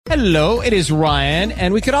Hello, it is Ryan,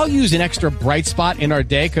 and we could all use an extra bright spot in our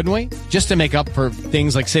day, couldn't we? Just to make up for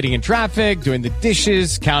things like sitting in traffic, doing the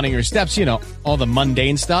dishes, counting your steps, you know, all the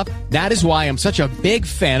mundane stuff. That is why I'm such a big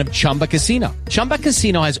fan of Chumba Casino. Chumba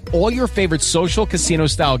Casino has all your favorite social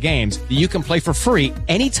casino-style games that you can play for free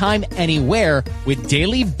anytime, anywhere with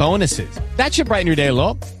daily bonuses. That should brighten your day a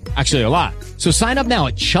little. Actually, a lot. So sign up now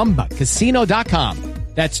at ChumbaCasino.com.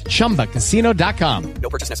 That's ChumbaCasino.com. No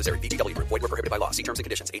purchase necessary. VGW Group. Void where prohibited by law. See terms and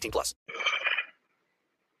conditions. 18+.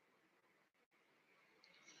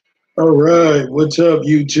 All right. What's up,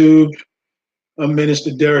 YouTube? I'm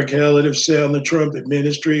Minister Derek Hallett of Sound the Trumpet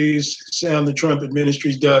Ministries,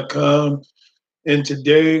 soundthetrumpetministries.com. And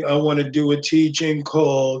today I want to do a teaching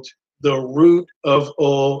called The Root of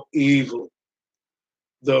All Evil.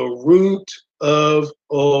 The Root of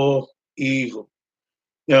All Evil.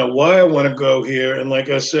 Now, why I want to go here, and like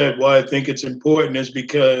I said, why I think it's important is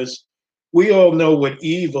because we all know what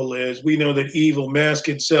evil is. We know that evil masks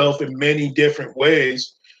itself in many different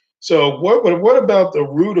ways. So what about the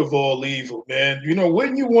root of all evil, man? You know,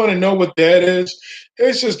 wouldn't you want to know what that is?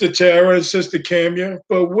 Hey, Sister Tara and Sister Camia,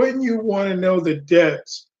 but wouldn't you want to know the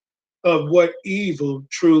depths of what evil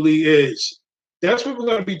truly is? That's what we're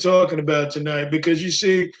going to be talking about tonight, because you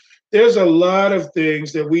see, there's a lot of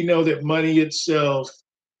things that we know that money itself,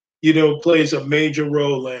 you know, plays a major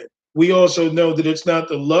role in. We also know that it's not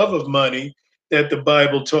the love of money that the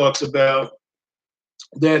Bible talks about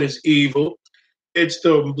that is evil. It's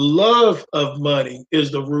the love of money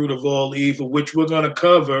is the root of all evil, which we're going to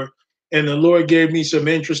cover. And the Lord gave me some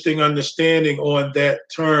interesting understanding on that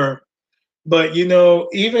term. But, you know,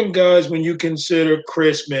 even guys, when you consider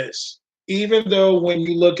Christmas, even though when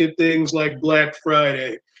you look at things like Black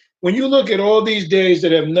Friday, when you look at all these days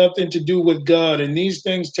that have nothing to do with God and these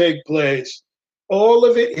things take place, all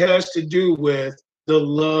of it has to do with the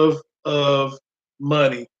love of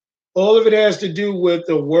money. All of it has to do with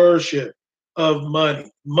the worship of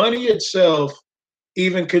money. Money itself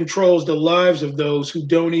even controls the lives of those who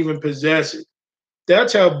don't even possess it.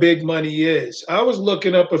 That's how big money is. I was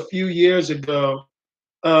looking up a few years ago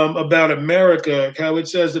about America, how it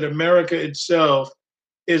says that America itself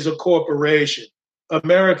is a corporation.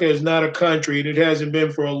 America is not a country, and it hasn't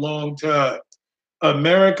been for a long time.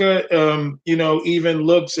 America, you know, even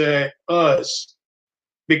looks at us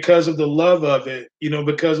because of the love of it, you know,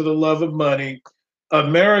 because of the love of money.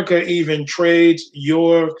 America even trades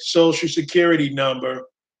your social security number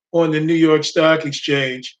on the New York Stock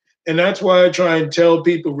Exchange. And that's why I try and tell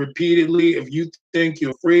people repeatedly, if you think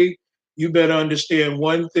you're free, you better understand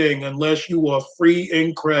one thing: unless you are free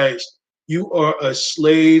in Christ, you are a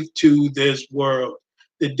slave to this world.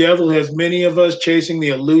 The devil has many of us chasing the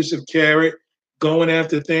elusive carrot, going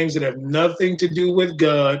after things that have nothing to do with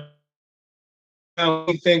God. Now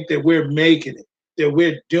we think that we're making it, that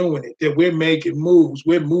we're doing it, that we're making moves,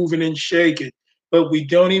 we're moving and shaking, but we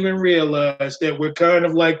don't even realize that we're kind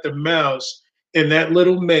of like the mouse in that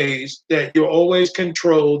little maze, that you're always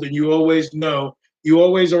controlled and you always know, you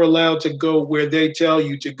always are allowed to go where they tell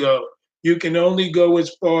you to go. You can only go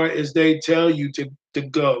as far as they tell you to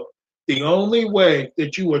go. The only way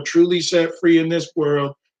that you are truly set free in this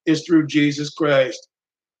world is through Jesus Christ.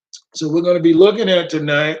 So we're going to be looking at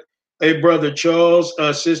tonight, hey, Brother Charles,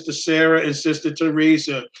 Sister Sarah, and Sister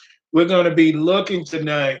Teresa. We're going to be looking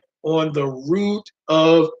tonight on the root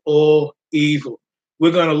of all evil.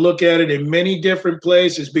 We're going to look at it in many different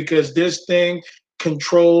places because this thing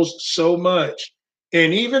controls so much.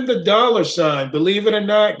 And even the dollar sign, believe it or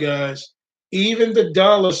not, guys, even the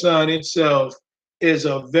dollar sign itself is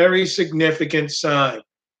a very significant sign.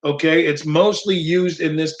 Okay, it's mostly used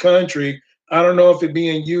in this country. I don't know if it's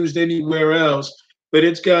being used anywhere else, but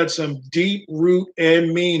it's got some deep root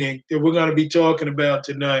and meaning that we're going to be talking about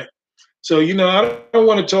tonight. So, you know, I don't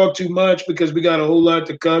want to talk too much because we got a whole lot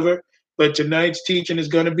to cover, but tonight's teaching is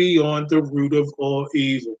going to be on the root of all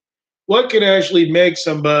evil. What could actually make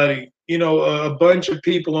somebody, you know, a bunch of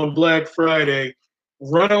people on Black Friday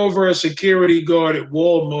run over a security guard at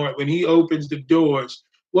Walmart when he opens the doors?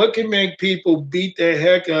 What can make people beat the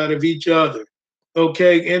heck out of each other,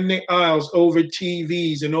 okay, in the aisles over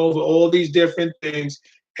TVs and over all these different things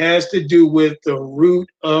has to do with the root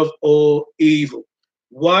of all evil.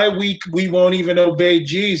 Why we won't even obey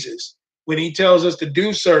Jesus when he tells us to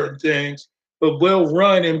do certain things, but we'll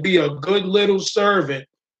run and be a good little servant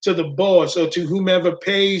to the boss or to whomever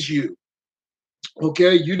pays you.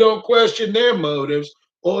 Okay, you don't question their motives.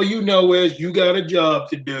 All you know is you got a job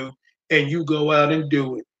to do and you go out and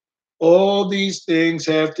do it. All these things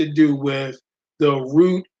have to do with the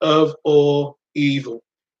root of all evil.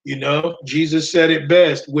 You know, Jesus said it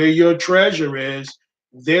best: where your treasure is,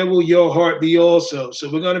 there will your heart be also.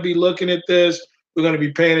 So we're going to be looking at this. We're going to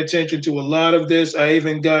be paying attention to a lot of this. I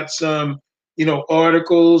even got some,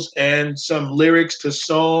 articles and some lyrics to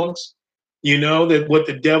songs, that what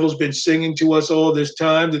the devil's been singing to us all this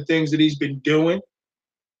time, the things that he's been doing,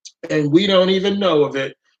 and we don't even know of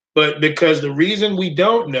it. But because the reason we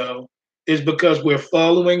don't know is because we're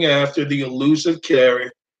following after the elusive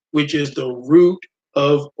carrot, which is the root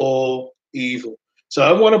of all evil. So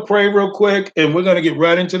I want to pray real quick, and we're going to get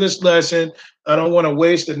right into this lesson. I don't want to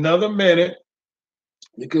waste another minute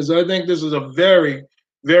because I think this is a very,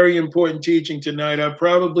 very important teaching tonight. I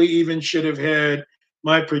probably even should have had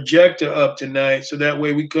my projector up tonight so that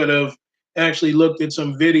way we could have actually looked at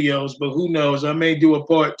some videos, but who knows? I may do a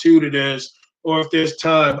part two to this, or if there's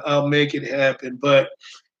time, I'll make it happen. But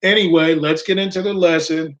anyway, let's get into the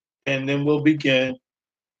lesson and then we'll begin.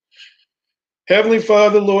 Heavenly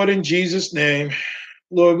Father, Lord, in Jesus' name,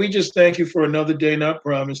 Lord, we just thank you for another day not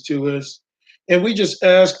promised to us. And we just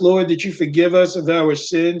ask, Lord, that you forgive us of our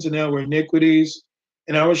sins and our iniquities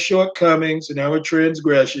and our shortcomings and our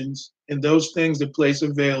transgressions and those things that place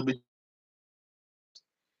a veil.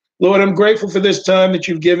 Lord, I'm grateful for this time that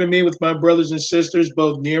you've given me with my brothers and sisters,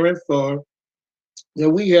 both near and far, that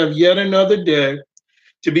we have yet another day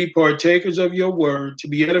to be partakers of your word, to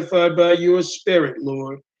be edified by your spirit,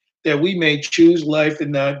 Lord, that we may choose life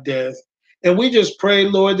and not death. And we just pray,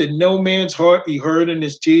 Lord, that no man's heart be hurt in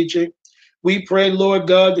this teaching. We pray, Lord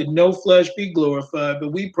God, that no flesh be glorified,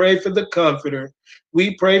 but we pray for the Comforter.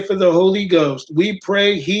 We pray for the Holy Ghost. We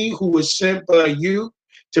pray he who was sent by you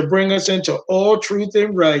to bring us into all truth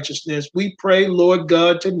and righteousness. We pray, Lord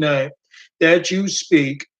God, tonight that you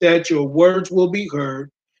speak, that your words will be heard,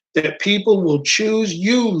 that people will choose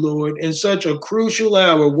you, Lord, in such a crucial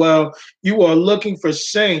hour while you are looking for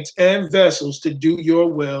saints and vessels to do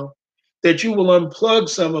your will, that you will unplug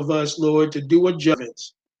some of us, Lord, to do a judgment.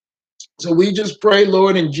 So we just pray,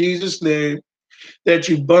 Lord, in Jesus' name, that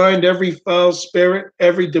you bind every foul spirit,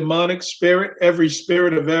 every demonic spirit, every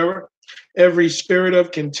spirit of error, every spirit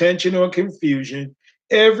of contention or confusion,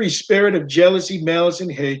 every spirit of jealousy, malice,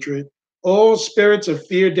 and hatred, all spirits of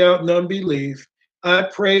fear, doubt, and unbelief. I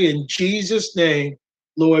pray in Jesus' name,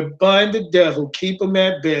 Lord, bind the devil, keep him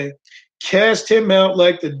at bay, cast him out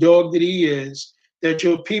like the dog that he is, that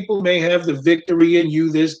your people may have the victory in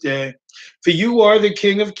you this day. For you are the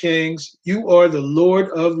King of kings, you are the Lord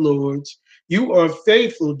of lords. You are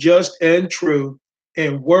faithful, just, and true,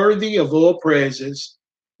 and worthy of all praises.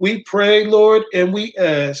 We pray, Lord, and we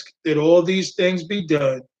ask that all these things be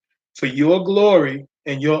done for your glory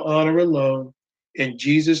and your honor alone. In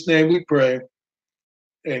Jesus' name we pray.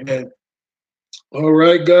 Amen. All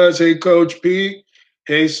right, guys. Hey, Coach P.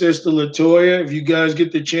 Hey, Sister Latoya. If you guys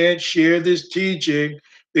get the chance, share this teaching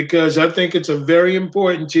because I think it's a very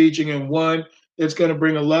important teaching and one that's going to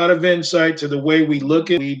bring a lot of insight to the way we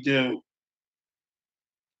look at what we do.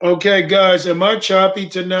 Okay, guys, am I choppy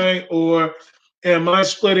tonight or am I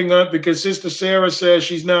splitting up? Because Sister Sarah says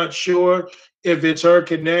she's not sure if it's her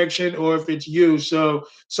connection or if it's you. So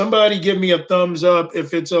somebody give me a thumbs up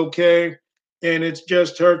if it's okay and it's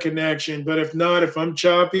just her connection. But if not, if I'm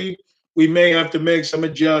choppy, we may have to make some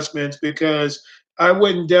adjustments because I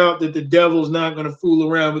wouldn't doubt that the devil's not going to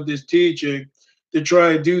fool around with this teaching to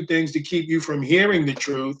try and do things to keep you from hearing the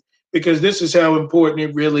truth because this is how important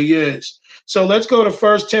it really is. So let's go to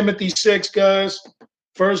 1 Timothy 6, guys.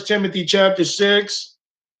 1 Timothy chapter 6.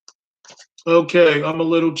 Okay, I'm a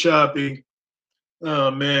little choppy.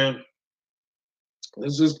 Oh, man.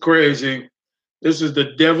 This is crazy. This is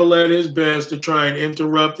the devil at his best to try and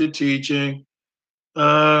interrupt the teaching.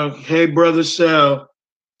 Hey, Brother Sal.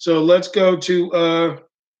 So let's go to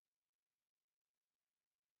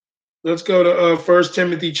 1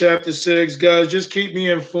 Timothy chapter 6. Guys, just keep me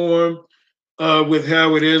informed with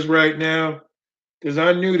how it is right now because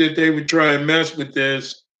I knew that they would try and mess with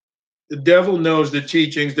this. The devil knows the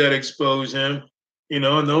teachings that expose him, and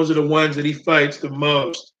those are the ones that he fights the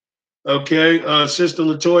most. Okay. Sister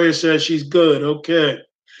Latoya says she's good. Okay.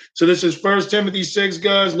 So this is 1 Timothy 6,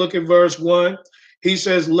 guys. Look at verse 1. He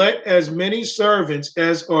says, let as many servants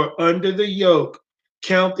as are under the yoke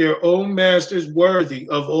count their own masters worthy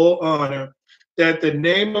of all honor, that the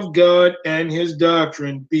name of God and his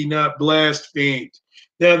doctrine be not blasphemed.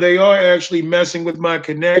 Now, they are actually messing with my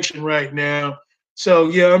connection right now. So,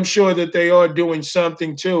 yeah, I'm sure that they are doing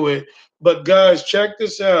something to it. But, guys, check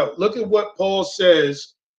this out. Look at what Paul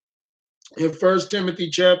says in 1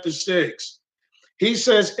 Timothy chapter 6. He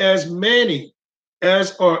says, as many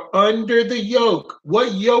as are under the yoke.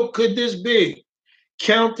 What yoke could this be?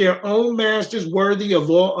 Count their own masters worthy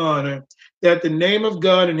of all honor, that the name of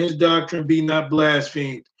God and his doctrine be not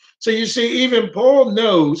blasphemed. So you see, even Paul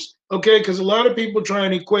knows, okay, because a lot of people try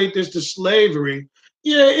and equate this to slavery.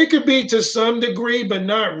 Yeah, it could be to some degree, but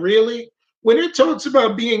not really. When it talks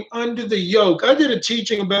about being under the yoke, I did a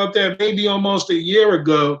teaching about that maybe almost a year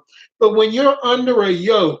ago. But when you're under a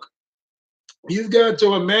yoke, you've got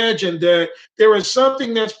to imagine that there is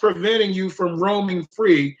something that's preventing you from roaming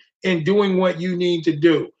free and doing what you need to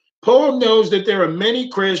do. Paul knows that there are many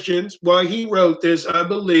Christians. Why he wrote this, I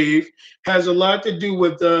believe, has a lot to do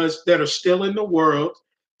with us that are still in the world,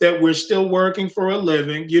 that we're still working for a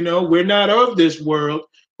living. You know, we're not of this world,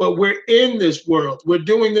 but we're in this world. We're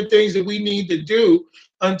doing the things that we need to do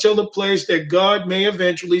until the place that God may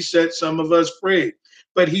eventually set some of us free.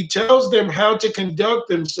 But he tells them how to conduct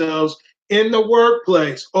themselves in the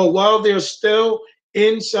workplace or while they're still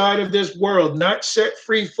inside of this world, not set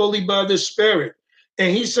free fully by the Spirit.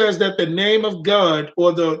 And he says that the name of God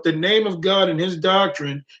or the name of God and his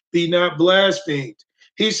doctrine be not blasphemed.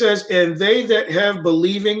 He says, and they that have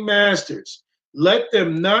believing masters, let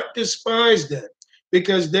them not despise them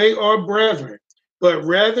because they are brethren, but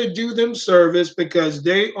rather do them service because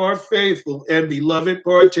they are faithful and beloved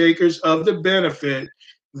partakers of the benefit.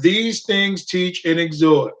 These things teach and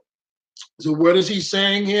exhort. So what is he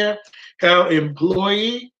saying here? How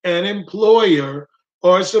employee and employer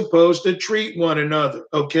are supposed to treat one another.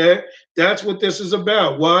 Okay, that's what this is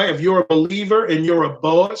about. Why? If you're a believer and you're a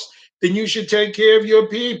boss, then you should take care of your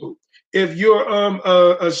people. If you're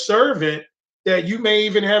a servant, that you may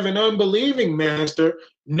even have an unbelieving master,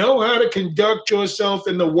 know how to conduct yourself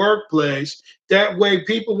in the workplace. That way,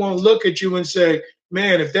 people won't look at you and say,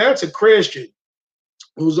 "Man, if that's a Christian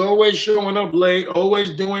who's always showing up late,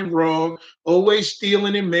 always doing wrong, always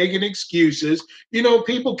stealing and making excuses." You know,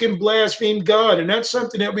 people can blaspheme God. And that's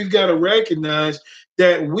something that we've got to recognize,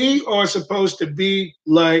 that we are supposed to be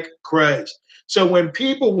like Christ. So when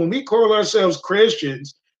we call ourselves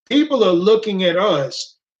Christians, people are looking at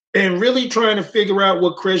us and really trying to figure out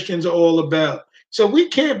what Christians are all about. So we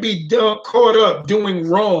can't be caught up doing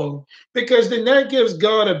wrong, because then that gives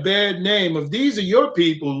God a bad name. If these are your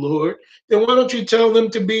people, Lord, then why don't you tell them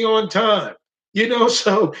to be on time? You know,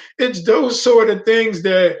 so it's those sort of things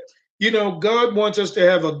that, you know, God wants us to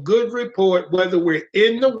have a good report, whether we're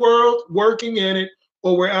in the world, working in it,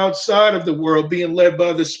 or we're outside of the world, being led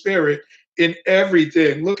by the Spirit in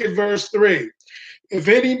everything. Look at verse 3. If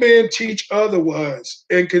any man teach otherwise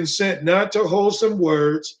and consent not to wholesome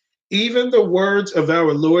words, even the words of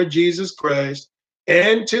our Lord Jesus Christ,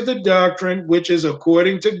 and to the doctrine which is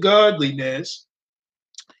according to godliness,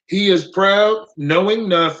 he is proud, knowing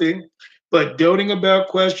nothing, but doting about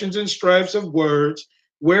questions and strifes of words,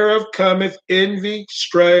 whereof cometh envy,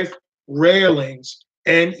 strife, railings,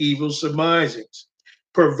 and evil surmisings,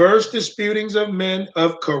 perverse disputings of men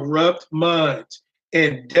of corrupt minds,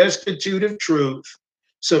 and destitute of truth,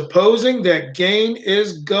 supposing that gain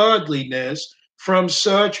is godliness. From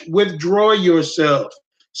such withdraw yourself.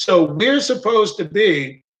 So we're supposed to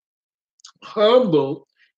be humble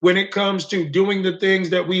when it comes to doing the things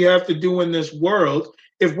that we have to do in this world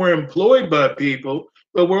if we're employed by people,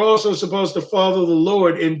 but we're also supposed to follow the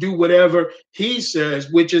Lord and do whatever he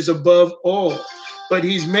says, which is above all. But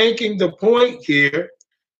he's making the point here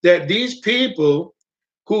that these people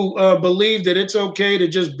who believe that it's okay to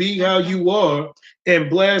just be how you are and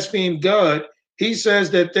blaspheme God, he says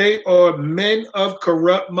that they are men of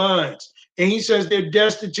corrupt minds. And he says they're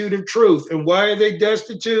destitute of truth. And why are they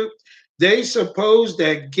destitute? They suppose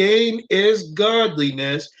that gain is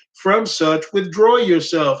godliness. From such withdraw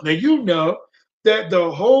yourself. Now, you know that the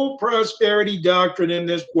whole prosperity doctrine in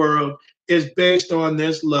this world is based on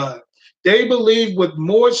this lie. They believe with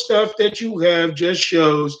more stuff that you have just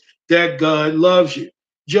shows that God loves you.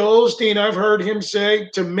 Joel Osteen, I've heard him say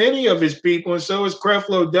to many of his people, and so is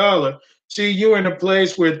Creflo Dollar, see, you're in a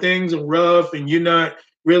place where things are rough and you're not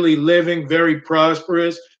really living very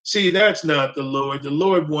prosperous. See, that's not the Lord. The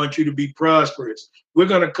Lord wants you to be prosperous. We're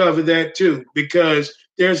going to cover that too, because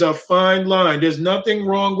there's a fine line. There's nothing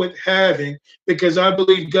wrong with having, because I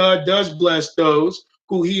believe God does bless those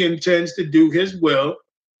who he intends to do his will.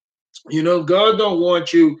 You know, God don't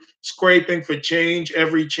want you scraping for change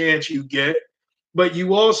every chance you get. But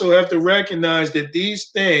you also have to recognize that these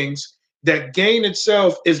things, that gain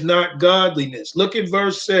itself is not godliness. Look at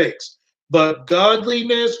verse 6. But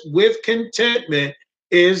godliness with contentment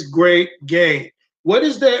is great gain. What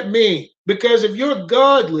does that mean? Because if you're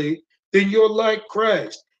godly, then you're like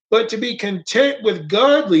Christ. But to be content with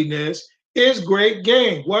godliness is great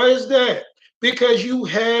gain. Why is that? Because you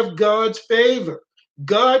have God's favor.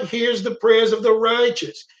 God hears the prayers of the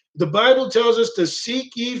righteous. The Bible tells us to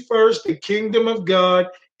seek ye first the kingdom of God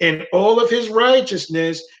and all of his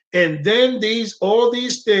righteousness, and then all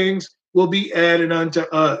these things will be added unto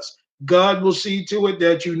us. God will see to it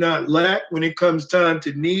that you not lack when it comes time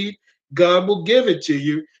to need. God will give it to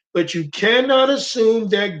you, but you cannot assume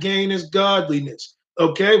that gain is godliness.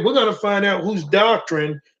 Okay, we're going to find out whose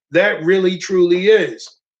doctrine that really truly is.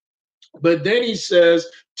 But then he says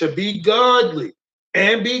to be godly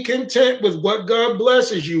and be content with what God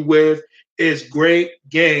blesses you with is great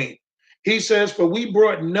gain. He says, for we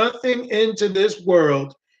brought nothing into this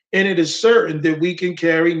world, and it is certain that we can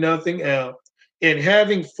carry nothing out. In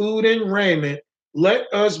having food and raiment,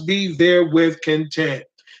 let us be therewith content.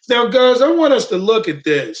 Now, guys, I want us to look at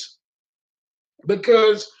this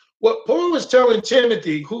because what Paul is telling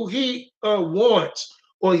Timothy, who he wants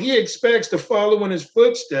or he expects to follow in his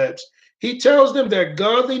footsteps, he tells them that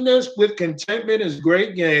godliness with contentment is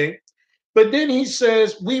great gain. But then he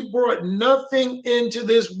says, we brought nothing into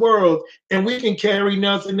this world and we can carry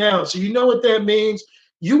nothing out. So you know what that means?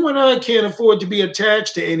 You and I can't afford to be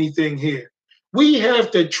attached to anything here. We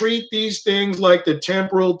have to treat these things like the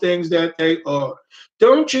temporal things that they are.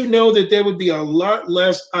 Don't you know that there would be a lot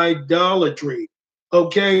less idolatry,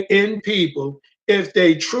 okay, in people if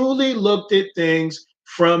they truly looked at things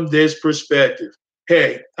from this perspective?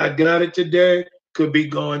 Hey, I got it today, could be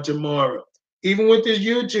gone tomorrow. Even with this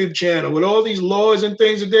YouTube channel, with all these laws and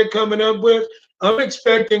things that they're coming up with, I'm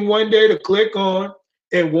expecting one day to click on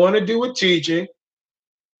and want to do a teaching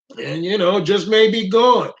and, just may be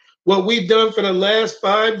gone. What we've done for the last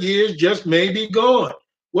 5 years just may be gone.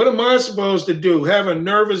 What am I supposed to do? Have a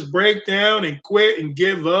nervous breakdown and quit and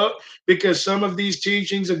give up because some of these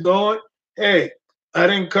teachings are gone? Hey, I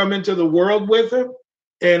didn't come into the world with them,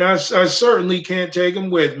 and I certainly can't take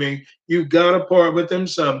them with me. You got to part with them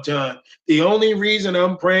sometime. The only reason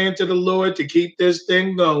I'm praying to the Lord to keep this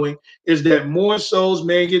thing going is that more souls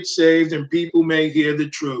may get saved and people may hear the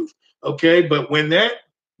truth. Okay, but when that,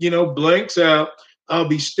 blanks out, I'll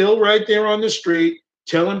be still right there on the street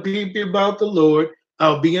telling people about the Lord.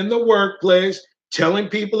 I'll be in the workplace telling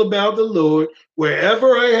people about the Lord.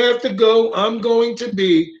 Wherever I have to go, I'm going to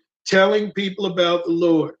be telling people about the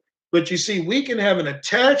Lord. But you see, we can have an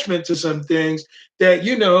attachment to some things that,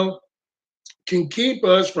 can keep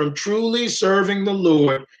us from truly serving the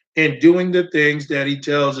Lord and doing the things that he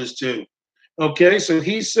tells us to. Okay, so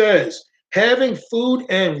he says, having food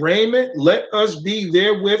and raiment, let us be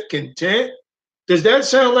therewith content. Does that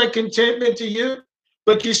sound like contentment to you?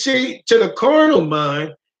 But you see, to the carnal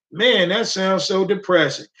mind, man, that sounds so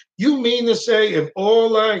depressing. You mean to say if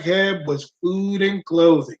all I had was food and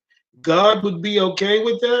clothing, God would be okay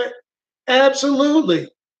with that? Absolutely.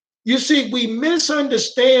 You see, we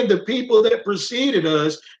misunderstand the people that preceded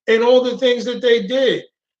us and all the things that they did.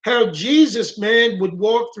 How Jesus, man, would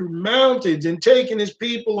walk through mountains and taking his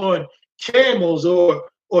people on camels or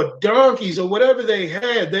donkeys or whatever they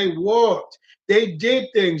had. They walked. They did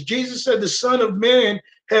things. Jesus said the Son of Man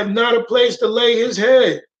have not a place to lay his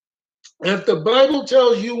head. If the Bible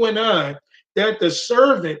tells you and I that the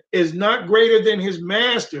servant is not greater than his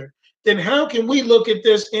master, then how can we look at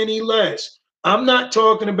this any less? I'm not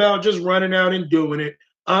talking about just running out and doing it.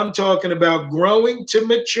 I'm talking about growing to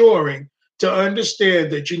maturing to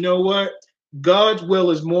understand that, you know what? God's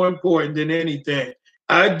will is more important than anything.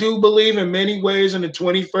 I do believe in many ways in the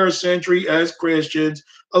 21st century as Christians,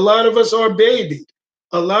 a lot of us are babied.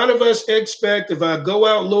 A lot of us expect if I go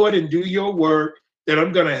out, Lord, and do your work, that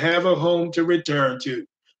I'm going to have a home to return to.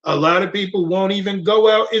 A lot of people won't even go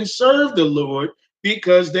out and serve the Lord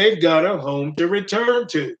because they've got a home to return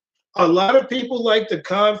to. A lot of people like the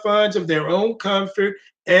confines of their own comfort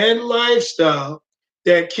and lifestyle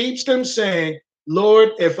that keeps them saying, Lord,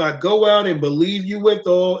 if I go out and believe you with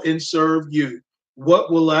all and serve you,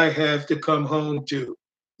 what will I have to come home to?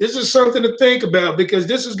 This is something to think about because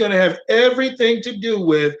this is going to have everything to do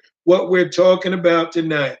with what we're talking about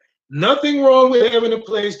tonight. Nothing wrong with having a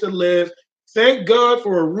place to live. Thank God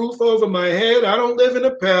for a roof over my head. I don't live in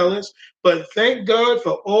a palace, but thank God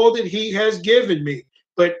for all that he has given me.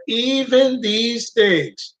 But even these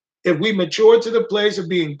things, if we mature to the place of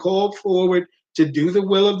being called forward to do the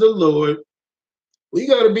will of the Lord, we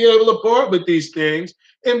got to be able to part with these things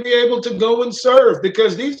and be able to go and serve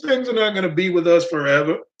because these things are not going to be with us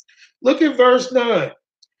forever. Look at verse 9.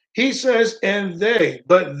 He says,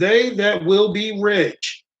 but they that will be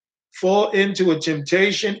rich fall into a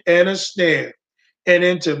temptation and a snare, and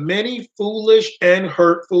into many foolish and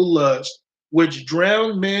hurtful lusts, which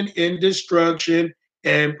drown men in destruction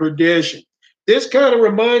and perdition. This kind of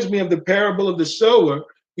reminds me of the parable of the sower.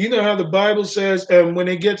 You know how the Bible says, when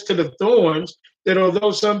it gets to the thorns, that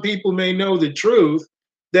although some people may know the truth,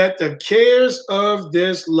 that the cares of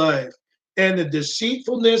this life and the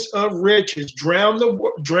deceitfulness of riches drown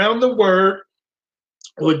the word,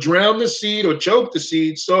 or drown the seed, or choke the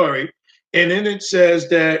seed, sorry. And then it says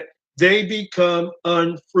that they become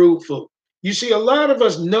unfruitful. You see, a lot of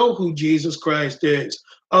us know who Jesus Christ is.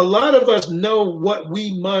 A lot of us know what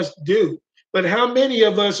we must do. But how many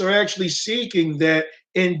of us are actually seeking that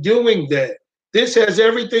and doing that? This has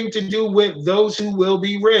everything to do with those who will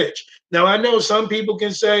be rich. Now, I know some people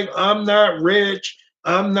can say, I'm not rich.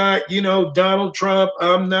 I'm not, Donald Trump.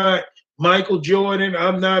 I'm not Michael Jordan.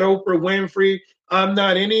 I'm not Oprah Winfrey. I'm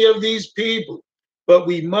not any of these people. But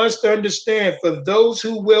we must understand, for those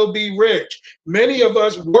who will be rich, many of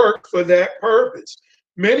us work for that purpose.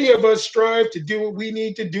 Many of us strive to do what we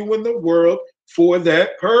need to do in the world for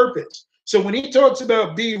that purpose. So when he talks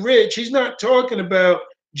about be rich, he's not talking about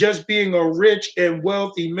just being a rich and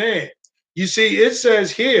wealthy man. You see, it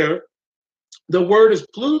says here, the word is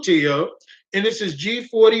plutio, and this is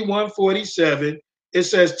G4147. It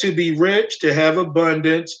says to be rich, to have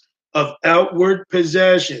abundance of outward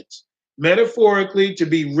possessions. Metaphorically, to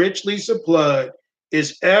be richly supplied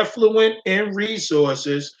is affluent in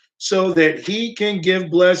resources so that he can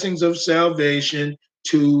give blessings of salvation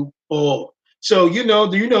to all. So, do you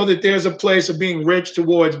know that there's a place of being rich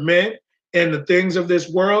towards men and the things of this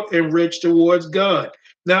world, and rich towards God?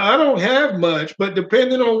 Now, I don't have much, but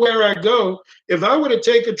depending on where I go, if I were to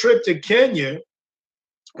take a trip to Kenya,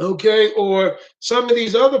 okay, or some of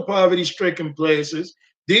these other poverty stricken places,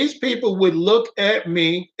 these people would look at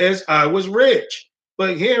me as I was rich.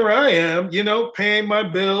 But here I am, paying my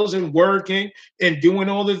bills and working and doing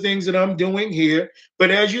all the things that I'm doing here.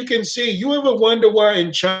 But as you can see, you ever wonder why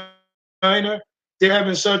in China they're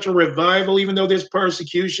having such a revival, even though there's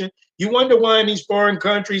persecution? You wonder why in these foreign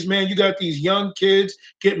countries, man, you got these young kids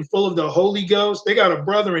getting full of the Holy Ghost. They got a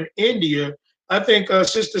brother in India, I think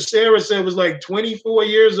Sister Sarah said was like 24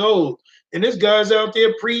 years old. And this guy's out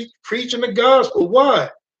there preaching the gospel. Why?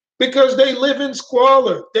 Because they live in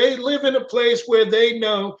squalor. They live in a place where they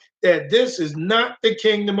know that this is not the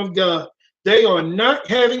kingdom of God. They are not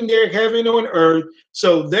having their heaven on earth.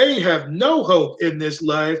 So they have no hope in this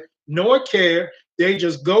life, nor care. They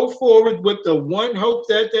just go forward with the one hope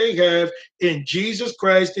that they have in Jesus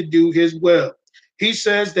Christ to do his will. He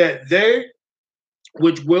says that they,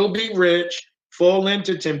 which will be rich, fall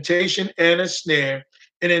into temptation and a snare,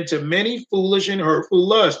 and into many foolish and hurtful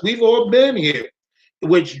lusts. We've all been here,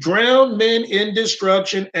 which drown men in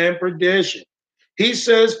destruction and perdition. He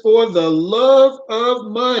says, for the love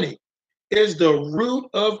of money is the root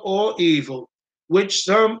of all evil, which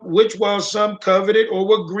while some coveted or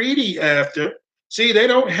were greedy after. See, they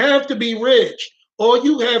don't have to be rich. All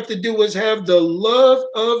you have to do is have the love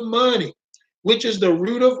of money, which is the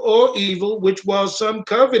root of all evil, which while some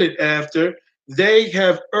coveted after, they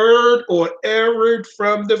have erred or erred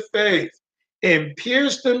from the faith and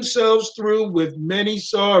pierced themselves through with many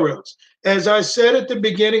sorrows. As I said at the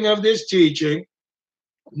beginning of this teaching,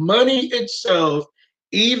 money itself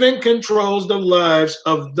even controls the lives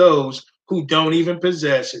of those who don't even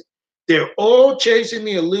possess it. They're all chasing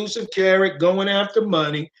the elusive carrot, going after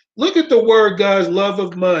money. Look at the word, guys, love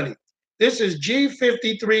of money. This is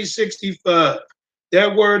G5365.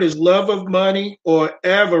 That word is love of money or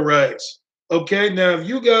avarice. Okay, now if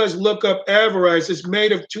you guys look up avarice, it's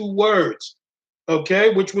made of two words,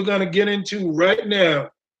 okay, which we're going to get into right now.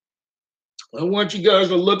 I want you guys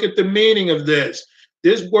to look at the meaning of this.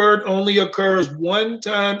 This word only occurs one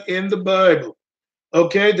time in the Bible.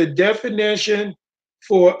 Okay, the definition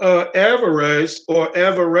for avarice or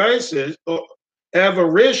avaricious,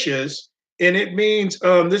 and it means,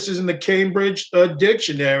 this is in the Cambridge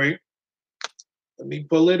Dictionary. Let me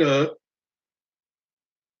pull it up.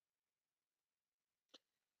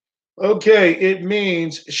 Okay, it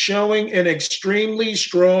means showing an extremely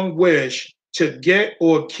strong wish to get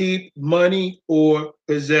or keep money or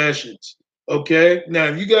possessions. Okay, now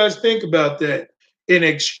if you guys think about that, an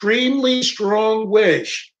extremely strong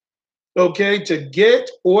wish, okay, to get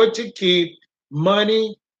or to keep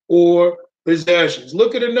money or possessions.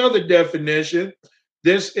 Look at another definition.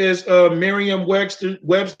 This is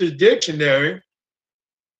Merriam-Webster's dictionary,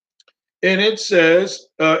 and it says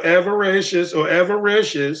avaricious or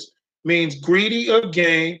avaricious means greedy of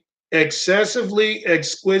gain, excessively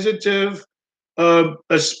exquisitive,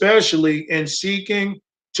 especially in seeking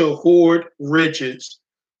to hoard riches.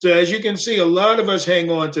 So as you can see, a lot of us hang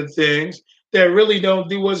on to things that really don't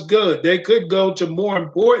do us good. They could go to more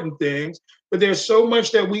important things, but there's so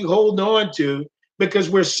much that we hold on to because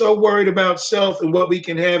we're so worried about self and what we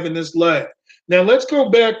can have in this life. Now let's go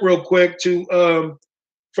back real quick to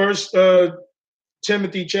First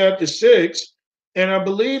Timothy chapter 6, and I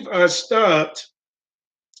believe I stopped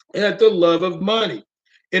at the love of money.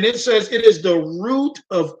 And it says it is the root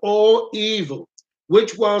of all evil,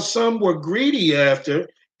 which while some were greedy after,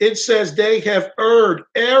 it says they have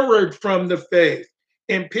erred from the faith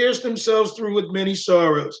and pierced themselves through with many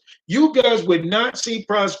sorrows. You guys would not see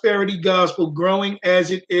prosperity gospel growing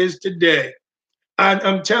as it is today.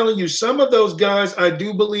 I'm telling you, some of those guys, I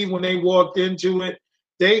do believe when they walked into it,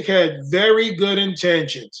 they had very good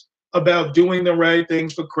intentions about doing the right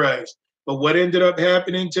things for Christ. But what ended up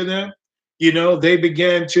happening to them? They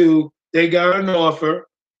got an offer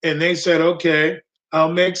and they said, okay,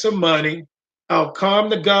 I'll make some money. I'll calm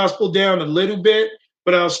the gospel down a little bit,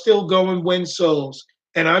 but I'll still go and win souls.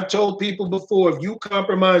 And I've told people before, if you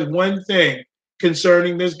compromise one thing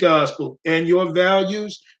concerning this gospel and your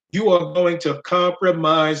values, you are going to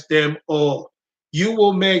compromise them all. You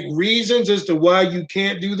will make reasons as to why you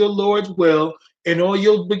can't do the Lord's will, and all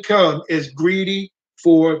you'll become is greedy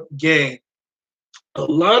for gain. A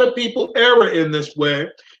lot of people err in this way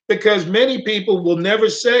because many people will never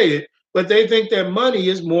say it, but they think that money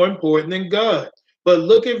is more important than God. But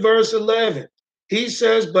look at verse 11. He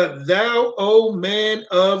says, "But thou, O man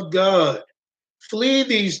of God, flee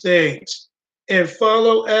these things and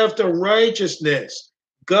follow after righteousness,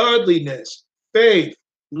 godliness, faith,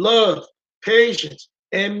 love, patience,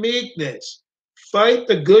 and meekness. Fight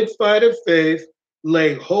the good fight of faith,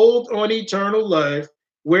 lay hold on eternal life,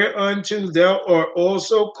 whereunto thou art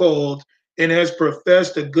also called, and hast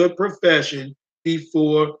professed a good profession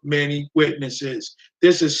before many witnesses."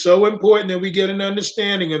 This is so important that we get an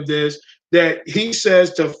understanding of this, that he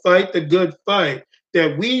says to fight the good fight,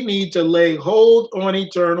 that we need to lay hold on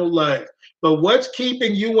eternal life. But what's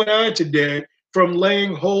keeping you and I today from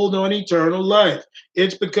laying hold on eternal life?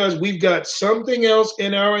 It's because we've got something else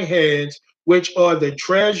in our hands, which are the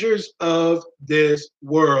treasures of this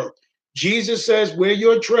world. Jesus says, where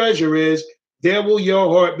your treasure is, there will your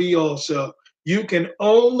heart be also. You can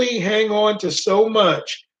only hang on to so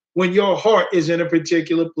much when your heart is in a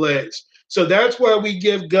particular place. So that's why we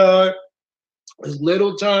give God as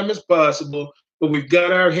little time as possible, but we've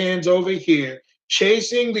got our hands over here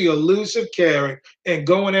chasing the elusive carrot and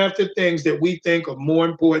going after things that we think are more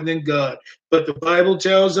important than God. But the Bible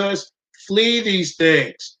tells us, flee these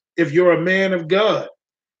things if you're a man of God.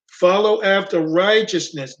 Follow after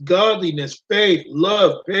righteousness, godliness, faith,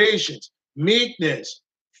 love, patience, meekness.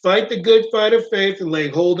 Fight the good fight of faith and lay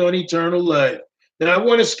hold on eternal life. Now, I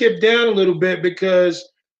want to skip down a little bit because,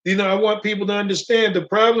 I want people to understand the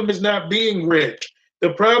problem is not being rich.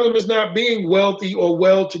 The problem is not being wealthy or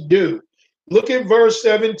well-to-do. Look at verse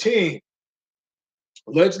 17.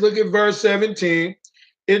 Let's look at verse 17.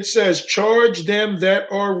 It says, charge them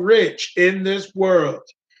that are rich in this world,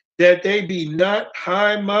 that they be not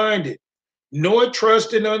high-minded, nor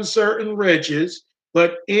trust in uncertain riches,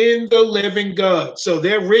 but in the living God. So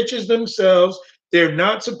their riches themselves, they're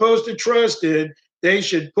not supposed to trust in. They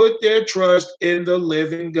should put their trust in the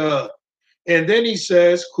living God. And then he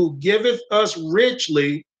says, who giveth us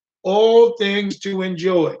richly all things to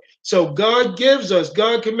enjoy. So God gives us,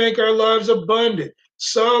 God can make our lives abundant.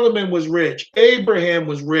 Solomon was rich. Abraham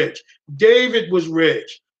was rich. David was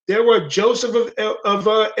rich. There were Joseph of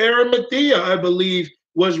Arimathea, I believe,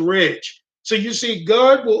 was rich. So you see,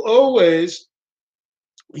 God will always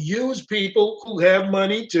use people who have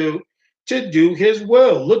money to do his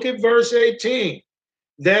will. Look at verse 18.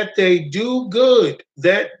 That they do good,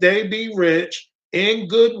 that they be rich in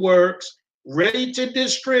good works, ready to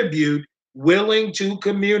distribute, willing to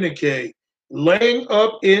communicate, laying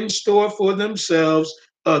up in store for themselves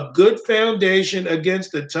a good foundation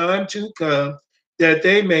against the time to come, that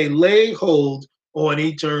they may lay hold on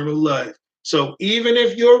eternal life. So even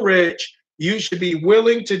if you're rich, you should be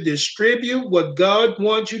willing to distribute what God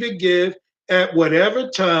wants you to give at whatever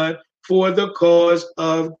time for the cause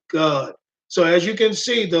of God. So as you can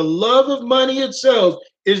see, the love of money itself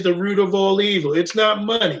is the root of all evil. It's not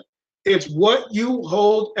money. It's what you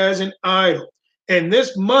hold as an idol. And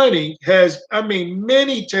this money has,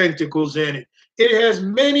 many tentacles in it. It has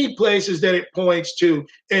many places that it points to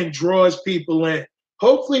and draws people in.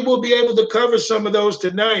 Hopefully we'll be able to cover some of those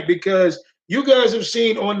tonight, because you guys have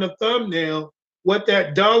seen on the thumbnail what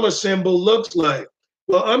that dollar symbol looks like.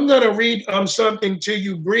 Well, I'm going to read something to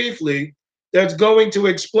you briefly that's going to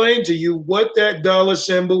explain to you what that dollar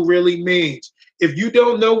symbol really means. If you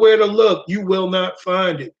don't know where to look, you will not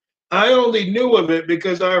find it. I only knew of it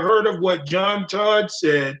because I heard of what John Todd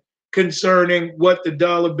said concerning what the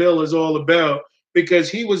dollar bill is all about, because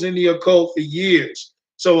he was in the occult for years.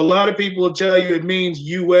 So a lot of people will tell you it means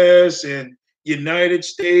U.S. and United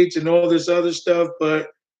States and all this other stuff, but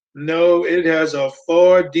no, it has a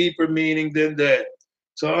far deeper meaning than that.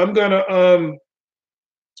 So I'm going to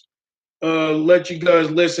let you guys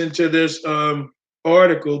listen to this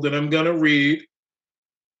article that I'm going to read.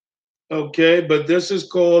 Okay, but this is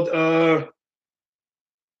called,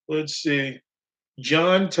 let's see,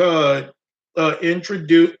 John Todd,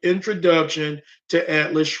 Introduction to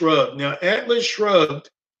Atlas Shrugged. Now, Atlas Shrugged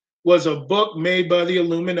was a book made by the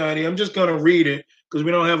Illuminati. I'm just going to read it because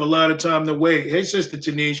we don't have a lot of time to wait. Hey, Sister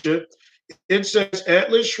Tanisha. It says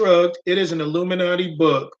Atlas Shrugged. It is an Illuminati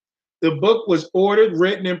book. The book was ordered,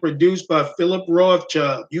 written, and produced by Philip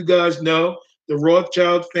Rothschild. You guys know the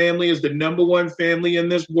Rothschild family is the number one family in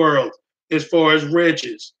this world as far as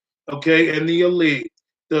riches, okay, and the elite.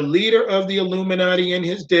 The leader of the Illuminati in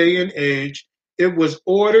his day and age. It was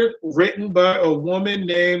ordered, written by a woman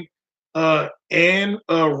named Anne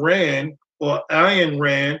Rand or Ayn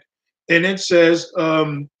Rand, and it says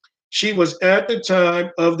she was at the time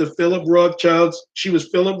of the Philip Rothschild's. She was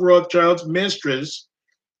Philip Rothschild's mistress.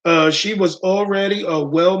 She was already a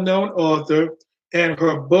well-known author, and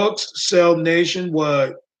her books sell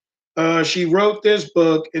nationwide. She wrote this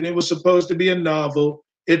book, and it was supposed to be a novel.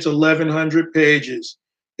 It's 1,100 pages.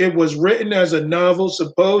 It was written as a novel,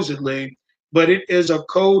 supposedly, but it is a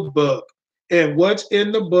code book. And what's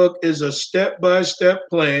in the book is a step by step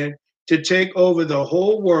plan to take over the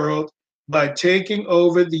whole world by taking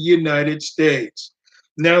over the United States.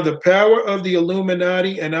 Now, the power of the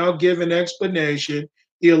Illuminati, and I'll give an explanation.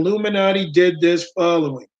 The Illuminati did this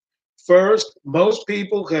following. First, most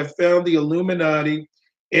people have found the Illuminati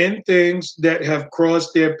in things that have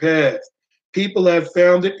crossed their path. People have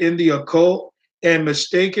found it in the occult, and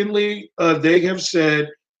mistakenly they have said,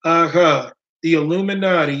 aha, the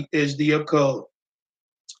Illuminati is the occult.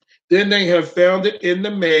 Then they have found it in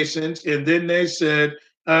the Masons, and then they said,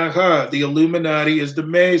 aha, the Illuminati is the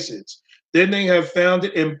Masons. Then they have found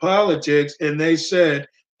it in politics, and they said,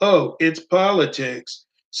 oh, it's politics.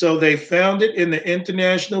 So they found it in the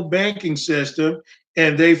international banking system,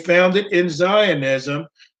 and they found it in Zionism.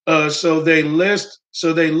 So they list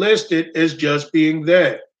it as just being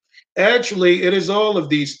that. Actually, it is all of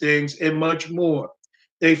these things and much more.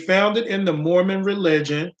 They found it in the Mormon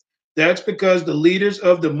religion. That's because the leaders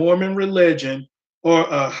of the Mormon religion are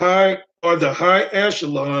the high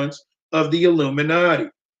echelons of the Illuminati.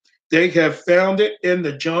 They have found it in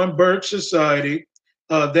the John Birch Society.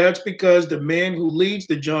 That's because the man who leads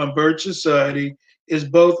the John Birch Society is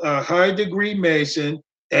both a high degree Mason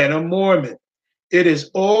and a Mormon. It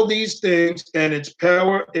is all these things, and its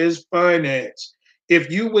power is finance.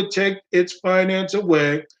 If you would take its finance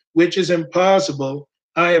away, which is impossible,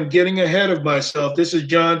 I am getting ahead of myself. This is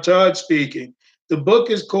John Todd speaking. The book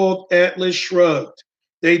is called Atlas Shrugged.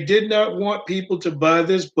 They did not want people to buy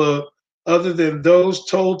this book other than those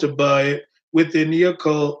told to buy it within the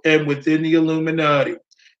occult and within the Illuminati.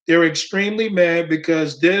 They're extremely mad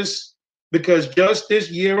because just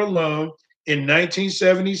this year alone, in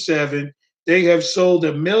 1977, they have sold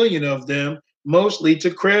 1 million of them, mostly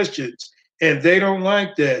to Christians, and they don't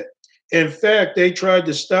like that. In fact, they tried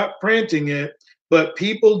to stop printing it, but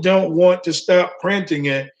people don't want to stop printing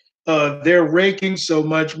it. They're raking so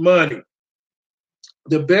much money.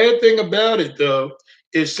 The bad thing about it, though,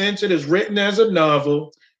 is since it is written as a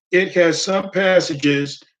novel, it has some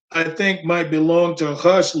passages I think might belong to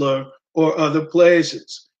Hustler or other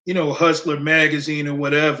places, Hustler magazine or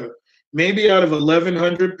whatever. Maybe out of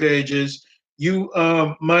 1,100 pages, you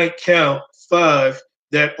might count 5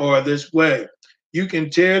 that are this way. You can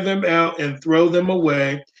tear them out and throw them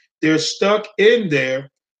away. They're stuck in there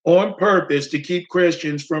on purpose to keep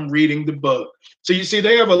Christians from reading the book. So you see,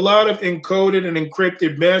 they have a lot of encoded and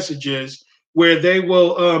encrypted messages where they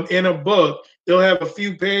will, in a book, they'll have a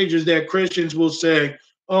few pages that Christians will say,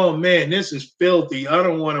 oh man, this is filthy. I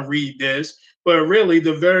don't want to read this. But really,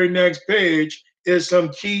 the very next page is some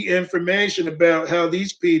key information about how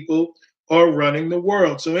these people are running the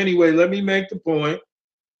world. So anyway, let me make the point.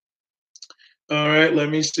 All right, let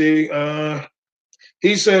me see.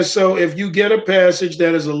 He says, so if you get a passage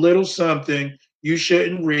that is a little something you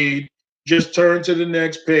shouldn't read, just turn to the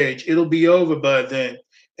next page. It'll be over by then,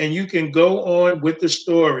 and you can go on with the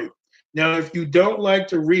story. Now, if you don't like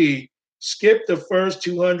to read, skip the first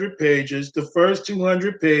 200 pages. The first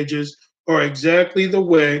 200 pages are exactly the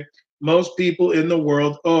way most people in the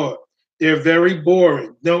world are. They're very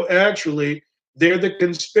boring. No, actually, they're the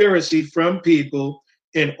conspiracy from people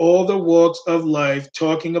in all the walks of life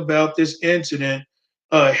talking about this incident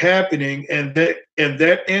happening and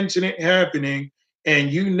that incident happening, and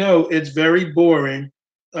it's very boring.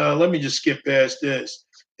 Let me just skip past this.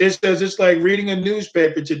 It says it's like reading a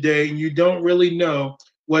newspaper today and you don't really know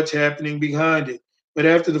what's happening behind it. But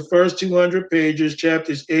after the first 200 pages,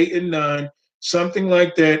 chapters 8 and 9, something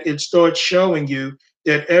like that, it starts showing you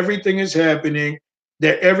that everything is happening,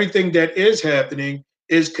 that everything that is happening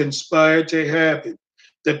is conspired to happen.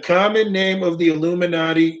 The common name of the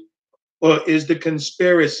Illuminati is the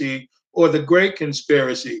conspiracy or the great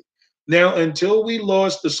conspiracy. Now, until we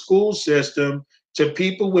lost the school system to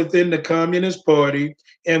people within the Communist Party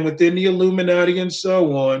and within the Illuminati and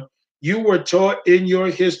so on, you were taught in your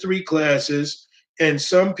history classes, and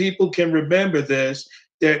some people can remember this,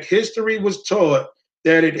 that history was taught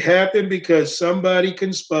that it happened because somebody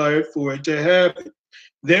conspired for it to happen.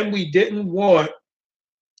 Then we didn't want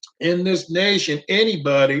in this nation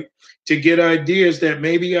anybody to get ideas that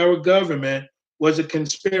maybe our government was a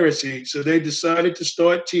conspiracy. So they decided to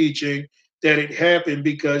start teaching that it happened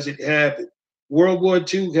because it happened. World War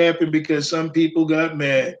II happened because some people got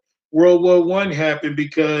mad. World War One happened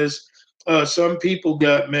because some people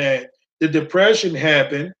got mad. The Depression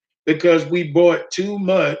happened because we bought too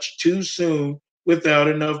much too soon without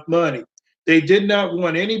enough money. They did not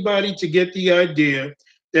want anybody to get the idea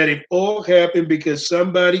that it all happened because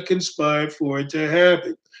somebody conspired for it to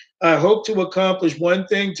happen. I hope to accomplish one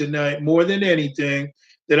thing tonight more than anything,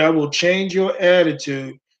 that I will change your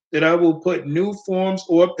attitude, that I will put new forms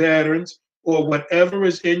or patterns or whatever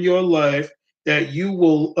is in your life, that you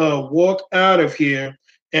will walk out of here.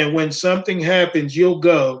 And when something happens, you'll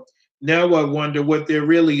go, now I wonder what they're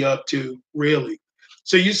really up to, really.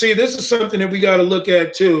 So you see, this is something that we got to look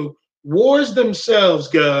at too. Wars themselves,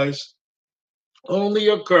 guys, only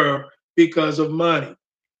occur because of money.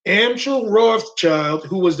 Amschel Rothschild,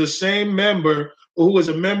 who was the same member, or who was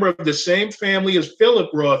a member of the same family as Philip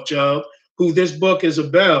Rothschild, who this book is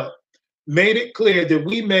about, made it clear that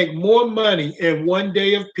we make more money in one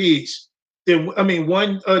day of peace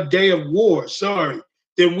one day of war, sorry,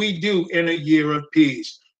 than we do in a year of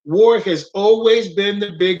peace. War has always been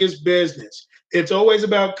the biggest business. It's always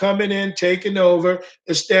about coming in, taking over,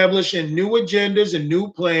 establishing new agendas and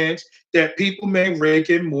new plans that people may rake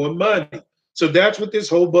in more money. So that's what this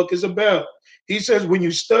whole book is about. He says when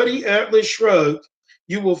you study Atlas Shrugged,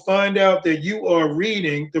 you will find out that you are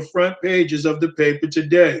reading the front pages of the paper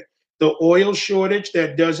today. The oil shortage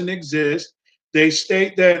that doesn't exist. They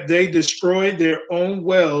state that they destroyed their own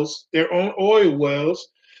wells, their own oil wells,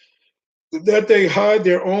 that they hide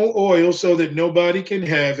their own oil so that nobody can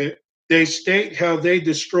have it. They state how they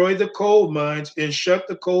destroy the coal mines and shut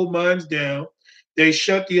the coal mines down. They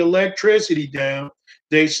shut the electricity down.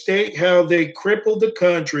 They state how they cripple the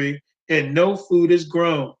country and no food is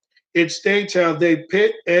grown. It states how they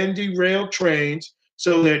pit and derail trains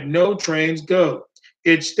so that no trains go.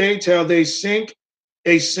 It states how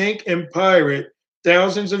sink and pirate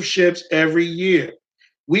thousands of ships every year.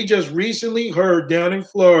 We just recently heard down in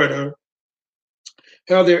Florida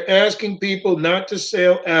how they're asking people not to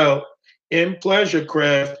sail out in pleasure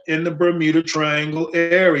craft in the Bermuda Triangle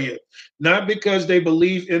area. Not because they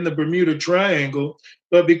believe in the Bermuda Triangle,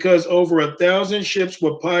 but because over 1,000 ships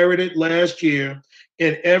were pirated last year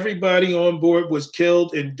and everybody on board was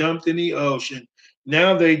killed and dumped in the ocean.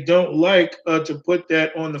 Now they don't like to put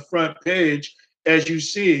that on the front page. As you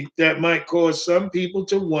see, that might cause some people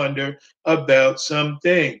to wonder about some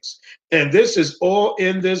things. And this is all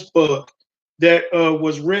in this book that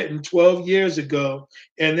was written 12 years ago.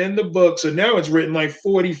 And in the book, so now it's written like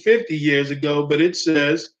 40, 50 years ago, but it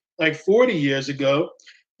says like 40 years ago,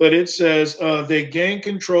 but it says they gain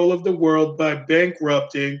control of the world by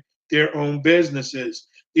bankrupting their own businesses.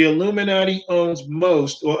 The Illuminati owns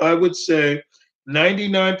most, or I would say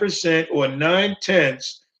 99% or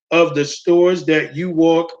 9/10 of the stores that you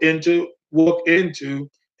walk into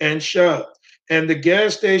and shop. And the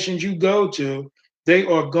gas stations you go to, they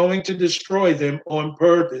are going to destroy them on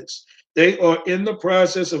purpose. They are in the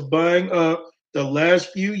process of buying up the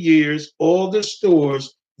last few years all the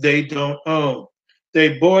stores they don't own.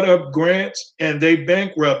 They bought up Grants and they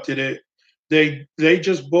bankrupted it. They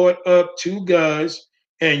just bought up two guys,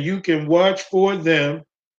 and you can watch for them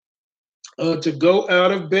to go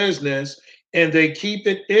out of business, and they keep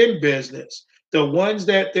it in business. The ones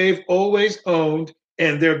that they've always owned,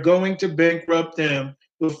 and they're going to bankrupt them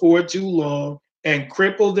before too long and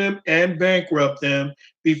cripple them and bankrupt them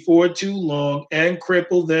before too long and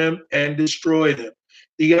cripple them and destroy them.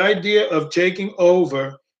 The idea of taking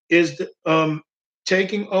over is to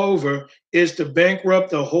bankrupt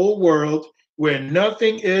the whole world where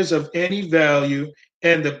nothing is of any value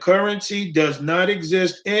and the currency does not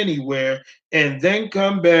exist anywhere, and then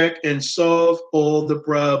come back and solve all the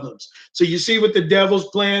problems. So you see what the devil's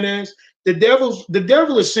plan is? The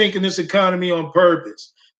devil is sinking this economy on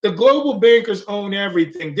purpose. The global bankers own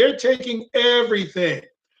everything. They're taking everything.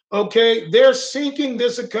 Okay, they're sinking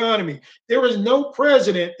this economy. There is no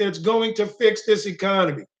president that's going to fix this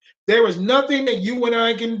economy. There is nothing that you and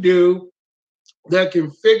I can do that can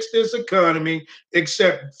fix this economy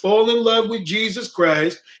except fall in love with Jesus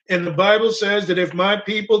Christ. And the Bible says that if my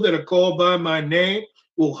people that are called by my name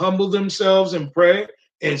will humble themselves and pray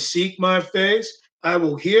and seek my face, I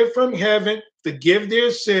will hear from heaven, forgive their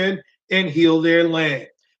sin, and heal their land.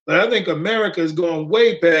 But I think America is going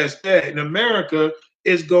way past that, and America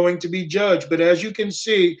is going to be judged. But as you can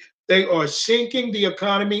see, they are sinking the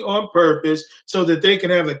economy on purpose so that they can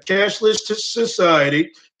have a cashless society.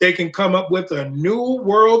 They can come up with a new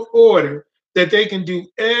world order that they can do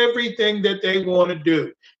everything that they want to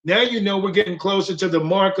do. Now you know we're getting closer to the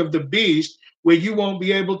mark of the beast, where you won't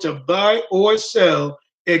be able to buy or sell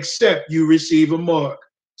except you receive a mark.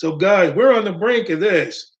 So guys, we're on the brink of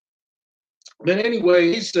this. But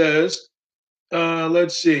anyway, he says,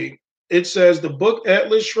 let's see. It says the book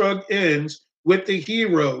Atlas Shrugged ends with the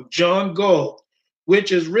hero, John Galt,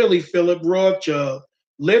 which is really Philip Rothschild,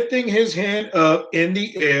 lifting his hand up in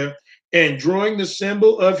the air and drawing the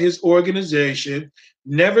symbol of his organization.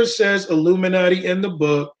 Never says Illuminati in the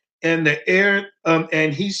book, and the air,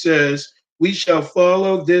 and he says, we shall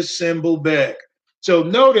follow this symbol back. So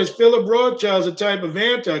notice Philip Rothschild's a type of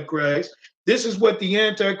antichrist. This is what the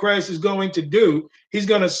antichrist is going to do. He's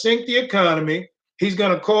going to sink the economy. He's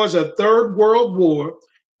going to cause a third world war.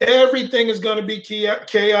 Everything is going to be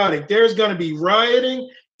chaotic. There's going to be rioting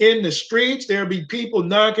in the streets. There'll be people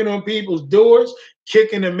knocking on people's doors,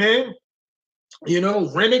 kicking them in.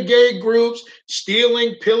 Renegade groups,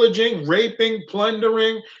 stealing, pillaging, raping,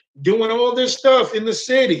 plundering, doing all this stuff in the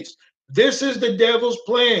cities. This is the devil's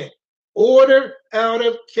plan. Order out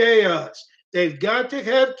of chaos. They've got to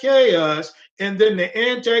have chaos, and then the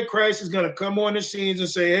Antichrist is going to come on the scenes and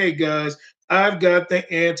say, hey, guys, I've got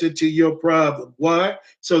the answer to your problem. Why?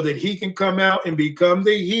 So that he can come out and become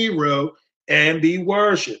the hero and be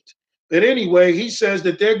worshipped. But anyway, he says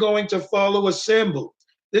that they're going to follow a symbol.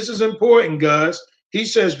 This is important, guys. He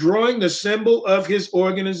says, drawing the symbol of his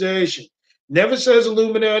organization. Never says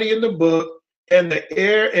Illuminati in the book, and the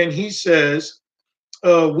air, and he says,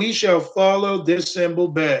 we shall follow this symbol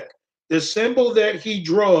back. The symbol that he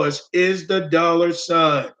draws is the dollar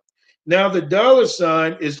sign. Now, the dollar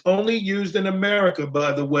sign is only used in America,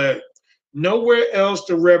 by the way, nowhere else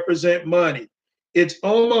to represent money. It's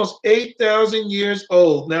almost 8,000 years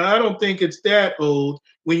old. Now, I don't think it's that old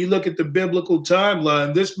when you look at the biblical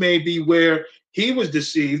timeline. This may be where he was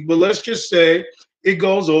deceived, but let's just say it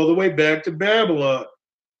goes all the way back to Babylon.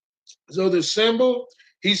 So the symbol,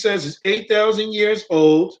 he says, is 8,000 years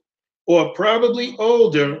old, or probably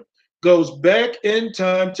older, goes back in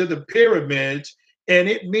time to the pyramids, and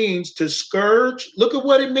it means to scourge. Look at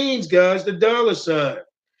what it means, guys, the dollar sign.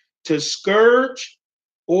 To scourge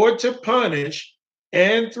or to punish,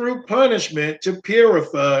 and through punishment to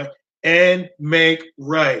purify and make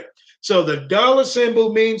right. So the dollar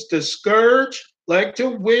symbol means to scourge, like to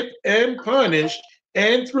whip and punish,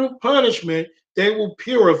 and through punishment, they will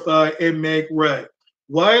purify and make right.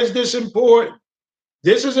 Why is this important?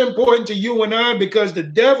 This is important to you and I because the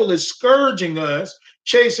devil is scourging us,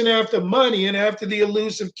 chasing after money and after the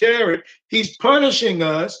elusive carrot. He's punishing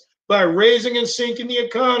us by raising and sinking the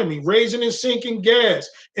economy, raising and sinking gas,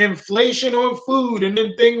 inflation on food, and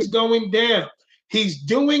then things going down. He's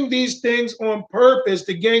doing these things on purpose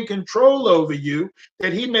to gain control over you,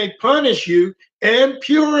 that he may punish you and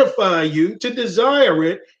purify you to desire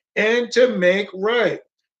it and to make right.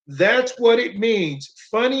 That's what it means.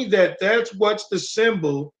 Funny that that's what's the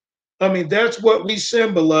symbol. That's what we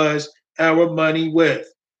symbolize our money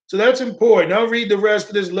with. So that's important. I'll read the rest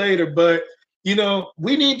of this later, but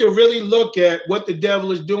we need to really look at what the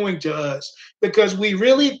devil is doing to us because we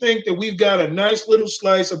really think that we've got a nice little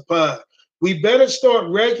slice of pie. We better start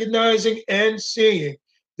recognizing and seeing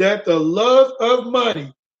that the love of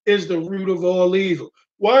money is the root of all evil.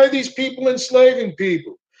 Why are these people enslaving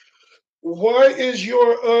people? Why is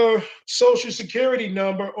your social security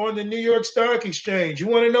number on the New York Stock Exchange? You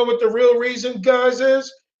want to know what the real reason, guys,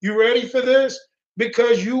 is? You ready for this?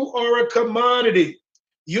 Because you are a commodity.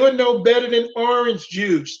 You're no better than orange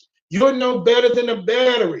juice. You're no better than a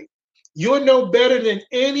battery. You're no better than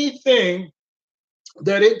anything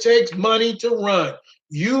that it takes money to run.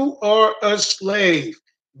 You are a slave.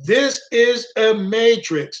 This is a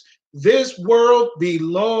matrix. This world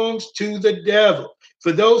belongs to the devil.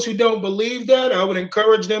 For those who don't believe that, I would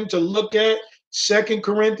encourage them to look at 2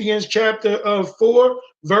 Corinthians chapter 4,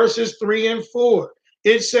 verses 3 and 4.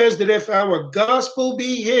 It says that if our gospel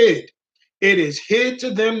be hid, it is hid to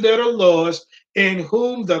them that are lost, in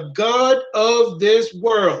whom the God of this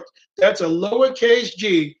world, that's a lowercase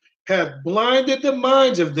g, have blinded the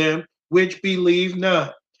minds of them which believe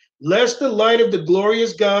not. lest the light of the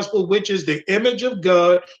glorious gospel, which is the image of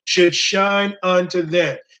God, should shine unto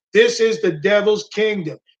them. This is the devil's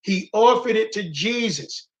kingdom. He offered it to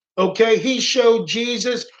Jesus. Okay, he showed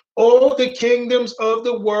Jesus all the kingdoms of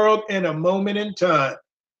the world in a moment in time.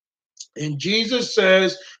 And Jesus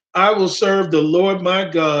says, I will serve the Lord my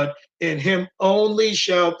God, and him only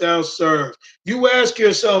shalt thou serve. You ask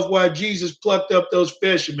yourself why Jesus plucked up those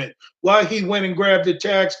fishermen, why he went and grabbed the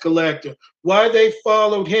tax collector, why they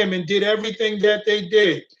followed him and did everything that they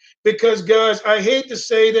did. Because, guys, I hate to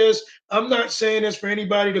say this, I'm not saying this for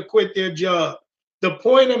anybody to quit their job. The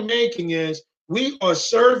point I'm making is we are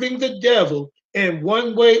serving the devil in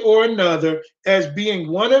one way or another as being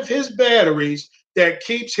one of his batteries that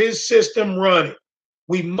keeps his system running.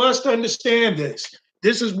 We must understand this.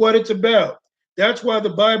 This is what it's about. That's why the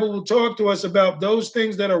Bible will talk to us about those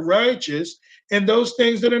things that are righteous and those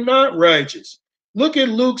things that are not righteous. Look at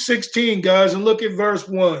Luke 16, guys, and look at verse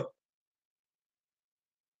 1.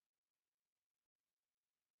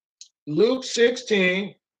 Luke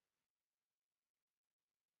 16,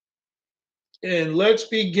 and let's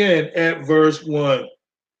begin at verse 1.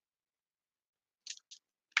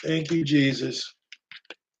 Thank you, Jesus.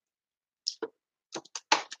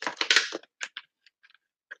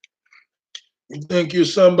 You think you're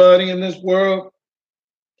somebody in this world?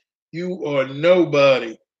 You are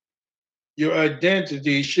nobody. Your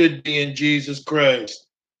identity should be in Jesus Christ.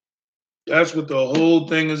 That's what the whole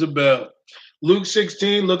thing is about. Luke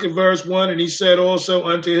 16, look at verse 1. And he said also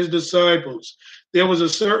unto his disciples, there was a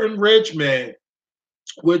certain rich man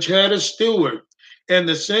which had a steward, and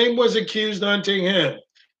the same was accused unto him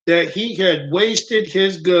that he had wasted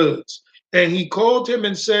his goods. And he called him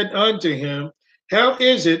and said unto him, how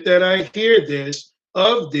is it that I hear this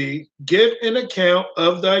of thee? Give an account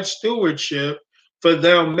of thy stewardship, for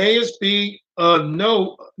thou mayest be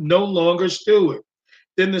no longer steward.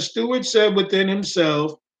 Then the steward said within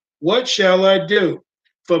himself, what shall I do?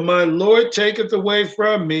 For my Lord taketh away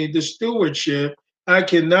from me the stewardship. I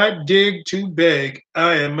cannot dig to beg.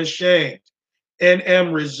 I am ashamed, and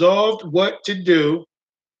am resolved what to do,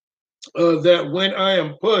 that when I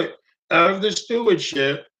am put out of the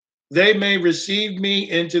stewardship, they may receive me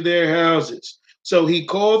into their houses. So he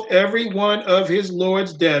called every one of his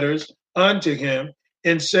Lord's debtors unto him,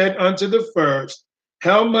 and said unto the first,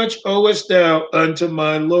 how much owest thou unto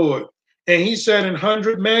my Lord? And he said,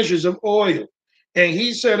 100 measures of oil. And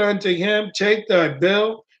he said unto him, take thy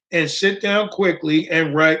bill, and sit down quickly,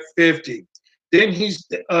 and write 50.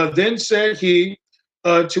 Then said he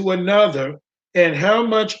to another, and how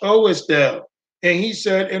much owest thou? And he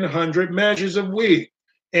said, 100 measures of wheat.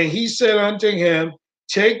 And he said unto him,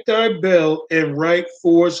 take thy bill, and write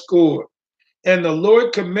 80. And the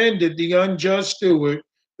Lord commended the unjust steward,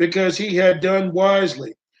 because he had done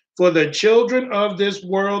wisely. For the children of this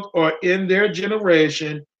world are in their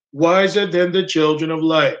generation wiser than the children of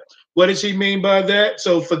light. What does he mean by that?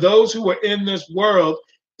 So for those who are in this world,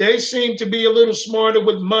 they seem to be a little smarter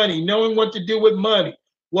with money, knowing what to do with money.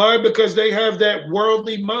 Why? Because they have that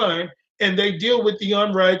worldly mind and they deal with the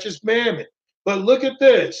unrighteous mammon. But look at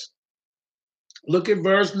this. Look at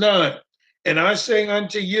verse 9. And I say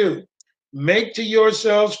unto you, make to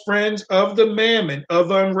yourselves friends of the mammon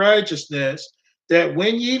of unrighteousness, that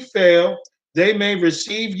when ye fail, they may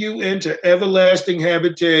receive you into everlasting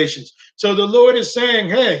habitations. So the Lord is saying,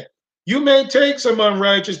 hey, you may take some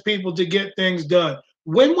unrighteous people to get things done.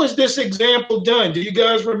 When was this example done? Do you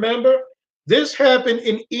guys remember? This happened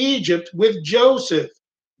in Egypt with Joseph.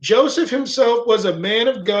 Joseph himself was a man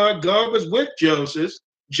of God. God was with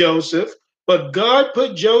Joseph, but God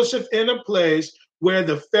put Joseph in a place where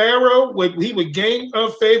the Pharaoh, he would gain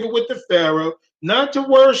favor with the Pharaoh, not to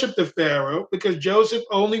worship the Pharaoh, because Joseph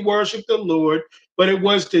only worshiped the Lord, but it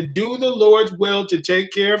was to do the Lord's will, to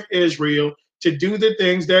take care of Israel, to do the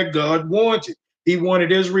things that God wanted. He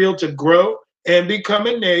wanted Israel to grow and become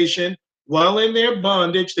a nation while in their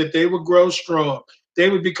bondage, that they would grow strong. They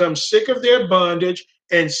would become sick of their bondage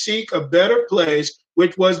and seek a better place,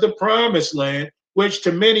 which was the promised land, which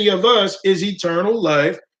to many of us is eternal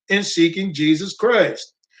life in seeking Jesus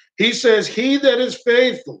Christ. He says, he that is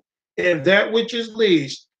faithful in that which is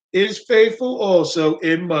least is faithful also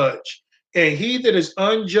in much. And he that is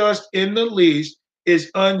unjust in the least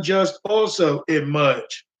is unjust also in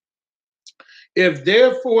much. If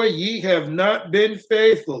therefore ye have not been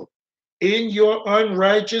faithful in your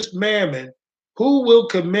unrighteous mammon, who will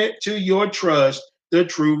commit to your trust the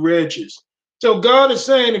true riches? So God is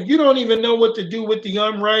saying, if you don't even know what to do with the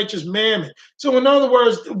unrighteous mammon. So in other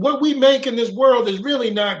words, what we make in this world is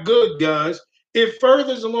really not good, guys. It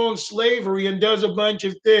furthers along slavery and does a bunch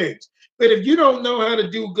of things. But if you don't know how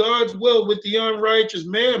to do God's will with the unrighteous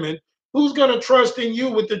mammon, who's going to trust in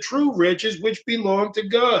you with the true riches which belong to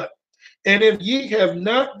God? And if ye have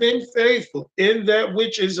not been faithful in that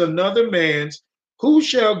which is another man's, who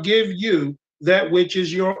shall give you that which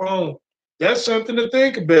is your own? That's something to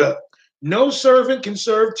think about. No servant can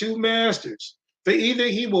serve two masters, for either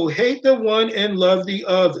he will hate the one and love the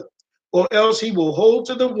other, or else he will hold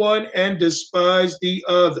to the one and despise the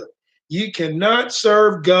other. Ye cannot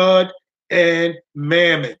serve God and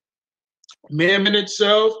mammon. Mammon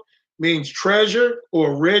itself means treasure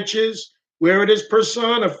or riches, where it is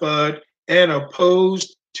personified and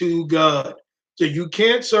opposed to God. So you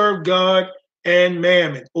can't serve God and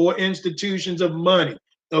mammon or institutions of money.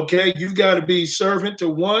 Okay, you've got to be servant to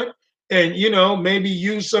one and, maybe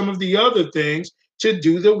use some of the other things to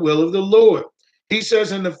do the will of the Lord. He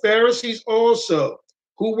says, and the Pharisees also,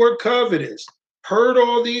 who were covetous, heard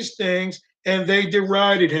all these things and they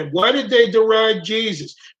derided him. Why did they deride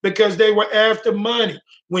Jesus? Because they were after money.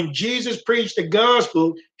 When Jesus preached the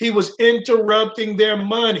gospel, he was interrupting their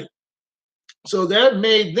money. So that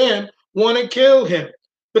made them want to kill him.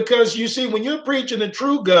 Because you see, when you're preaching the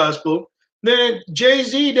true gospel, man,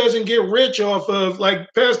 Jay-Z doesn't get rich off of,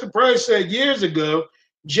 like Pastor Price said years ago,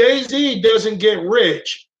 Jay-Z doesn't get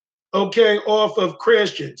rich, okay, off of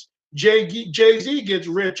Christians. Jay-Z gets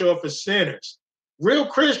rich off of sinners. Real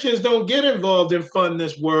Christians don't get involved in fun in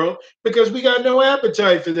this world because we got no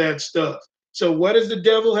appetite for that stuff. So what does the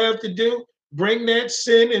devil have to do? Bring that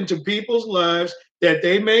sin into people's lives that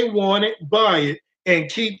they may want it, buy it,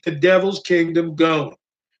 and keep the devil's kingdom going.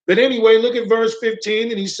 But anyway, look at verse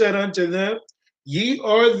 15. And he said unto them, ye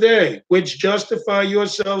are they which justify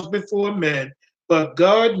yourselves before men, but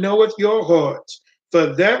God knoweth your hearts.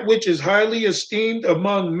 For that which is highly esteemed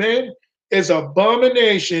among men is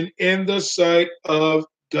abomination in the sight of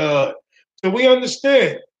God. So we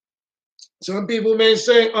understand. Some people may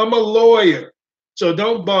say, I'm a lawyer, so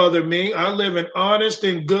don't bother me. I live an honest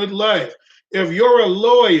and good life. If you're a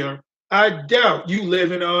lawyer, I doubt you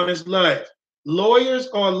live an honest life. Lawyers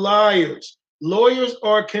are liars. Lawyers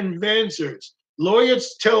are convincers.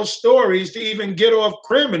 Lawyers tell stories to even get off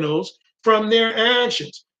criminals from their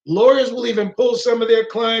actions. Lawyers will even pull some of their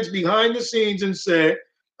clients behind the scenes and say,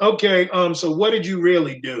 okay, so what did you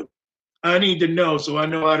really do? I need to know so I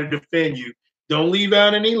know how to defend you. Don't leave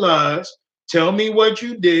out any lies. Tell me what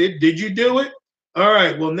you did. Did you do it? All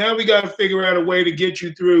right, well, now we got to figure out a way to get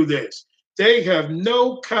you through this. They have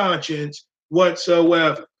no conscience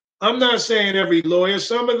whatsoever. I'm not saying every lawyer.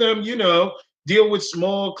 Some of them, deal with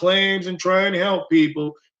small claims and try and help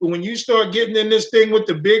people. But when you start getting in this thing with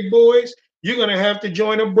the big boys, you're going to have to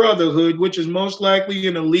join a brotherhood, which is most likely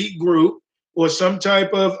an elite group or some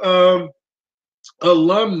type of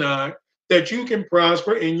alumni that you can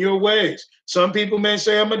prosper in your ways. Some people may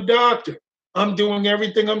say, I'm a doctor. I'm doing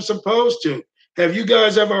everything I'm supposed to. Have you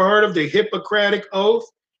guys ever heard of the Hippocratic Oath?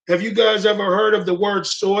 Have you guys ever heard of the word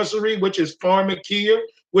sorcery, which is pharmakia,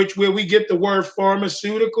 where we get the word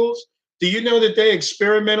pharmaceuticals? Do you know that they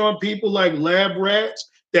experiment on people like lab rats,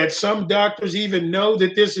 that some doctors even know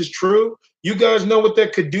that this is true? You guys know what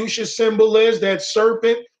that caduceus symbol is, that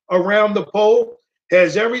serpent around the pole?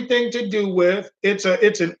 Has everything to do with, it's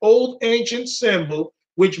an old ancient symbol,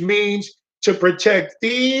 which means to protect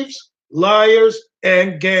thieves, liars,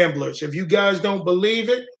 and gamblers. If you guys don't believe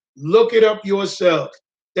it, look it up yourself.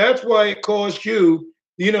 That's why it costs you,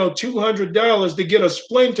 $200 to get a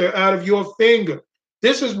splinter out of your finger.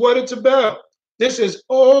 This is what it's about. This is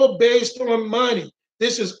all based on money.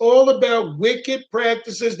 This is all about wicked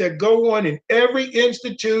practices that go on in every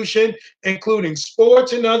institution, including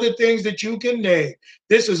sports and other things that you can name.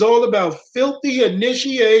 This is all about filthy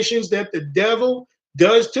initiations that the devil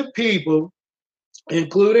does to people,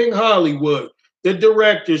 including Hollywood, the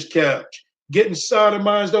director's couch, getting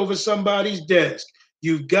sodomized over somebody's desk.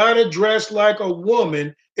 You've got to dress like a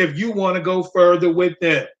woman if you want to go further with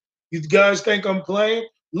them. You guys think I'm playing?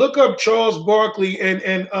 Look up Charles Barkley and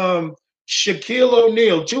Shaquille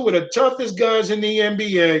O'Neal, two of the toughest guys in the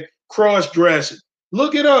NBA, cross-dressing.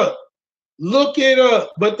 Look it up. Look it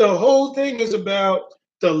up. But the whole thing is about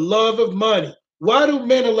the love of money. Why do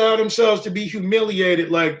men allow themselves to be humiliated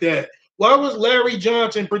like that? Why was Larry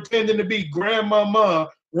Johnson pretending to be grandmama,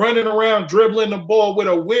 running around dribbling the ball with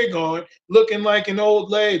a wig on, looking like an old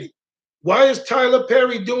lady? Why is Tyler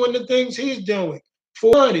Perry doing the things he's doing?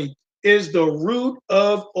 For money is the root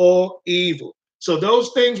of all evil. So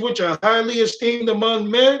those things which are highly esteemed among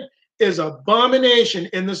men is abomination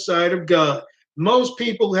in the sight of God. Most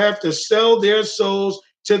people have to sell their souls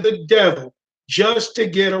to the devil just to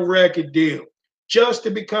get a record deal, just to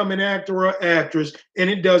become an actor or actress, and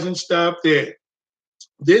it doesn't stop there.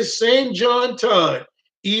 This same John Todd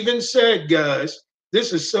even said, guys,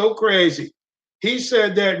 this is so crazy. He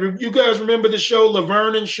said that, you guys remember the show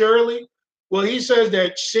Laverne and Shirley? Well, he says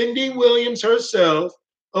that Cindy Williams herself,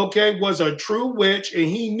 okay, was a true witch and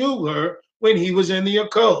he knew her when he was in the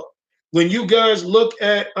occult. When you guys look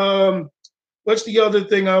at, what's the other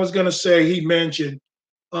thing I was going to say he mentioned?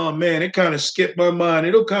 Oh man, it kind of skipped my mind.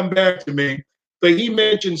 It'll come back to me. But he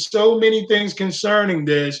mentioned so many things concerning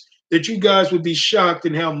this that you guys would be shocked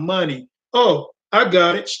in how money. Oh, I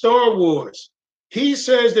got it. Star Wars. He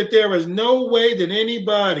says that there is no way that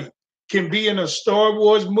anybody can be in a Star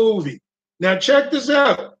Wars movie. Now, check this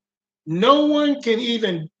out. No one can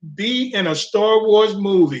even be in a Star Wars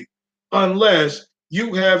movie unless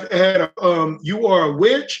you have had you are a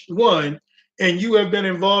witch, one, and you have been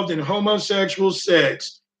involved in homosexual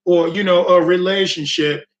sex or a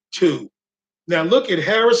relationship, two. Now look at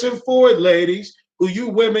Harrison Ford, ladies, who you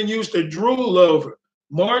women used to drool over.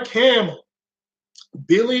 Mark Hamill,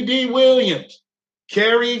 Billy D. Williams,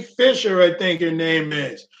 Carrie Fisher, I think her name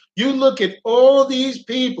is. You look at all these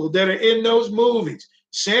people that are in those movies.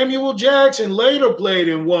 Samuel Jackson later played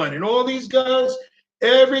in one, and all these guys,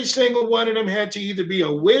 every single one of them had to either be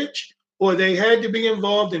a witch or they had to be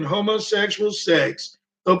involved in homosexual sex,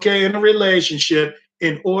 okay, in a relationship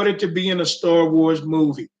in order to be in a Star Wars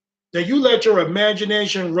movie. Now you let your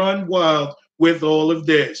imagination run wild with all of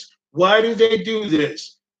this. Why do they do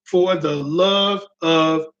this? For the love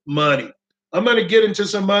of money. I'm going to get into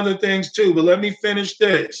some other things too, but let me finish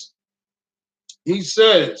this. He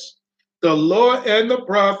says, the law and the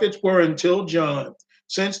prophets were until John.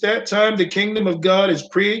 Since that time, the kingdom of God is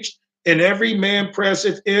preached, and every man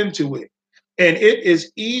presseth into it. And it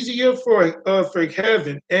is easier for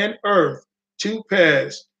heaven and earth to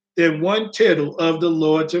pass than one tittle of the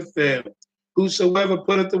law to fail. Whosoever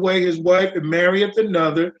putteth away his wife and marrieth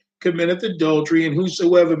another committeth adultery, and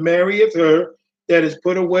whosoever marrieth her that is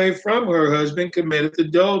put away from her husband committeth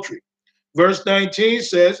adultery. Verse 19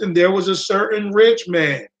 says, and there was a certain rich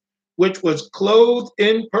man, which was clothed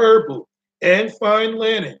in purple and fine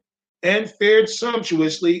linen, and fared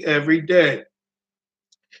sumptuously every day.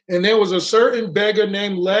 And there was a certain beggar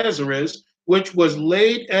named Lazarus, which was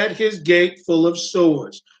laid at his gate full of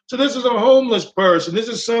sores. So this is a homeless person. This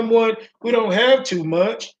is someone who don't have too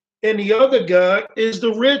much. And the other guy is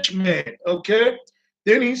the rich man, okay?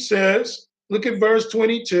 Then he says, look at verse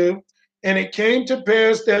 22, and it came to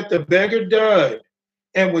pass that the beggar died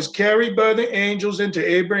and was carried by the angels into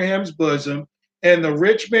Abraham's bosom, and the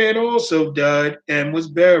rich man also died and was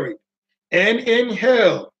buried. And in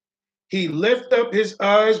hell he lift up his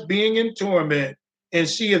eyes, being in torment, and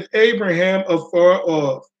seeth Abraham afar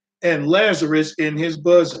off, and Lazarus in his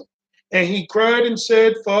bosom. And he cried and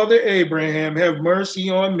said, Father Abraham, have mercy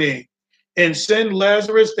on me, and send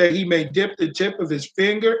Lazarus that he may dip the tip of his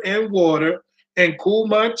finger in water and cool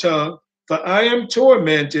my tongue, for I am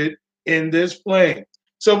tormented in this flame.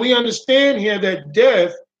 So we understand here that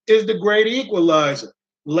death is the great equalizer.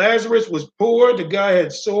 Lazarus was poor. The guy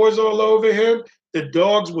had sores all over him. The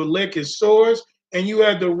dogs would lick his sores. And you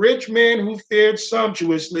had the rich man who fared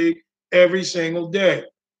sumptuously every single day.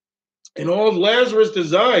 And all Lazarus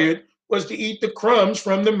desired was to eat the crumbs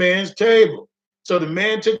from the man's table. So the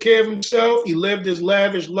man took care of himself. He lived his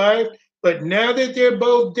lavish life. But now that they're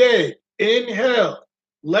both dead in hell,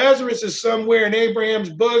 Lazarus is somewhere in Abraham's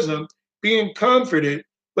bosom being comforted.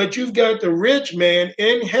 But you've got the rich man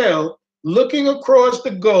in hell looking across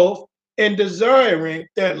the gulf and desiring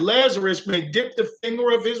that Lazarus may dip the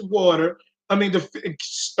finger of his water,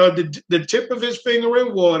 the tip of his finger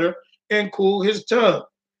in water and cool his tongue.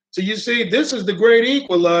 So you see, this is the great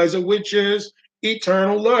equalizer, which is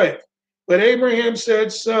eternal life. But Abraham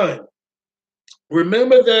said, son,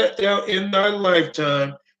 remember that thou in thy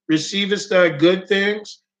lifetime receivest thy good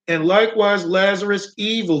things, and likewise Lazarus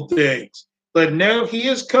evil things. But now he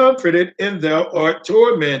is comforted, and thou art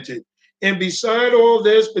tormented. And beside all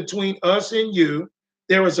this, between us and you,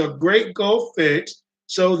 there is a great gulf fixed,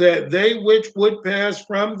 so that they which would pass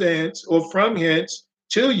from thence or from hence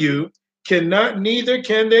to you cannot, neither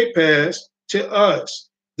can they pass to us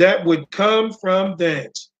that would come from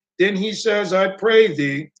thence. Then he says, I pray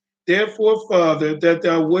thee, therefore, Father, that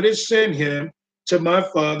thou wouldest send him to my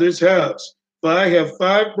father's house. For I have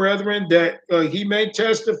 5 brethren, that he may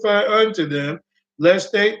testify unto them,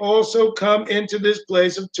 lest they also come into this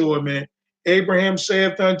place of torment. Abraham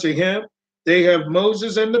saith unto him, they have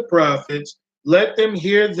Moses and the prophets, let them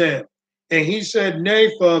hear them. And he said,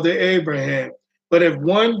 Nay, Father Abraham, but if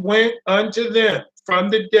one went unto them from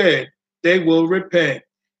the dead, they will repent.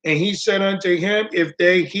 And he said unto him, if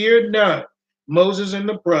they hear not Moses and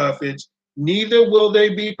the prophets, neither will they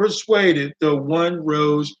be persuaded, though one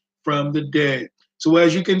rose from the dead. So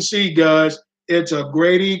as you can see, guys, it's a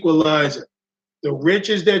great equalizer. The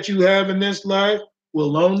riches that you have in this life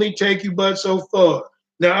will only take you but so far.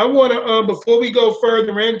 Now, I want to, before we go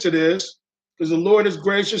further into this, because the Lord is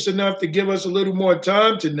gracious enough to give us a little more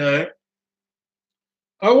time tonight,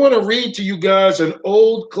 I want to read to you guys an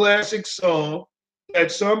old classic song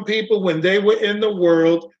that some people, when they were in the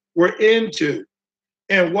world, were into.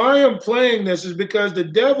 And why I'm playing this is because the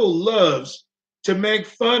devil loves to make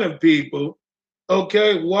fun of people,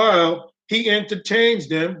 okay, while he entertains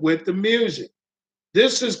them with the music.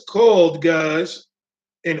 This is called, guys,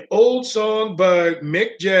 an old song by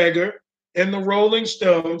Mick Jagger and the Rolling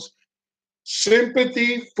Stones,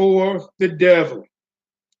 Sympathy for the Devil.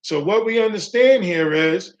 So what we understand here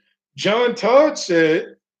is John Todd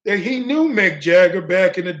said that he knew Mick Jagger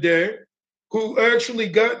back in the day, who actually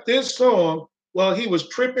got this song while he was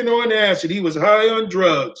tripping on acid. He was high on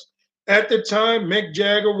drugs. At the time, Mick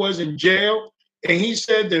Jagger was in jail, and he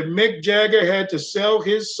said that Mick Jagger had to sell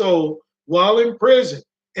his soul while in prison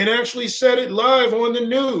and actually said it live on the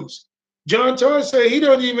news. John Todd said he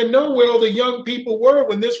don't even know where all the young people were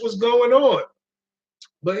when this was going on.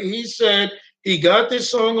 But he said he got this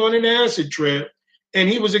song on an acid trip, and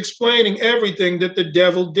he was explaining everything that the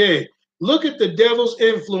devil did. Look at the devil's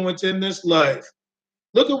influence in this life.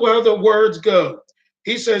 Look at how the words go.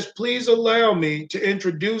 He says, please allow me to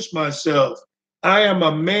introduce myself. I am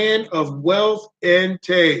a man of wealth and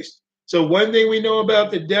taste. So one thing we know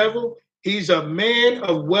about the devil, he's a man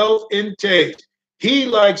of wealth and taste. He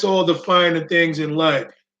likes all the finer things in life.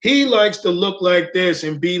 He likes to look like this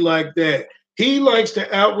and be like that. He likes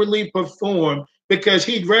to outwardly perform because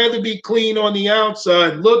he'd rather be clean on the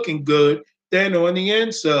outside, looking good, than on the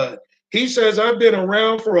inside. He says, I've been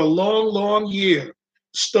around for a long, long year,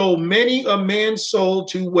 stole many a man's soul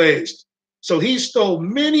to waste. So he stole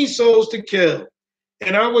many souls to kill.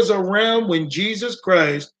 And I was around when Jesus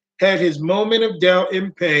Christ had his moment of doubt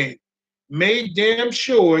and pain. Made damn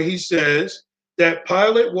sure, he says, that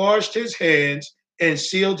Pilate washed his hands and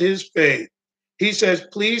sealed his fate. He says,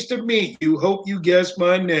 pleased to meet you, hope you guess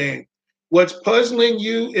my name. What's puzzling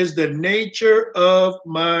you is the nature of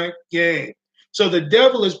my game. So the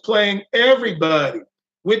devil is playing everybody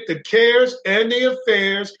with the cares and the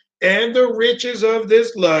affairs and the riches of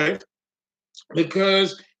this life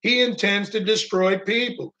because he intends to destroy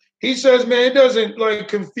people. He says, man, it doesn't like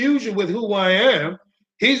confuse you with who I am.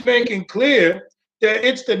 He's making clear that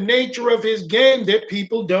it's the nature of his game that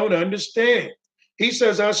people don't understand. He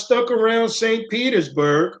says, I stuck around St.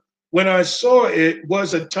 Petersburg when I saw it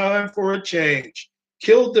was a time for a change.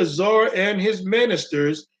 Killed the Tsar and his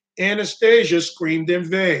ministers. Anastasia screamed in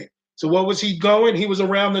vain. So what was he going? He was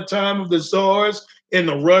around the time of the Tsars and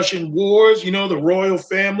the Russian wars, you know, the royal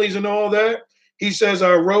families and all that. He says,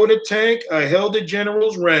 I rode a tank, I held a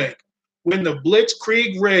general's rank. When the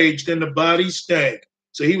Blitzkrieg raged and the bodies stank.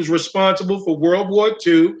 So he was responsible for World War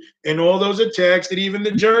II and all those attacks that even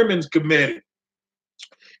the Germans committed.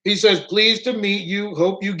 He says, pleased to meet you,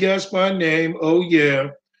 hope you guess my name, oh yeah.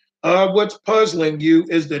 What's puzzling you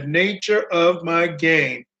is the nature of my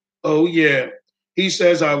game, oh yeah. He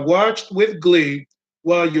says, I watched with glee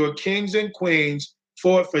while your kings and queens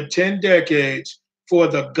fought for 10 decades for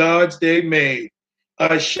the gods they made.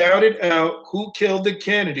 I shouted out who killed the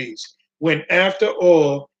Kennedys when after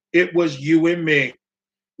all, it was you and me.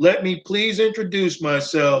 Let me please introduce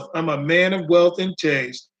myself. I'm a man of wealth and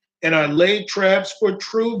taste, and I lay traps for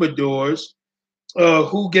troubadours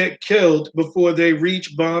who get killed before they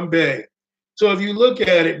reach Bombay. So if you look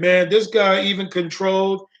at it, man, this guy even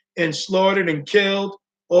controlled and slaughtered and killed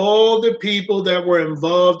all the people that were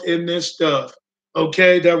involved in this stuff,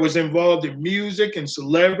 okay, that was involved in music and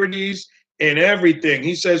celebrities and everything.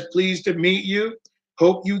 He says, pleased to meet you.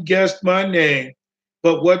 Hope you guessed my name.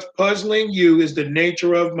 But what's puzzling you is the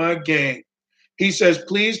nature of my game. He says,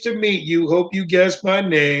 pleased to meet you. Hope you guessed my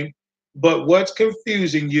name. But what's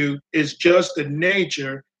confusing you is just the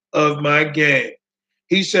nature of my game.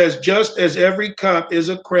 He says, just as every cop is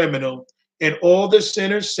a criminal and all the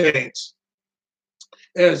sinners saints,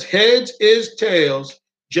 as heads is tails,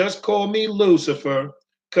 just call me Lucifer,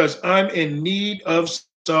 because I'm in need of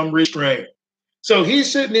some restraint. So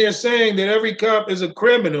he's sitting there saying that every cop is a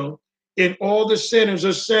criminal and all the sinners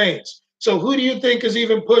are saints. So who do you think is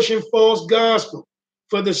even pushing false gospel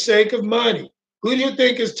for the sake of money? Who do you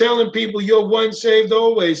think is telling people you're once saved,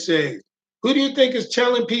 always saved? Who do you think is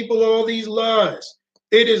telling people all these lies?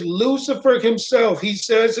 It is Lucifer himself. He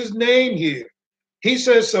says his name here. He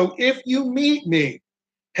says, so if you meet me,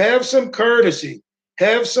 have some courtesy,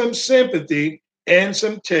 have some sympathy, and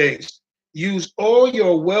some taste. Use all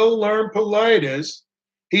your well-learned politeness,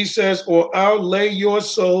 he says, or I'll lay your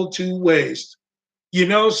soul to waste.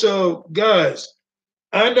 So guys,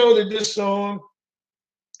 I know that this song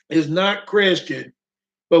is not Christian,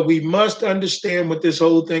 but we must understand what this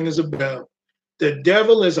whole thing is about. The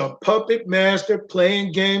devil is a puppet master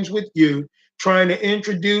playing games with you, trying to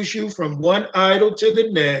introduce you from one idol to the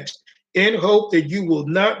next in hope that you will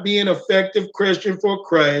not be an effective Christian for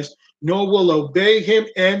Christ, nor will obey him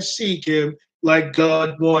and seek him like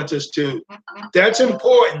God wants us to. That's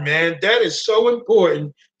important, man. That is so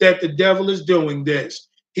important that the devil is doing this.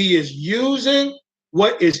 He is using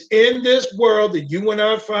what is in this world that you and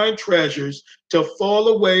I find treasures to fall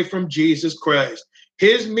away from Jesus Christ.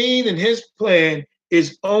 His mean and his plan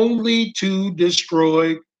is only to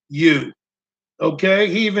destroy you. Okay?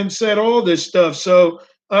 He even said all this stuff. So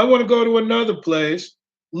I want to go to another place.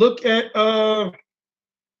 Look at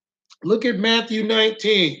Matthew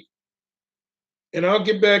 19. And I'll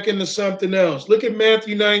get back into something else. Look at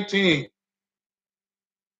Matthew 19.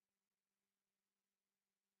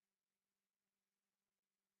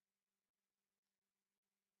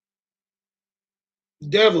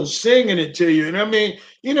 Devil's singing it to you. And I mean,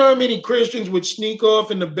 you know how many Christians would sneak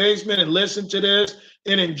off in the basement and listen to this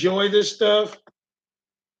and enjoy this stuff?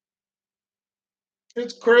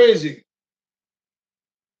 It's crazy.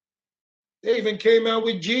 They even came out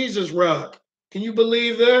with Jesus Rock. Can you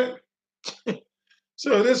believe that?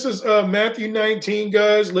 So this is Matthew 19,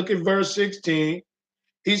 guys. Look at verse 16.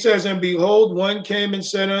 He says, and behold, one came and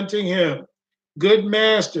said unto him, good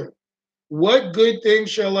master, what good thing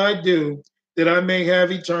shall I do that I may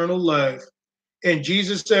have eternal life? And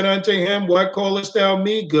Jesus said unto him, why callest thou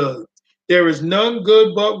me good? There is none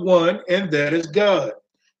good but one, and that is God.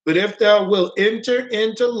 But if thou wilt enter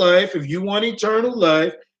into life, if you want eternal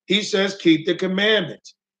life, he says, keep the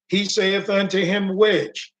commandments. He saith unto him,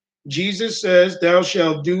 which? Jesus says, thou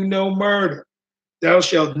shalt do no murder. Thou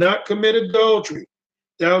shalt not commit adultery.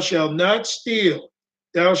 Thou shalt not steal.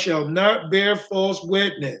 Thou shalt not bear false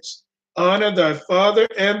witness. Honor thy father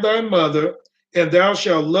and thy mother, and thou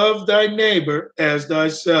shalt love thy neighbor as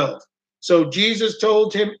thyself. So Jesus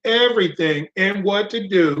told him everything and what to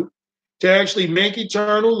do to actually make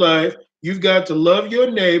eternal life. You've got to love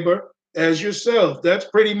your neighbor as yourself. That's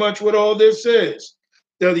pretty much what all this is.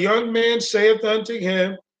 The young man saith unto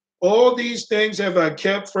him, all these things have I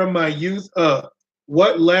kept from my youth up.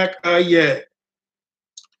 What lack I yet?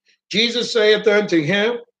 Jesus saith unto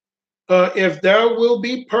him, if thou wilt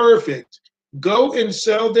be perfect, go and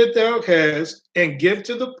sell that thou hast, and give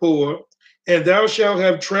to the poor, and thou shalt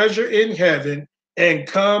have treasure in heaven, and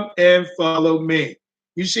come and follow me.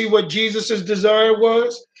 You see what Jesus' desire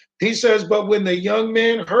was? He says, but when the young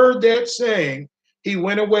man heard that saying, he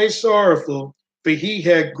went away sorrowful, for he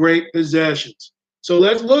had great possessions. So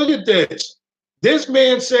let's look at this. This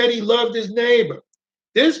man said he loved his neighbor.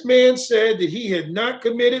 This man said that he had not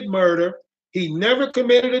committed murder. He never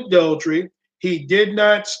committed adultery. He did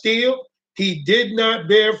not steal. He did not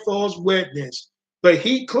bear false witness. But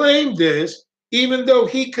he claimed this even though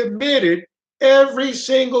he committed every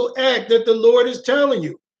single act that the Lord is telling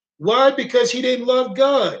you. Why? Because he didn't love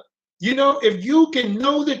God. If you can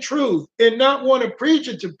know the truth and not want to preach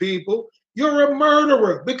it to people, you're a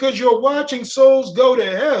murderer because you're watching souls go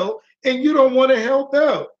to hell and you don't want to help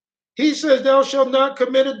out. He says, thou shalt not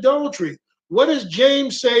commit adultery. What does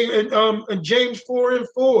James say in James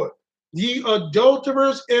 4:4? Ye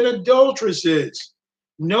adulterers and adulteresses,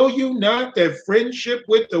 know you not that friendship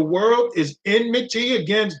with the world is enmity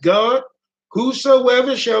against God?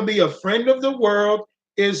 Whosoever shall be a friend of the world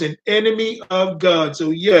is an enemy of God. So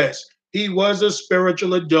yes, he was a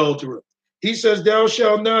spiritual adulterer. He says, thou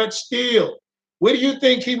shalt not steal. What do you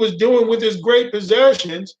think he was doing with his great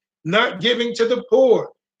possessions? Not giving to the poor.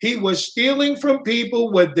 He was stealing from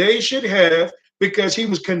people what they should have because he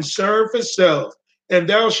was concerned for self. And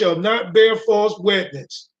thou shalt not bear false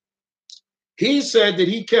witness. He said that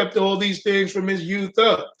he kept all these things from his youth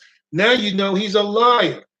up. Now you know he's a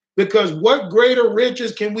liar, because what greater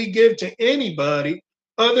riches can we give to anybody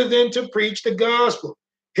other than to preach the gospel?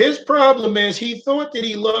 His problem is he thought that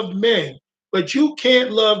he loved men, but you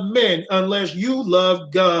can't love men unless you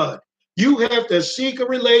love God. You have to seek a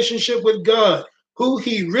relationship with God. Who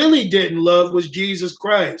he really didn't love was Jesus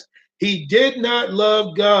Christ. He did not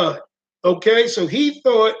love God. Okay, so he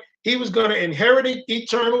thought he was going to inherit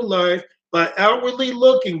eternal life by outwardly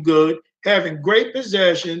looking good, having great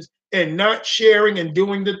possessions, and not sharing and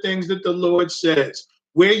doing the things that the Lord says.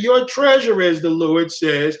 Where your treasure is, the Lord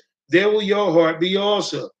says, there will your heart be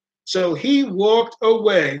also. So he walked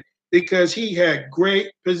away because he had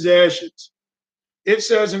great possessions. It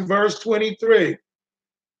says in verse 23,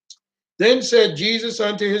 Then said Jesus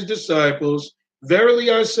unto his disciples,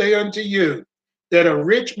 Verily I say unto you, that a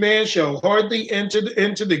rich man shall hardly enter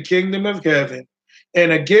into the kingdom of heaven.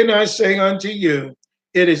 And again I say unto you,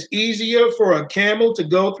 it is easier for a camel to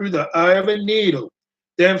go through the eye of a needle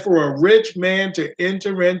than for a rich man to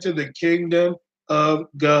enter into the kingdom of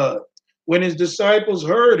God. When his disciples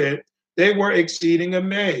heard it, they were exceeding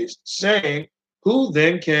amazed, saying, Who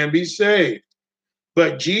then can be saved?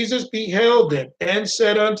 But Jesus beheld them and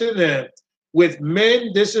said unto them, With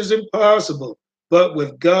men this is impossible, but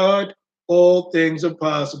with God all things are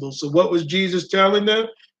possible. So what was Jesus telling them?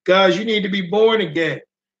 Guys, you need to be born again.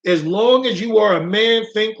 As long as you are a man,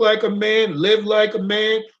 think like a man, live like a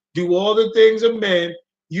man, do all the things of men,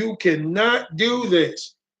 you cannot do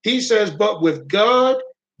this. He says, but with God,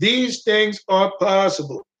 these things are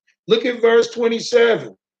possible. Look at verse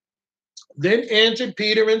 27. Then answered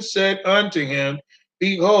Peter and said unto him,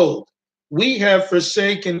 Behold, we have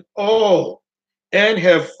forsaken all and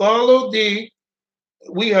have followed thee.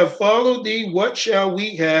 We have followed thee. What shall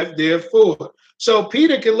we have therefore? So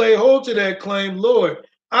Peter can lay hold to that claim, Lord,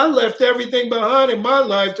 I left everything behind in my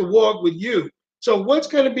life to walk with you. So what's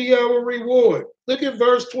going to be our reward? Look at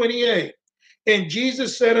verse 28. And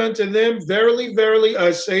Jesus said unto them, Verily, verily, I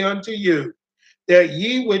say unto you, that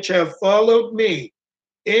ye which have followed me,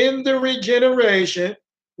 in the regeneration,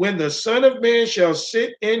 when the Son of Man shall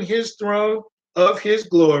sit in his throne of his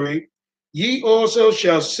glory, ye also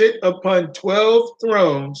shall sit upon 12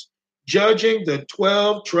 thrones, judging the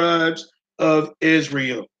 12 tribes of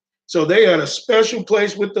Israel. So they had a special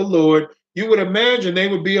place with the Lord. You would imagine they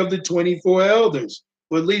would be of the 24 elders,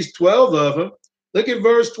 or at least 12 of them. Look at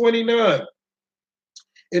verse 29.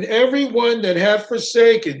 And every one that hath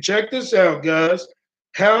forsaken, check this out, guys,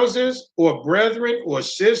 houses or brethren or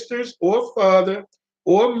sisters or father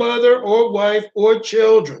or mother or wife or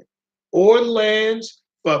children or lands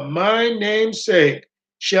for my name's sake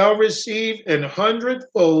shall receive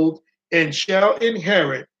 100-fold and shall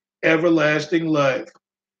inherit everlasting life.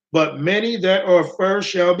 But many that are first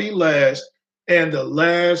shall be last, and the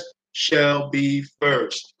last shall be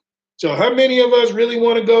first. So how many of us really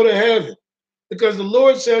want to go to heaven? Because the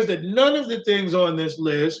Lord says that none of the things on this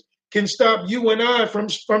list can stop you and I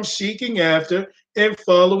from seeking after and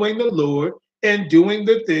following the Lord and doing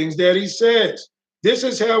the things that he says. This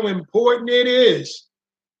is how important it is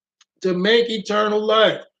to make eternal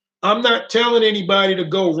life. I'm not telling anybody to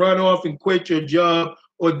go run off and quit your job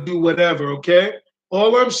or do whatever, okay?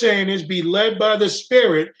 All I'm saying is be led by the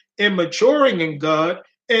Spirit in maturing in God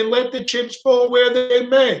and let the chips fall where they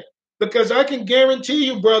may. Because I can guarantee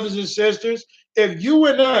you, brothers and sisters, if you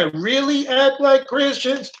and I really act like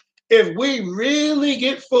Christians, if we really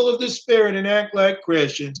get full of the Spirit and act like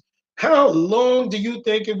Christians, how long do you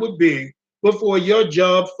think it would be before your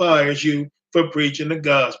job fires you for preaching the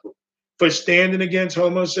gospel, for standing against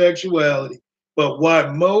homosexuality? But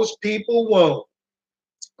what most people won't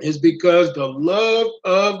is because the love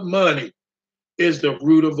of money is the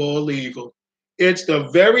root of all evil. It's the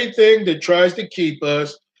very thing that tries to keep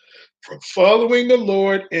us from following the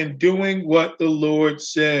Lord and doing what the Lord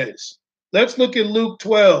says. Let's look at Luke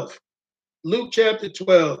 12. Luke chapter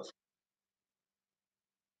 12.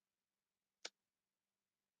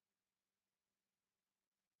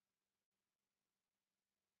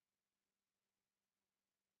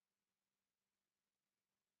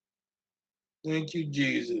 Thank you,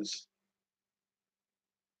 Jesus.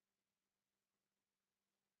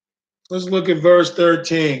 Let's look at verse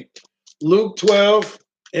 13. Luke 12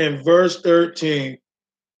 and verse 13.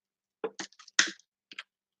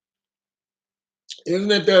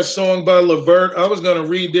 Isn't it that song by Levert? I was going to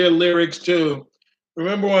read their lyrics too.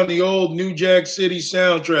 Remember on the old New Jack City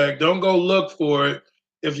soundtrack. Don't go look for it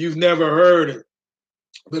if you've never heard it.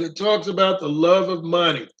 But it talks about the love of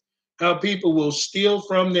money, how people will steal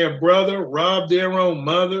from their brother, rob their own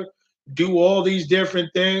mother, do all these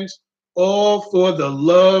different things, all for the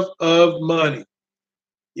love of money.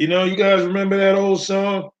 You know, you guys remember that old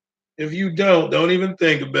song? If you don't even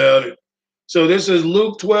think about it. So this is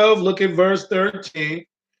Luke 12, look at verse 13.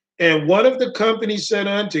 And one of the company said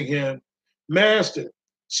unto him, Master,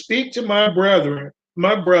 speak to my brother,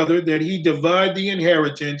 that he divide the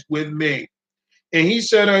inheritance with me. And he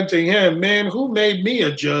said unto him, Man, who made me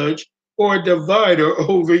a judge or a divider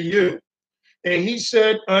over you? And he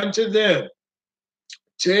said unto them,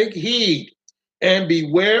 Take heed and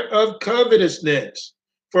beware of covetousness,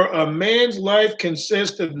 for a man's life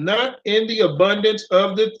consisteth not in the abundance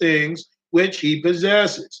of the things which he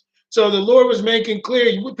possesses. So the Lord was making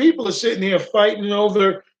clear, people are sitting here fighting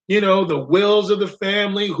over, the wills of the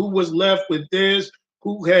family, who was left with this,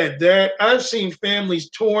 who had that. I've seen families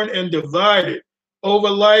torn and divided over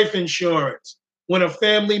life insurance when a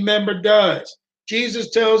family member dies.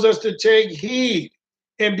 Jesus tells us to take heed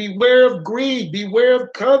and beware of greed, beware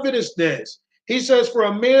of covetousness. He says, for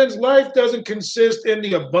a man's life doesn't consist in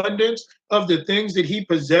the abundance of the things that he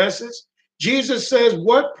possesses. Jesus says,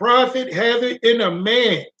 what profit have it in a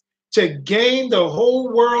man to gain the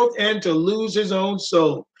whole world and to lose his own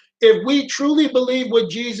soul? If we truly believe what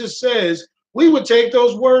Jesus says, we would take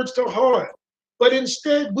those words to heart. But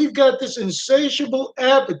instead, we've got this insatiable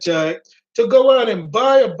appetite to go out and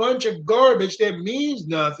buy a bunch of garbage that means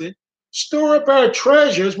nothing, store up our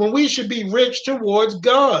treasures when we should be rich towards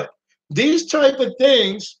God. These type of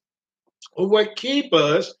things are what keep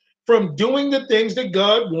us from doing the things that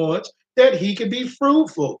God wants, that he can be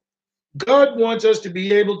fruitful. God wants us to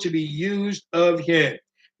be able to be used of him.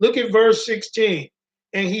 Look at verse 16.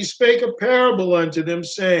 And he spake a parable unto them,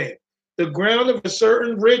 saying, the ground of a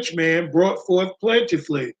certain rich man brought forth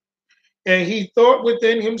plentifully. And he thought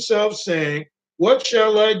within himself, saying, what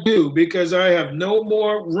shall I do, because I have no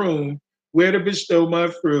more room where to bestow my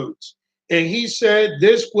fruits? And he said,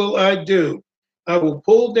 this will I do. I will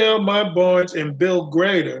pull down my barns and build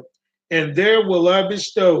greater, and there will I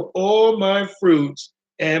bestow all my fruits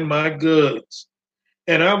and my goods.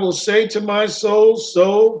 And I will say to my soul,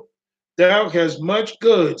 soul, thou hast much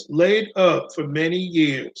goods laid up for many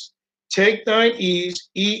years. Take thine ease,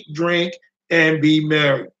 eat, drink, and be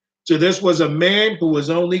merry. So this was a man who was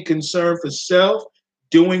only concerned for self,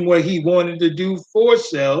 doing what he wanted to do for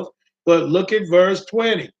self. But look at verse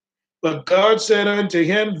 20. But God said unto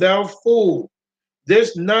him, thou fool,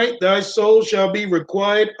 this night thy soul shall be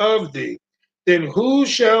required of thee. Then whose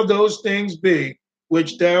shall those things be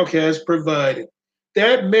which thou hast provided?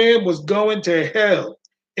 That man was going to hell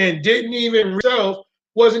and didn't even himself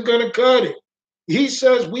wasn't going to cut it. He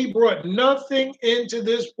says we brought nothing into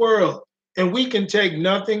this world and we can take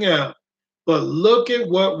nothing out. But look at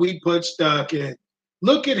what we put stock in.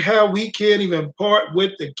 Look at how we can't even part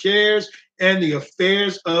with the cares and the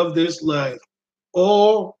affairs of this life,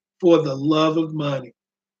 all for the love of money.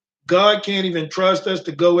 God can't even trust us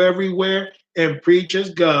to go everywhere and preach his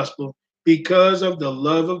gospel because of the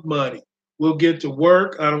love of money. We'll get to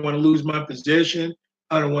work. I don't want to lose my position.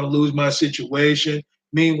 I don't want to lose my situation.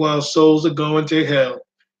 Meanwhile, souls are going to hell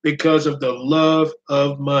because of the love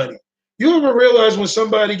of money. You ever realize when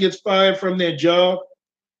somebody gets fired from their job,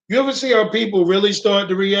 you ever see how people really start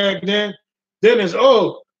to react then? Then it's,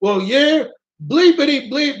 oh, well, yeah,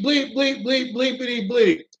 bleepity, bleep, bleep, bleep, bleep, bleepity,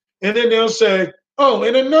 bleep. And then they'll say, oh,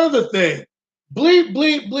 and another thing, bleep,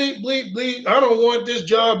 bleep, bleep, bleep, bleep. I don't want this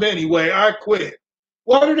job anyway. I quit.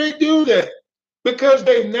 Why do they do that? Because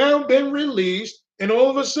they've now been released and all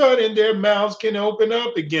of a sudden their mouths can open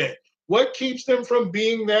up again. What keeps them from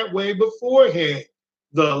being that way beforehand?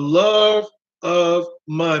 The love of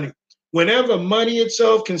money. Whenever money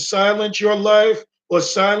itself can silence your life or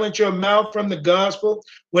silence your mouth from the gospel,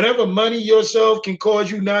 whenever money yourself can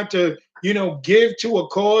cause you not to, give to a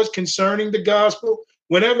cause concerning the gospel,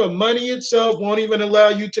 whenever money itself won't even allow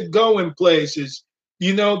you to go in places,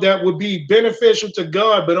 that would be beneficial to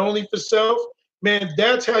God, but only for self, man,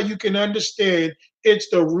 that's how you can understand it's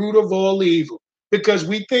the root of all evil. Because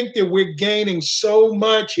we think that we're gaining so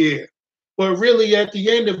much here, but really at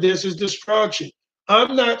the end of this is destruction.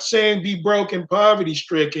 I'm not saying be broke and poverty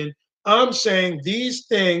stricken. I'm saying these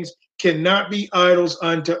things cannot be idols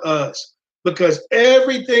unto us, because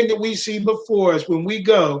everything that we see before us when we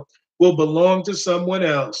go will belong to someone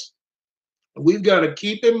else. We've got to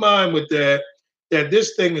keep in mind with that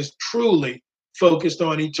this thing is truly focused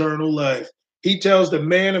on eternal life. He tells the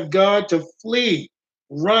man of God to flee,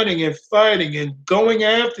 running and fighting and going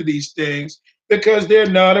after these things because they're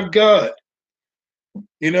not of God.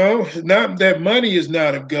 Not that money is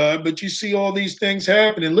not of God, but you see all these things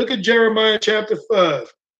happening. Look at Jeremiah chapter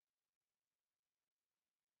 5.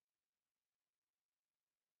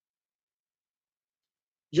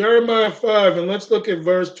 Jeremiah 5, and let's look at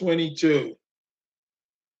verse 22.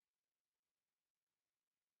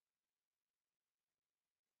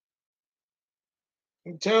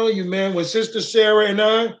 I'm telling you, man, when Sister Sarah and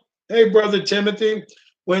I, hey, Brother Timothy,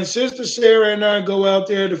 when Sister Sarah and I go out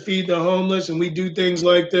there to feed the homeless and we do things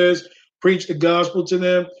like this, preach the gospel to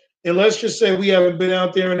them, and let's just say we haven't been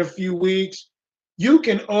out there in a few weeks, you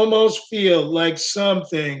can almost feel like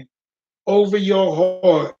something over your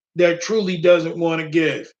heart that truly doesn't want to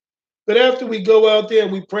give. But after we go out there,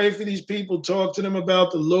 we pray for these people, talk to them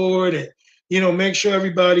about the Lord, and make sure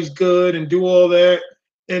everybody's good and do all that.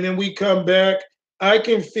 And then we come back. I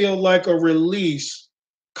can feel like a release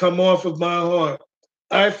come off of my heart.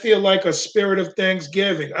 I feel like a spirit of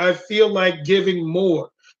thanksgiving. I feel like giving more.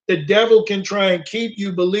 The devil can try and keep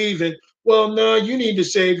you believing, Well, no, you need to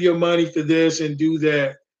save your money for this and do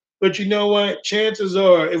that. But you know what? Chances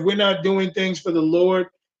are, if we're not doing things for the Lord,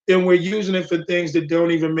 then we're using it for things that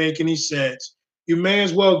don't even make any sense. You may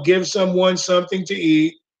as well give someone something to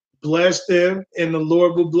eat, bless them, and the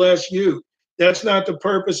Lord will bless you. That's not the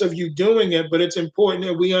purpose of you doing it, but it's important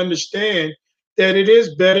that we understand that it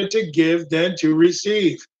is better to give than to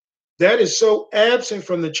receive. That is so absent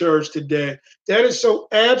from the church today. That is so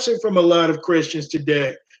absent from a lot of Christians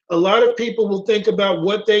today. A lot of people will think about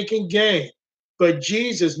what they can gain, but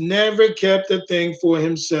Jesus never kept a thing for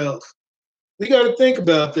himself. We got to think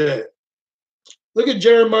about that. Look at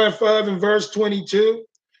Jeremiah 5 and verse 22.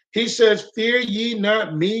 He says, "Fear ye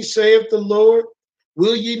not me, saith the Lord.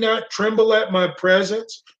 Will ye not tremble at my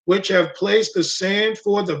presence, which have placed the sand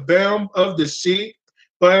for the bound of the sea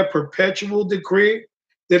by a perpetual decree,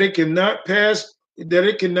 that it cannot pass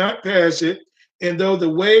it, and though the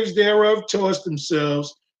waves thereof toss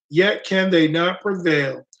themselves, yet can they not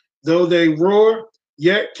prevail. Though they roar,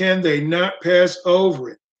 yet can they not pass over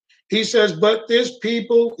it." He says, "But this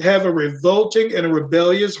people have a revolting and a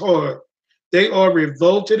rebellious heart. They are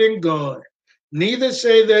revolted and gone. Neither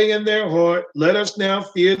say they in their heart, Let us now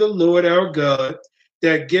fear the Lord our God,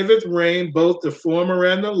 that giveth rain both the former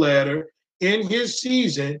and the latter. In his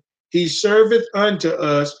season he serveth unto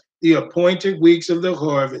us the appointed weeks of the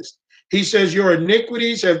harvest." He says, "Your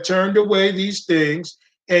iniquities have turned away these things,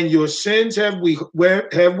 and your sins have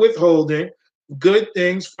withholden good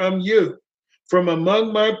things from you. From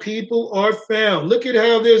among my people are found." Look at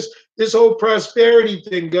how this whole prosperity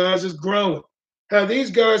thing, guys, is growing. How these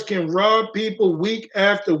guys can rob people week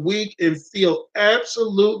after week and feel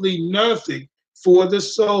absolutely nothing for the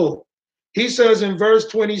soul. He says in verse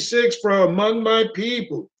 26, "For among my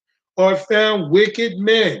people are found wicked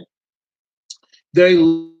men. They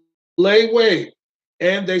lay wait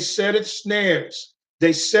and they set snares.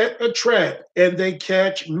 They set a trap and they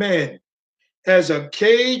catch men. As a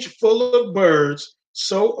cage full of birds,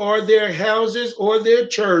 so are their houses or their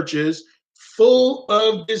churches full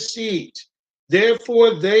of deceit.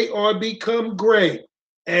 Therefore, they are become great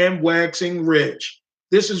and waxing rich."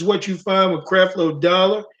 This is what you find with Creflo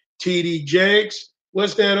Dollar, T.D. Jakes.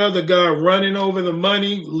 What's that other guy running over the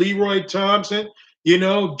money? Leroy Thompson,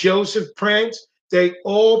 Joseph Prince. They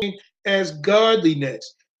all as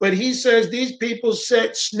godliness. But he says these people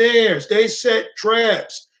set snares, they set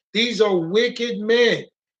traps. These are wicked men.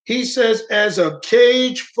 He says, as a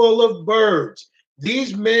cage full of birds.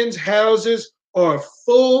 These men's houses are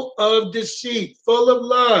full of deceit, full of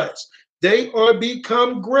lies. They are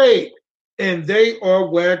become great and they are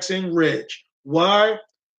waxing rich. Why?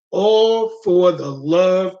 All for the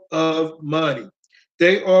love of money.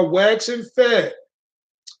 They are waxing fat.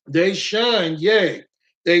 They shine, yea,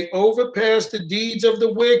 they overpass the deeds of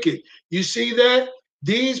the wicked. You see that?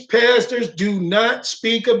 These pastors do not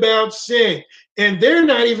speak about sin, and they're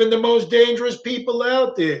not even the most dangerous people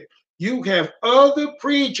out there. You have other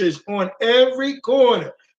preachers on every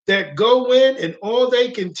corner that go in, and all they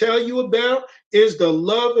can tell you about is the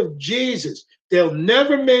love of Jesus. They'll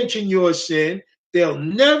never mention your sin, they'll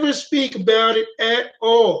never speak about it at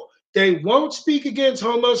all. They won't speak against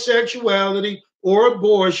homosexuality or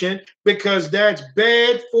abortion because that's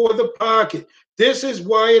bad for the pocket. This is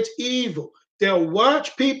why it's evil. They'll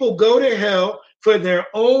watch people go to hell for their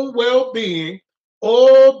own well being,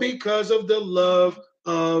 all because of the love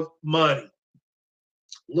of money.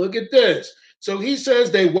 Look at this. So he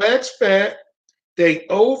says they wax fat, they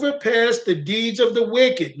overpass the deeds of the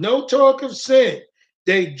wicked. No talk of sin.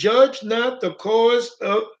 They judge not the cause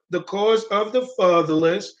of the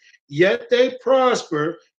fatherless, yet they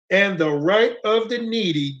prosper, and the right of the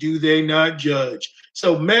needy do they not judge.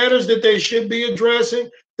 So matters that they should be addressing,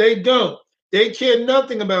 they don't. They care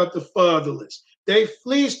nothing about the fatherless. They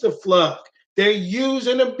fleece the flock. They use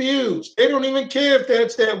and abuse. They don't even care if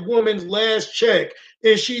that's that woman's last check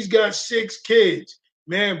and she's got 6 kids.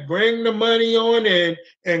 Man, bring the money on in,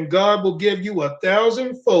 and God will give you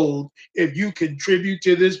 1,000-fold if you contribute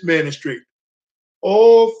to this ministry.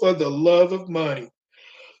 All for the love of money.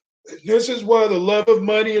 This is why the love of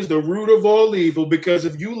money is the root of all evil, because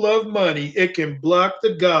if you love money, it can block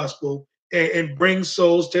the gospel and bring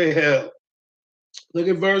souls to hell. Look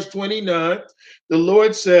at verse 29. The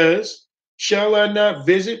Lord says, "Shall I not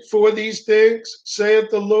visit for these things, saith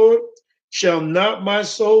the Lord? Shall not my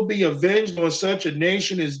soul be avenged on such a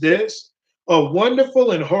nation as this? A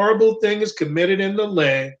wonderful and horrible thing is committed in the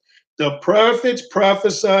land. The prophets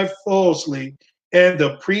prophesy falsely, and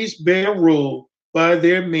the priests bear rule by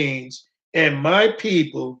their means, and my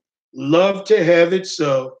people love to have it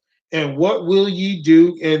so. And what will ye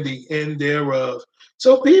do in the end thereof?"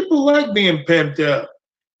 So people like being pimped out.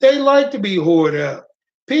 They like to be whored out.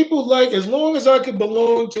 People like, as long as I can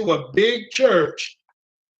belong to a big church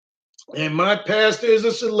and my pastor is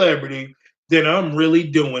a celebrity, then I'm really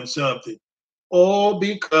doing something. All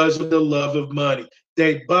because of the love of money.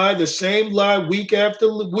 They buy the same lie week after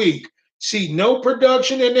week, see no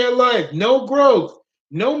production in their life, no growth,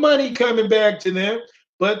 no money coming back to them,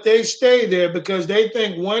 but they stay there because they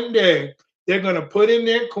think one day they're going to put in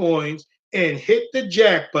their coins and hit the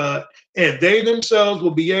jackpot, and they themselves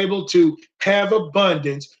will be able to have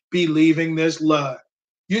abundance believing this lie.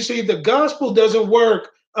 You see, the gospel doesn't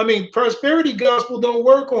work. I mean, prosperity gospel don't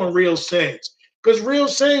work on real saints because real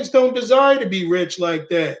saints don't desire to be rich like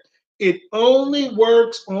that. It only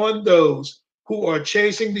works on those who are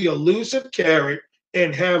chasing the elusive carrot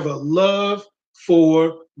and have a love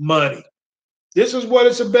for money. This is what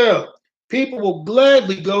it's about. People will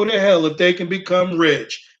gladly go to hell if they can become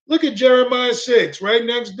rich. Look at Jeremiah 6 right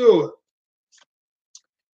next door.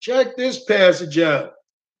 Check this passage out.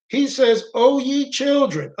 He says, O ye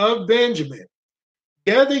children of Benjamin,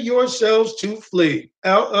 gather yourselves to flee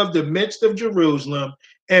out of the midst of Jerusalem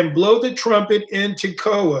and blow the trumpet in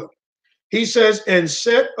Tekoa. He says, and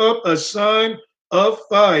set up a sign of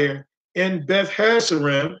fire in Beth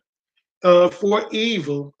Hassarim, for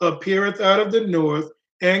evil appeareth out of the north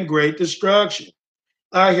and great destruction.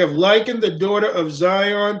 I have likened the daughter of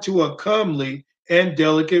Zion to a comely and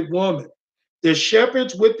delicate woman. The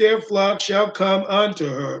shepherds with their flocks shall come unto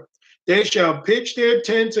her. They shall pitch their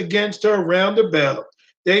tents against her round about.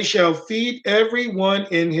 They shall feed every one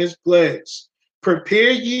in his place.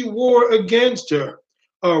 Prepare ye war against her.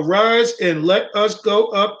 Arise and let us go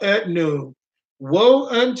up at noon. Woe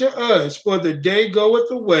unto us, for the day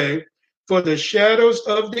goeth away, for the shadows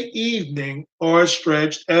of the evening are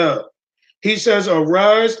stretched out. He says,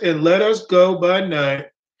 arise and let us go by night,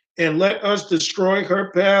 and let us destroy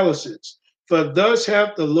her palaces. For thus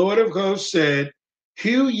hath the Lord of hosts said,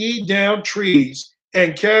 hew ye down trees,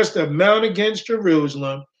 and cast a mount against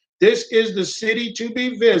Jerusalem. This is the city to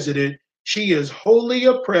be visited. She is holy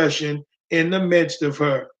oppression in the midst of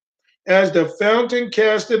her. As the fountain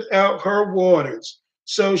casteth out her waters,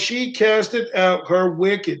 so she casteth out her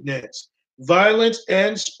wickedness. Violence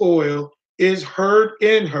and spoil is heard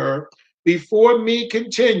in her. Before me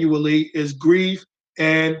continually is grief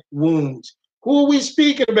and wounds. Who are we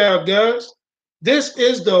speaking about, guys? This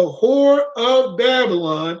is the whore of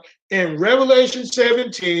Babylon in Revelation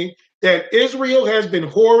 17 that Israel has been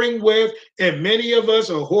whoring with, and many of us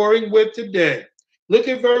are whoring with today. Look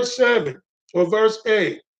at verse 7 or verse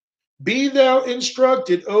 8. Be thou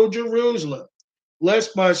instructed, O Jerusalem,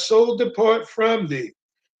 lest my soul depart from thee,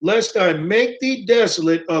 lest I make thee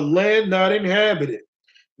desolate, a land not inhabited.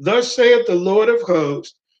 Thus saith the Lord of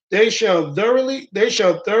hosts, they shall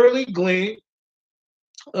thoroughly glean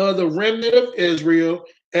the remnant of Israel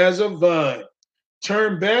as a vine.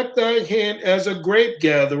 Turn back thy hand as a grape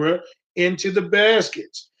gatherer into the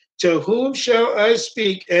baskets. To whom shall I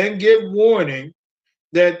speak and give warning,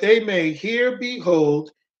 that they may hear?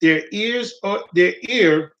 Behold, their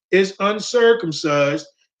ear is uncircumcised,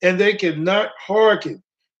 and they cannot hearken.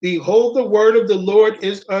 Behold, the word of the Lord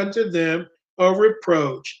is unto them a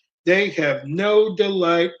reproach. They have no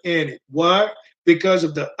delight in it. Why? Because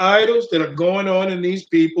of the idols that are going on in these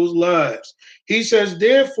people's lives. He says,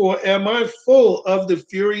 therefore am I full of the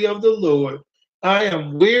fury of the Lord. I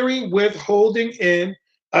am weary with holding in.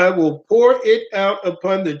 I will pour it out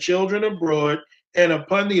upon the children abroad, and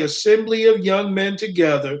upon the assembly of young men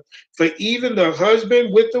together. For even the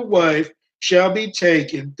husband with the wife shall be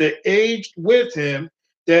taken, the aged with him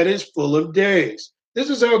that is full of days. This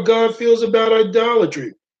is how God feels about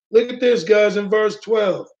idolatry. Look at this, guys, in verse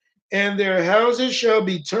 12. And their houses shall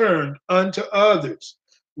be turned unto others,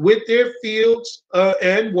 with their fields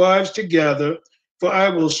and wives together. For I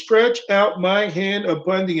will stretch out my hand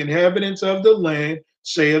upon the inhabitants of the land,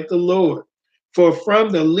 saith the Lord. For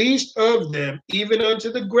from the least of them, even unto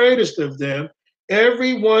the greatest of them,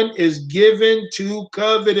 everyone is given to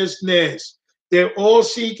covetousness. They're all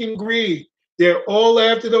seeking greed. They're all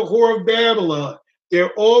after the whore of Babylon.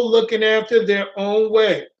 They're all looking after their own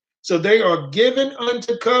way. So they are given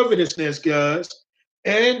unto covetousness, guys.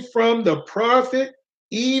 And from the prophet,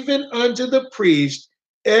 even unto the priest,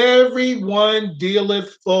 everyone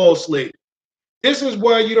dealeth falsely. This is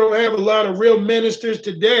why you don't have a lot of real ministers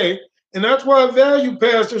today. And that's why I value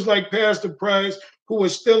pastors like Pastor Price, who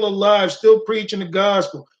is still alive, still preaching the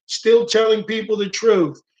gospel, still telling people the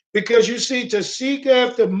truth. Because you see, to seek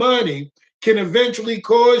after money can eventually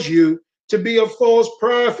cause you to be a false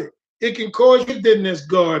prophet. It can cause you in this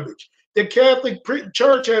garbage. The Catholic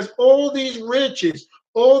Church has all these riches,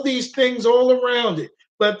 all these things all around it.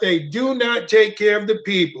 but they do not take care of the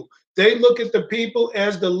people. They look at the people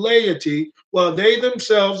as the laity, while they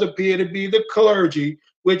themselves appear to be the clergy,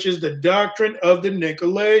 which is the doctrine of the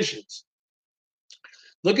Nicolaitans.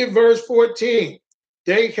 Look at verse 14.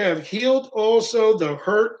 They have healed also the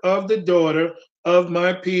hurt of the daughter of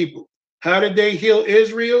my people. How did they heal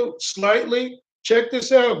Israel? Slightly. Check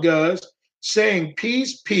this out, guys. Saying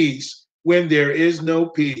peace, peace, when there is no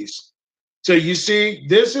peace. So you see,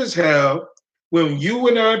 this is how, when you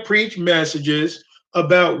and I preach messages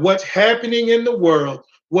about what's happening in the world,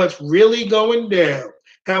 what's really going down,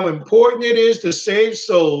 how important it is to save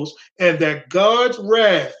souls, and that God's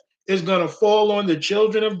wrath is going to fall on the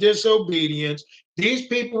children of disobedience, these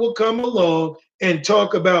people will come along and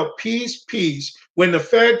talk about peace, peace, when the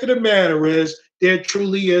fact of the matter is there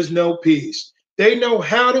truly is no peace. They know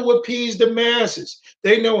how to appease the masses.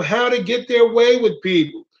 They know how to get their way with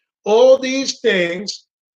people. All these things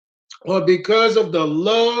are because of the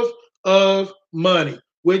love of money,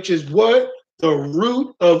 which is what? The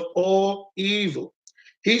root of all evil.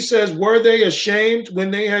 He says, were they ashamed when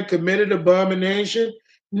they had committed abomination?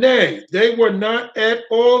 Nay, they were not at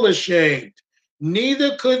all ashamed,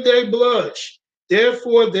 neither could they blush.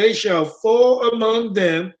 Therefore they shall fall among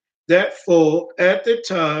them that fall at the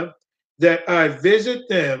time that I visit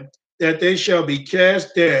them, that they shall be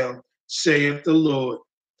cast down, saith the Lord.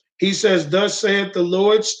 He says, thus saith the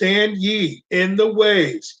Lord, stand ye in the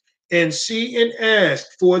ways, and see and ask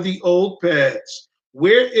for the old paths.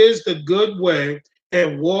 Where is the good way?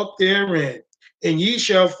 And walk therein, and ye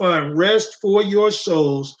shall find rest for your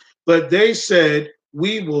souls. But they said,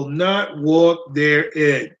 we will not walk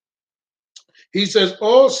therein. He says,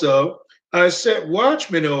 also, I set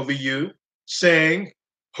watchmen over you, saying,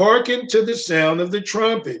 hearken to the sound of the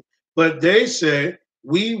trumpet. But they said,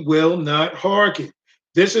 we will not hearken.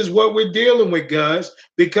 This is what we're dealing with, guys,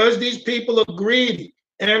 because these people are greedy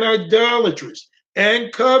and idolatrous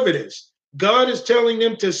and covetous. God is telling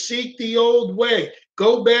them to seek the old way.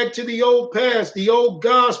 Go back to the old past, the old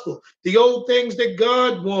gospel, the old things that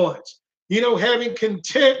God wants. You know, having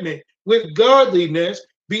contentment with godliness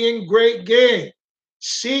being great gain.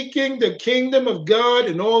 Seeking the kingdom of God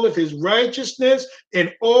and all of his righteousness,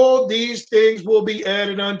 and all these things will be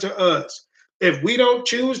added unto us. If we don't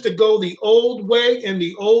choose to go the old way and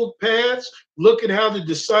the old paths, look at how the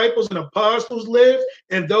disciples and apostles lived,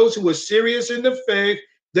 and those who were serious in the faith,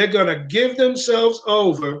 they're going to give themselves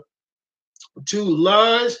over to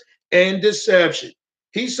lies and deception.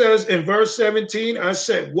 He says in verse 17, I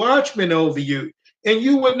set watchmen over you, and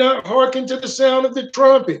you would not hearken to the sound of the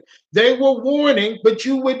trumpet. They were warning, but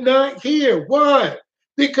you would not hear. Why?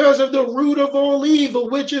 Because of the root of all evil,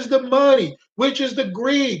 which is the money, which is the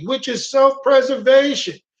greed, which is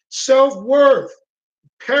self-preservation, self-worth.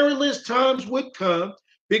 Perilous times would come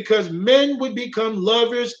because men would become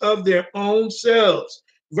lovers of their own selves.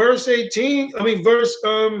 Verse 18,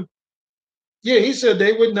 he said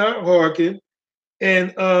they would not hearken.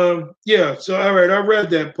 And so all right, I read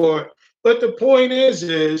that part. But the point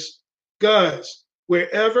is, guys,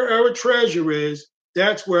 wherever our treasure is,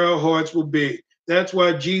 that's where our hearts will be. That's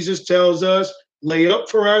why Jesus tells us, lay up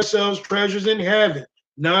for ourselves treasures in heaven,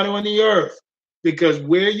 not on the earth. Because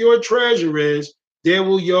where your treasure is, there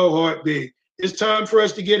will your heart be. It's time for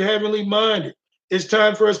us to get heavenly minded. It's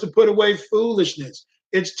time for us to put away foolishness.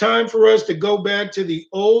 It's time for us to go back to the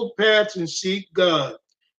old paths and seek God.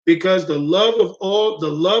 Because the love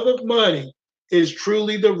of money is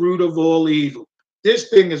truly the root of all evil. This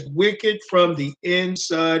thing is wicked from the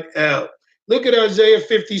inside out. Look at Isaiah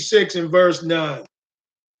 56 and verse 9.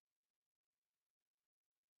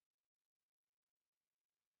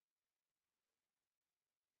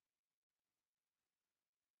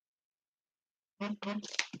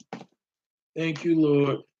 Thank you,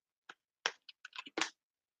 Lord.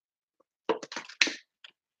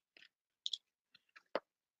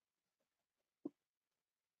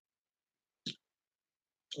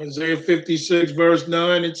 Isaiah 56, verse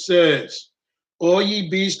 9, it says, all ye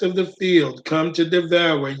beasts of the field come to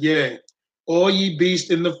devour, yea, all ye beasts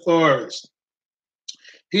in the forest.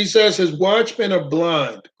 He says his watchmen are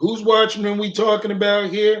blind. Whose watchmen we talking about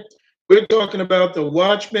here? We're talking about the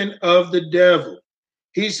watchmen of the devil.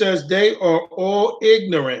 He says they are all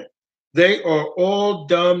ignorant. They are all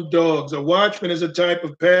dumb dogs. A watchman is a type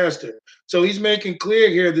of pastor. So he's making clear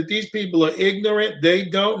here that these people are ignorant, they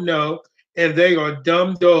don't know, and they are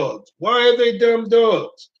dumb dogs. Why are they dumb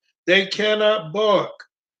dogs? They cannot bark.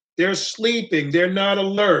 They're sleeping. They're not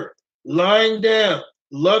alert. Lying down,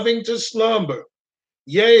 loving to slumber.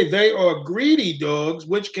 Yea, they are greedy dogs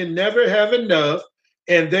which can never have enough,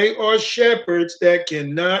 and they are shepherds that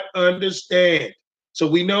cannot understand. So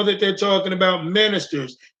we know that they're talking about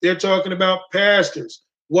ministers. They're talking about pastors,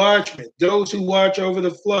 watchmen, those who watch over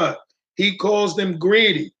the flock. He calls them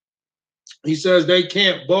greedy. He says they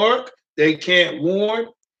can't bark, they can't warn.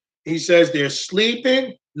 He says they're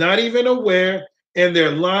sleeping, not even aware, and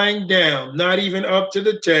they're lying down, not even up to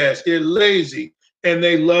the task. They're lazy and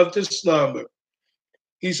they love to slumber.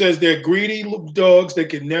 He says they're greedy dogs that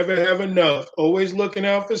can never have enough, always looking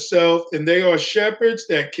out for self, and they are shepherds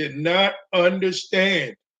that cannot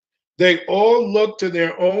understand. They all look to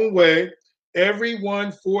their own way,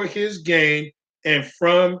 everyone for his gain and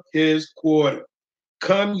from his quarter.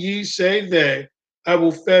 Come ye, say they, I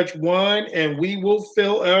will fetch wine, and we will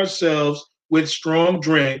fill ourselves with strong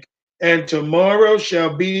drink, and tomorrow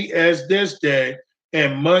shall be as this day,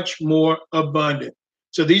 and much more abundant.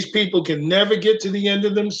 So these people can never get to the end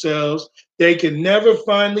of themselves. They can never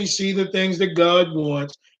finally see the things that God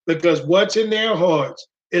wants because what's in their hearts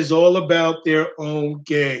is all about their own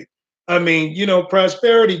gain. I mean,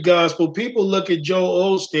 prosperity gospel, people look at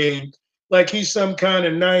Joel Osteen like he's some kind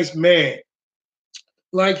of nice man,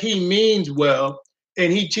 like he means well,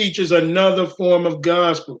 and he teaches another form of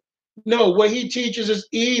gospel. No, what he teaches is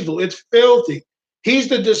evil. It's filthy. He's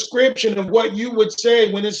the description of what you would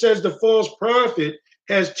say when it says the false prophet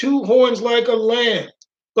has two horns like a lamb,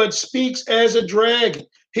 but speaks as a dragon.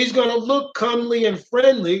 He's going to look comely and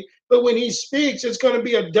friendly, but when he speaks, it's going to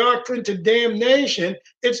be a doctrine to damnation.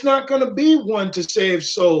 It's not going to be one to save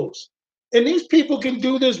souls. And these people can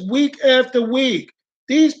do this week after week.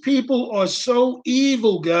 These people are so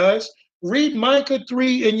evil, guys. Read Micah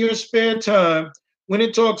 3 in your spare time when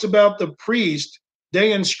it talks about the priest,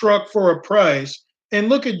 they instruct for a price. And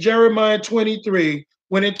look at Jeremiah 23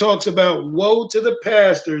 when it talks about woe to the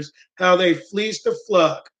pastors, how they fleece the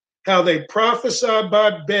flock, how they prophesy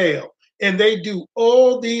by Baal, and they do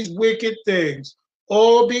all these wicked things,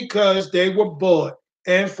 all because they were bought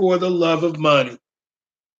and for the love of money.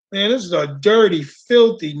 Man, this is a dirty,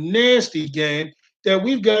 filthy, nasty game that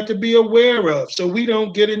we've got to be aware of so we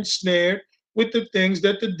don't get ensnared with the things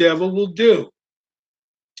that the devil will do.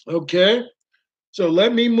 Okay? So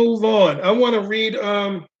let me move on. I want to read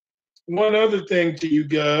one other thing to you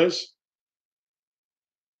guys.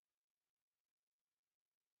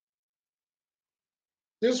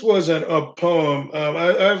 This wasn't a poem.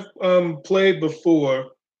 I've played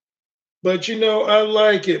before, but I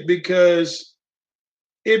like it because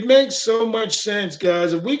it makes so much sense,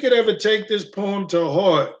 guys. If we could ever take this poem to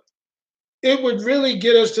heart, it would really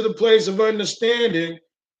get us to the place of understanding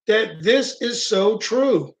that this is so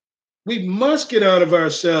true. We must get out of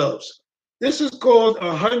ourselves. This is called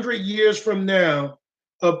 100 Years from Now,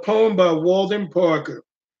 a poem by Walden Parker.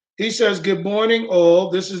 He says, good morning, all.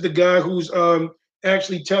 This is the guy who's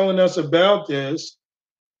actually telling us about this.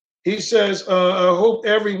 He says, I hope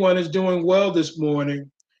everyone is doing well this morning.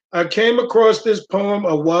 I came across this poem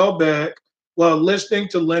a while back while listening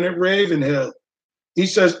to Leonard Ravenhill. He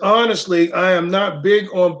says, honestly, I am not big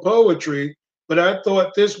on poetry, but I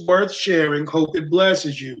thought this worth sharing. Hope it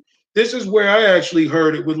blesses you. This is where I actually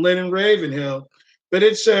heard it with Leonard Ravenhill. But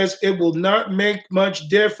it says, it will not make much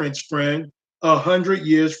difference, friend, 100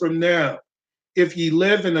 years from now, if ye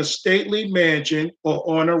live in a stately mansion or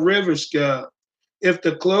on a river sky. If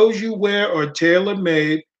the clothes you wear are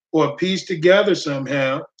tailor-made or pieced together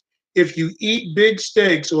somehow, if you eat big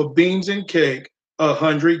steaks or beans and cake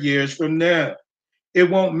 100 years from now. It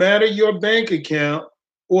won't matter your bank account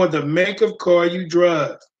or the make of car you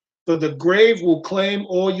drive, for the grave will claim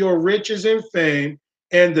all your riches and fame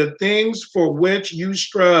and the things for which you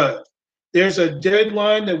strive. There's a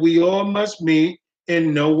deadline that we all must meet,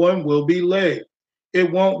 and no one will be late. It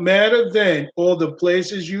won't matter then all the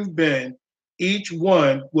places you've been. Each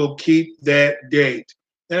one will keep that date.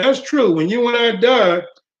 Now, that's true. When you and I die,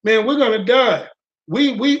 man, we're going to die.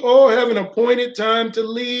 We all have an appointed time to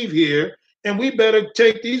leave here, and we better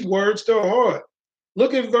take these words to heart.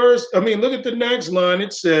 Look at the next line.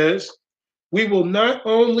 It says, we will not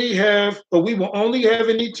only have, but we will only have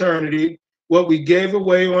in eternity what we gave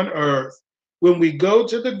away on earth. When we go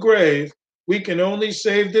to the grave, we can only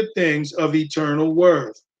save the things of eternal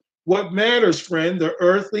worth. What matters, friend, the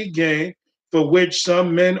earthly gain for which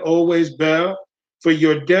some men always bow? For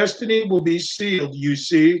your destiny will be sealed, you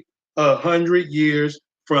see, 100 years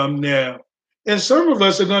from now. And some of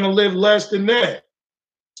us are going to live less than that.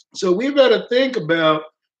 So we better think about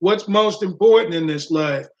what's most important in this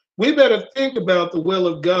life. We better think about the will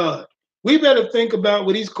of God. We better think about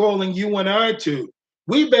what he's calling you and I to.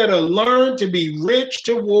 We better learn to be rich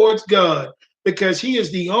towards God because he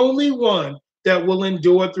is the only one that will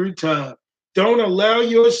endure through time. Don't allow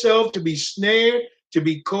yourself to be snared, to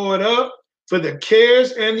be caught up for the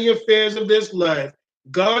cares and the affairs of this life.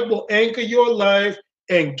 God will anchor your life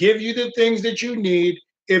and give you the things that you need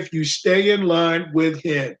if you stay in line with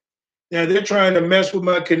Him. Now, they're trying to mess with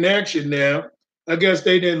my connection now. I guess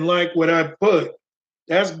they didn't like what I put.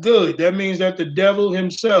 That's good. That means that the devil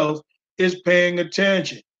himself is paying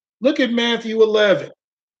attention. Look at Matthew 11.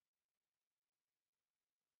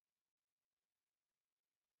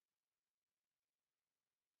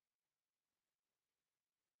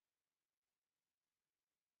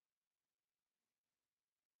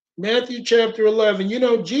 Matthew chapter 11. You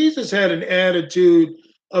know, Jesus had an attitude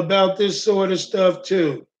about this sort of stuff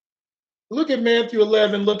too. Look at Matthew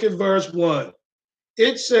 11, look at verse 1.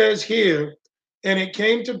 It says here, and it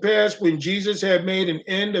came to pass when Jesus had made an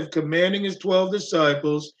end of commanding his 12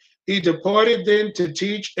 disciples, he departed then to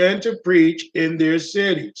teach and to preach in their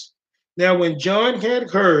cities. Now, when John had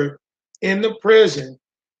heard in the prison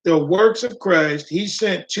the works of Christ, he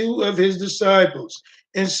sent two of his disciples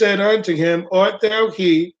and said unto him, art thou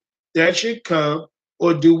he that should come,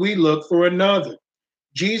 or do we look for another?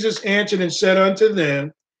 Jesus answered and said unto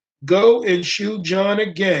them, go and shew John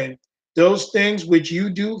again those things which you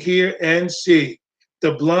do hear and see.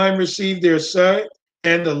 The blind receive their sight,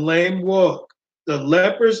 and the lame walk. The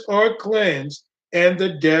lepers are cleansed, and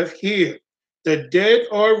the deaf hear. The dead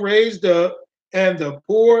are raised up, and the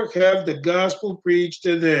poor have the gospel preached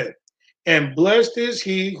to them. And blessed is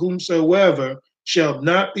he whomsoever shall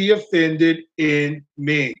not be offended in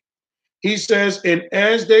me. He says, and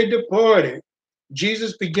as they departed,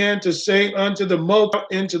 Jesus began to say unto the multitude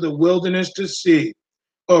into the wilderness to see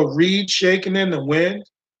a reed shaken in the wind.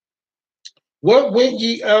 What went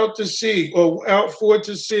ye out to see, or out for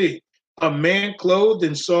to see? A man clothed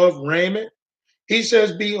in soft raiment? He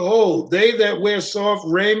says, behold, they that wear soft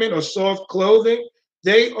raiment or soft clothing,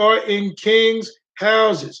 they are in kings'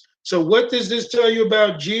 houses. So what does this tell you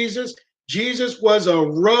about Jesus? Jesus was a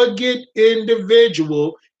rugged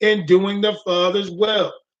individual in doing the Father's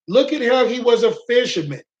will. Look at how he was a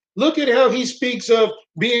fisherman. Look at how he speaks of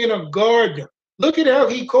being a gardener. Look at how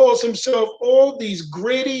he calls himself all these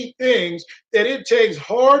gritty things that it takes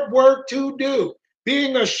hard work to do.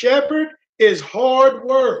 Being a shepherd is hard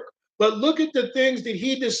work. But look at the things that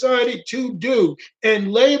he decided to do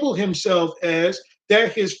and label himself as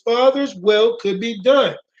that his Father's will could be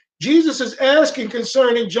done. Jesus is asking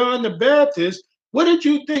concerning John the Baptist, what did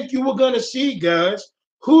you think you were going to see, guys?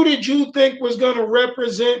 Who did you think was going to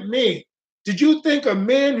represent me? Did you think a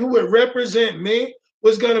man who would represent me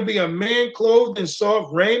was going to be a man clothed in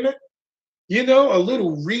soft raiment? You know, a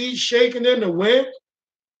little reed shaking in the wind?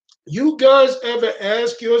 You guys ever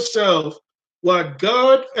ask yourself why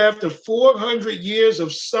God, after 400 years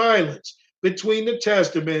of silence between the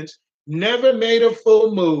testaments, never made a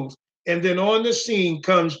full move? And then on the scene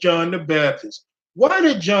comes John the Baptist. Why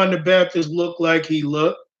did John the Baptist look like he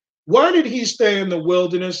looked? Why did he stay in the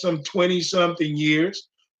wilderness some 20 something years?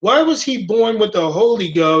 Why was he born with the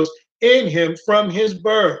Holy Ghost in him from his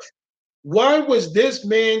birth? Why was this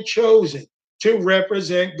man chosen to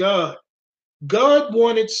represent God? God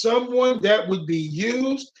wanted someone that would be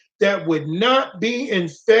used, that would not be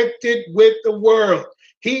infected with the world.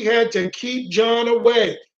 He had to keep John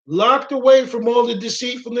away, locked away from all the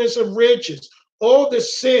deceitfulness of riches, all the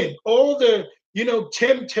sin, all the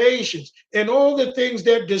temptations, and all the things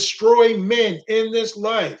that destroy men in this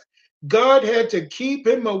life. God had to keep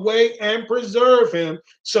him away and preserve him.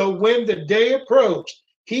 So when the day approached,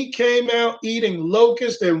 he came out eating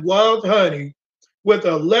locusts and wild honey with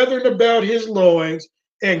a leathern about his loins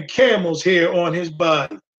and camel's hair on his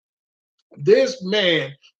body. This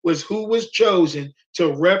man was who was chosen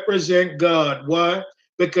to represent God. Why?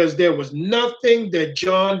 Because there was nothing that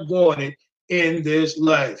John wanted in this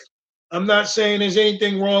life. I'm not saying there's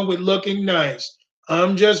anything wrong with looking nice.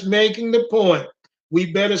 I'm just making the point.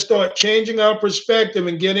 We better start changing our perspective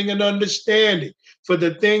and getting an understanding for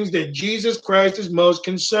the things that Jesus Christ is most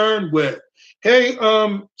concerned with. Hey,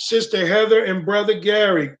 Sister Heather and Brother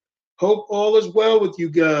Gary, hope all is well with you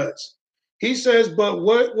guys. He says, but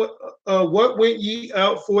what went ye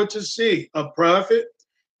out for to see? A prophet?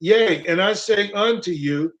 Yea, and I say unto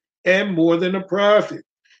you, and more than a prophet.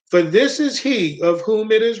 For this is he of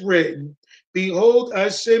whom it is written, behold, I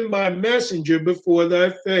send my messenger before thy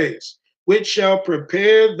face, which shall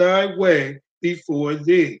prepare thy way before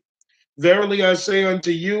thee. Verily I say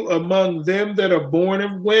unto you, among them that are born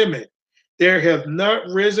of women, there hath not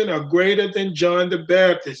risen a greater than John the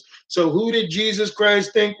Baptist. So who did Jesus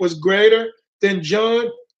Christ think was greater than John?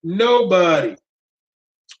 Nobody.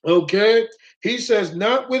 Okay? He says,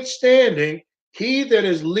 notwithstanding, he that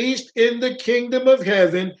is least in the kingdom of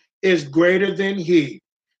heaven is greater than he.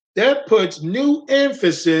 That puts new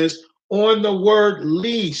emphasis on the word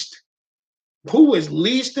least. Who is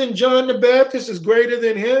least in John the Baptist is greater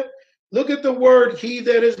than him? Look at the word he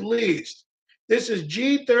that is least. This is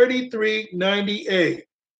G3398.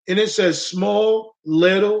 And it says small,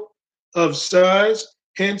 little, of size,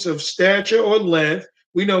 hence of stature or length.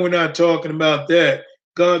 We know we're not talking about that.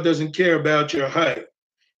 God doesn't care about your height.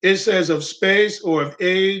 It says of space or of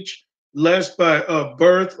age, less by of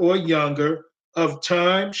birth or younger, of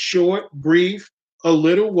time, short, brief, a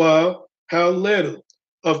little while, how little,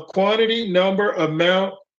 of quantity, number,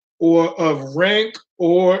 amount, or of rank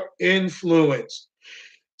or influence.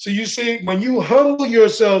 So you see, when you humble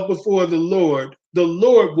yourself before the Lord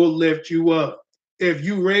will lift you up. If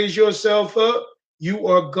you raise yourself up, you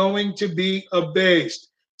are going to be abased.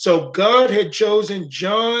 So God had chosen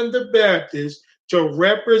John the Baptist to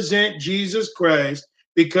represent Jesus Christ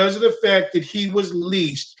because of the fact that he was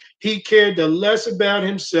least. He cared the less about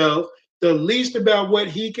himself, the least about what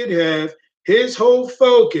he could have. His whole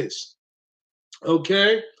focus,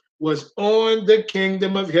 okay, was on the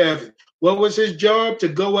kingdom of heaven. What was his job? To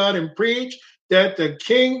go out and preach that the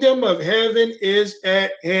kingdom of heaven is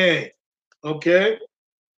at hand, okay?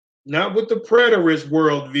 Not with the preterist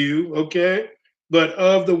worldview, okay, but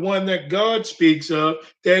of the one that God speaks of,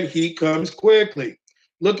 that he comes quickly.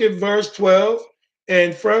 Look at verse 12.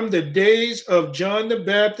 And from the days of John the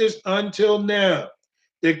Baptist until now,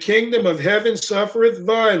 the kingdom of heaven suffereth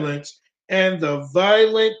violence, and the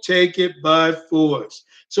violent take it by force.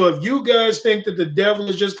 So if you guys think that the devil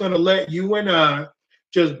is just going to let you and I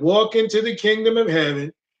just walk into the kingdom of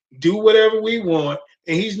heaven, do whatever we want,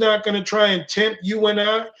 and he's not going to try and tempt you and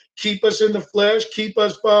I, keep us in the flesh, keep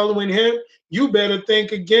us following him, you better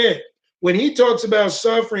think again. When he talks about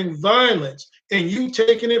suffering violence and you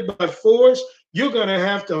taking it by force, you're going to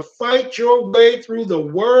have to fight your way through the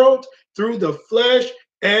world, through the flesh,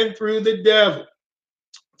 and through the devil,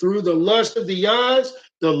 through the lust of the eyes,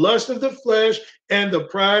 the lust of the flesh, and the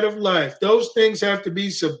pride of life. Those things have to be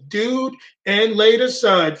subdued and laid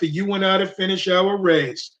aside for you and I to finish our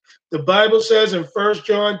race. The Bible says in 1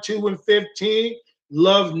 John 2 and 15,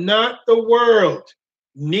 love not the world,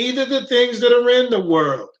 neither the things that are in the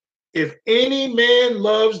world. If any man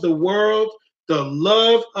loves the world, the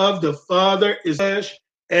love of the Father is flesh,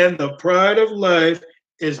 and the pride of life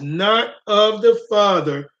is not of the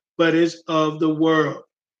Father, but is of the world.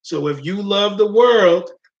 So if you love the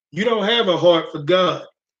world, you don't have a heart for God.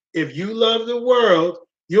 If you love the world,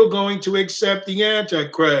 you're going to accept the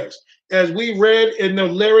Antichrist. As we read in the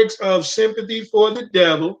lyrics of Sympathy for the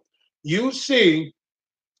Devil, you see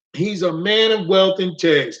he's a man of wealth and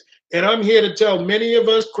taste. And I'm here to tell many of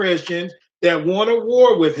us Christians that want a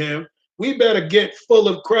war with him, we better get full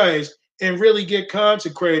of Christ and really get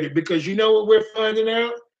consecrated, because you know what we're finding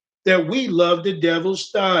out? That we love the devil's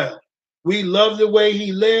style. We love the way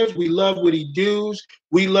he lives. We love what he does.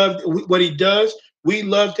 We love what he does. We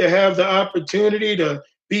love to have the opportunity to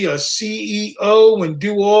be a CEO and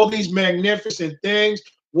do all these magnificent things,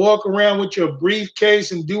 walk around with your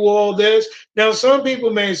briefcase and do all this. Now, some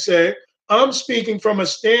people may say, I'm speaking from a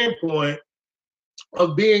standpoint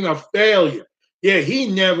of being a failure. Yeah, he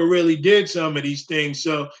never really did some of these things,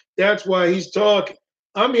 so that's why he's talking.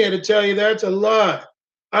 I'm here to tell you that's a lie.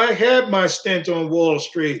 I had my stint on Wall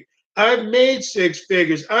Street. I've made six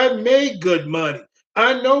figures. I've made good money.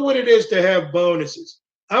 I know what it is to have bonuses.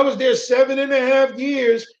 I was there 7.5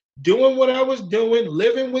 years doing what I was doing,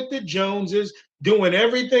 living with the Joneses, doing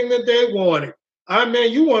everything that they wanted. I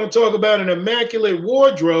mean, you want to talk about an immaculate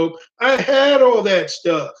wardrobe? I had all that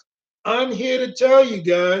stuff. I'm here to tell you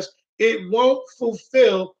guys, it won't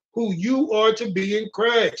fulfill who you are to be in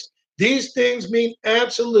Christ. These things mean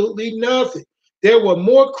absolutely nothing. There were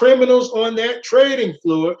more criminals on that trading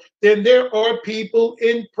floor than there are people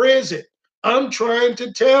in prison. I'm trying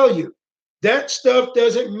to tell you, that stuff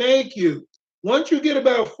doesn't make you. Once you get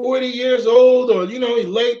about 40 years old, or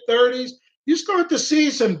late 30s, you start to see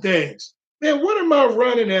some things. Man, what am I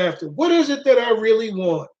running after? What is it that I really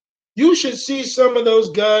want? You should see some of those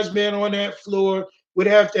guys, man, on that floor would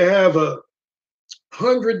have to have a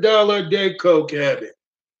 $100 a day coke habit.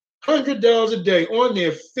 $100 a day on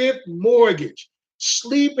their fifth mortgage,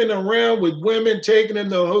 sleeping around with women, taking them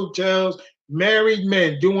to hotels, married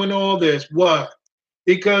men doing all this. Why?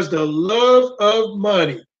 Because the love of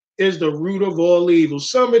money is the root of all evil.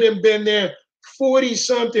 Some of them been there 40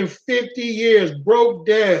 something, 50 years, broke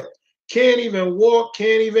down, can't even walk,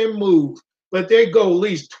 can't even move. But they go at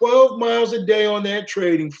least 12 miles a day on that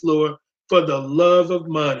trading floor for the love of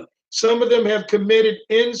money. Some of them have committed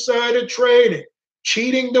insider trading,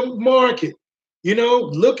 cheating the market,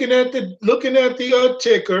 looking at the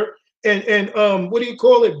ticker and what do you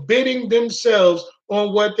call it, bidding themselves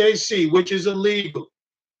on what they see, which is illegal.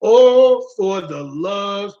 all for the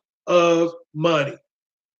love of money.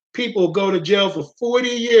 People go to jail for 40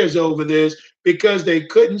 years over this because they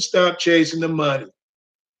couldn't stop chasing the money.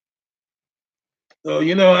 So,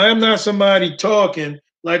 I'm not somebody talking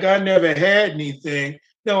like I never had anything.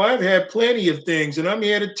 No, I've had plenty of things, and I'm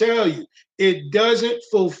here to tell you it doesn't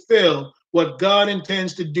fulfill what God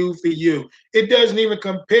intends to do for you. It doesn't even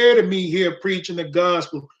compare to me here preaching the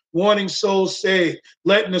gospel, wanting souls saved,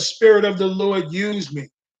 letting the Spirit of the Lord use me.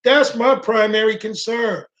 That's my primary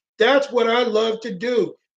concern. That's what I love to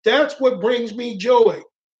do. That's what brings me joy.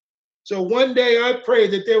 So one day I pray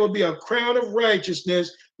that there will be a crown of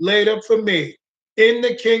righteousness laid up for me in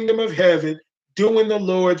the kingdom of heaven, doing the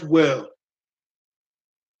Lord's will.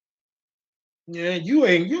 Yeah, you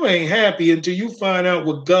ain't happy until you find out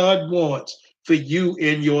what God wants for you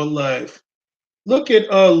in your life. Look at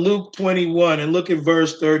Luke 21 and look at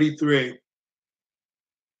verse 33.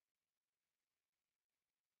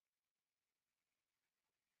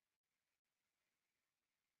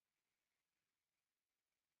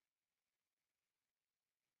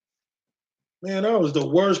 Man, I was the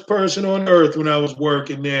worst person on earth when I was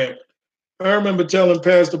working there. I remember telling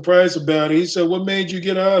Pastor Price about it. He said, "What made you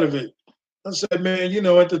get out of it?" I said, "Man,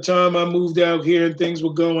 at the time I moved out here and things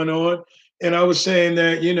were going on. And I was saying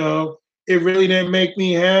that, it really didn't make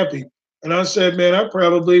me happy." And I said, "Man, I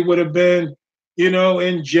probably would have been,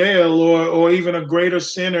 in jail or even a greater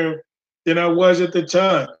sinner than I was at the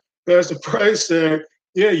time." Pastor Price said,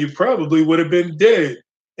 "Yeah, you probably would have been dead."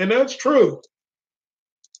 And that's true.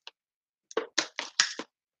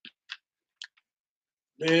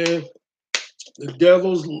 Man,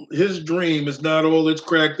 the his dream is not all it's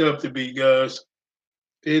cracked up to be, guys.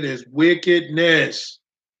 It is wickedness.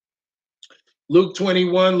 Luke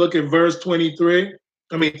 21, look at verse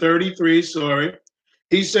 33, sorry.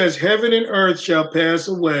 He says, "Heaven and earth shall pass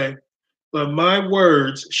away, but my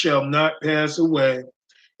words shall not pass away.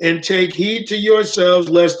 And take heed to yourselves,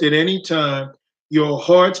 lest at any time your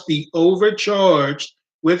hearts be overcharged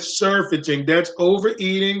with surfeiting," that's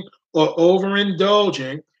overeating or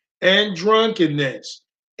overindulging, "and drunkenness,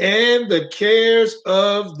 and the cares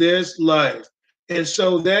of this life. And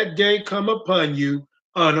so that day come upon you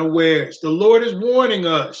unawares." The Lord is warning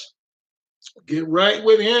us. Get right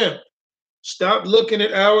with Him. Stop looking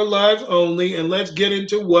at our lives only and let's get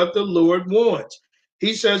into what the Lord wants.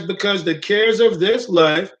 He says, because the cares of this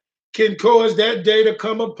life can cause that day to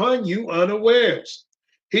come upon you unawares.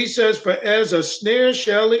 He says, "For as a snare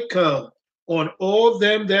shall it come on all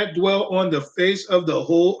them that dwell on the face of the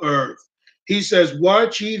whole earth." He says,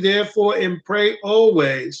 "Watch ye therefore and pray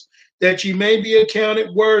always, that ye may be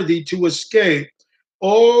accounted worthy to escape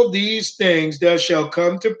all these things that shall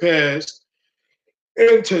come to pass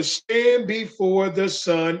and to stand before the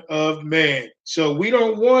Son of Man." So we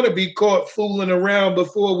don't want to be caught fooling around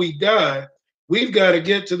before we die. We've got to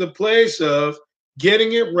get to the place of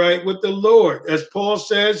getting it right with the Lord. As Paul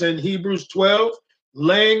says in Hebrews 12,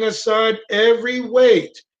 laying aside every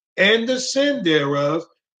weight and the sin thereof,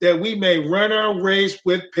 that we may run our race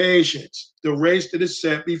with patience, the race that is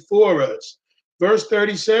set before us. Verse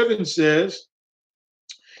 37 says,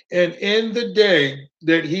 "And in the day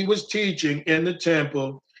that he was teaching in the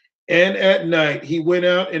temple, and at night, he went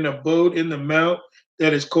out and abode in the mount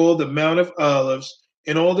that is called the Mount of Olives.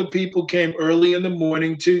 And all the people came early in the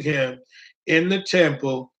morning to him in the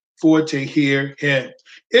temple for to hear him."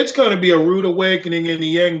 It's going to be a rude awakening in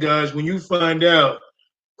the end, guys, when you find out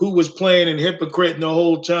who was playing and hypocrite the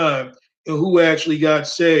whole time and who actually got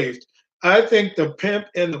saved. I think the pimp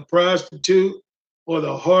and the prostitute, or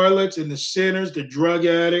the harlots and the sinners, the drug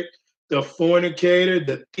addict, the fornicator,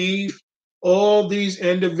 the thief, all these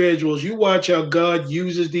individuals, you watch how God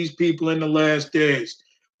uses these people in the last days.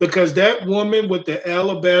 Because that woman with the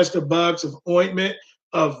alabaster box of ointment,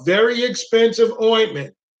 a very expensive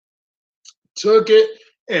ointment, took it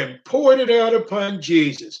and poured it out upon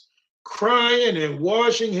Jesus, crying and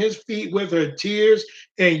washing his feet with her tears,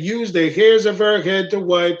 and used the hairs of her head to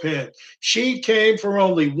wipe him. She came for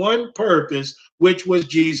only one purpose, which was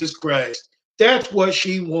Jesus Christ. That's what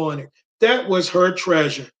she wanted. That was her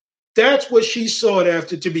treasure. That's what she sought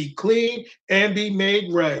after, to be clean and be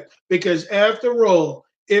made right. Because after all,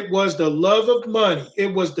 it was the love of money.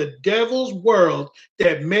 It was the devil's world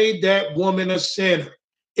that made that woman a sinner.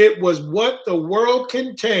 It was what the world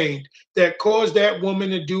contained that caused that woman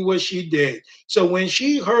to do what she did. So when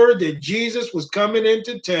she heard that Jesus was coming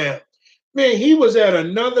into town, man, he was at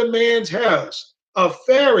another man's house, a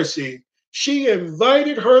Pharisee. She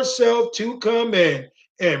invited herself to come in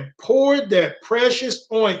and poured that precious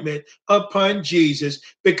ointment upon Jesus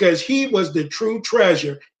because he was the true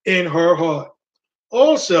treasure in her heart.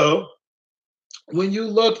 Also, when you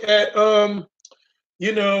look at there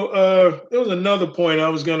was another point I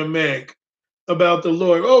was going to make about the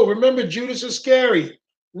Lord. Oh, remember Judas Iscariot?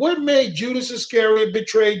 What made Judas Iscariot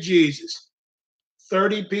betray Jesus?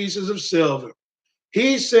 30 pieces of silver.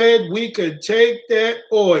 He said we could take that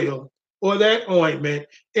oil or that ointment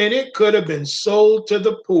and it could have been sold to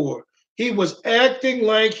the poor. He was acting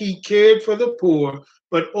like he cared for the poor,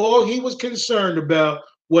 but all he was concerned about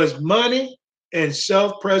was money and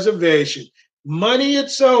self preservation. Money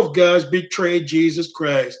itself, guys, betrayed Jesus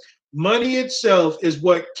Christ. Money itself is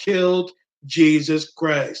what killed Jesus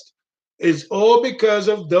Christ. It's all because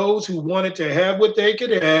of those who wanted to have what they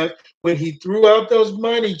could have when he threw out those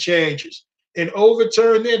money changers and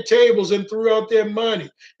overturned their tables and threw out their money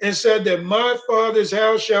and said that my father's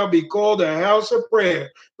house shall be called a house of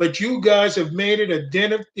prayer, but you guys have made it a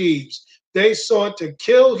den of thieves. They sought to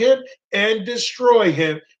kill him and destroy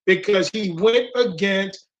him because he went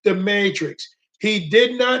against the matrix. He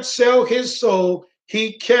did not sell his soul,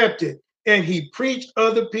 he kept it, and he preached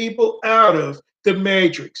other people out of the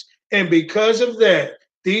matrix. And because of that,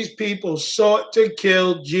 these people sought to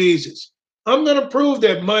kill Jesus. I'm going to prove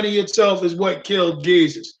that money itself is what killed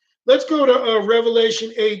Jesus. Let's go to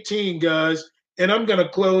Revelation 18, guys, and I'm going to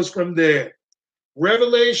close from there.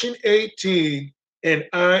 Revelation 18, and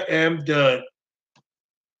I am done.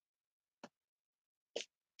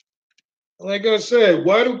 Like I said,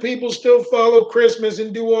 why do people still follow Christmas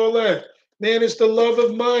and do all that? Man, it's the love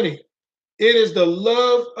of money. It is the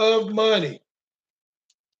love of money.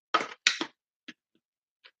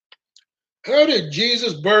 How did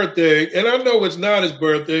Jesus' birthday, and I know it's not his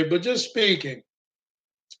birthday, but just speaking,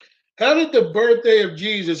 how did the birthday of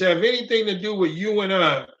Jesus have anything to do with you and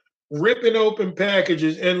I ripping open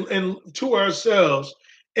packages and to ourselves?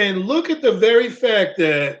 And look at the very fact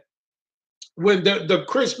that when the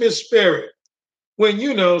Christmas spirit,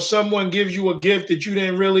 when someone gives you a gift that you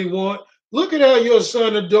didn't really want, look at how your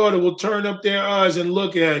son or daughter will turn up their eyes and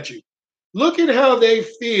look at you. Look at how they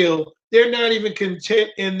feel. They're not even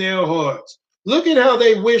content in their hearts. Look at how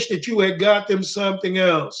they wish that you had got them something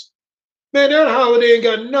else. Man, that holiday ain't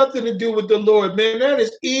got nothing to do with the Lord, man. That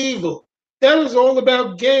is evil. That is all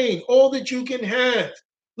about gain, all that you can have.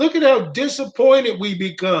 Look at how disappointed we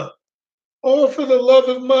become, all for the love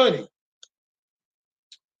of money.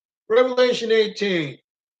 Revelation 18,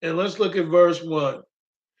 and let's look at verse 1.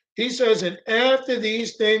 He says, and after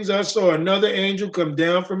these things I saw another angel come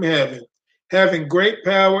down from heaven, having great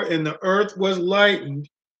power, and the earth was lightened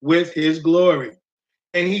with his glory.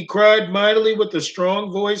 And he cried mightily with a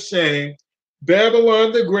strong voice, saying,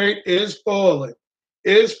 Babylon the Great is fallen,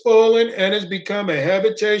 and has become a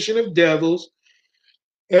habitation of devils,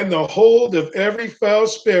 and the hold of every foul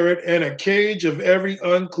spirit, and a cage of every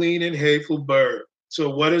unclean and hateful bird. So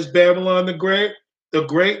what is Babylon the Great? The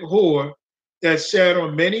great whore that sat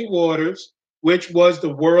on many waters, which was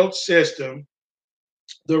the world system,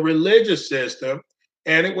 the religious system,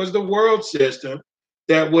 and it was the world system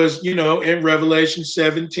that was, in Revelation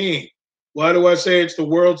 17. Why do I say it's the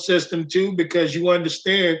world system too? Because you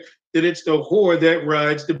understand that it's the whore that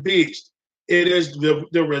rides the beast. It is the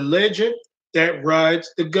religion that rides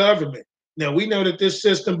the government. Now, we know that this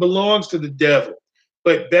system belongs to the devil,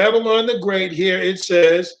 but Babylon the Great here, it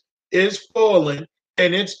says, is fallen,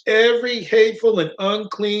 and it's every hateful and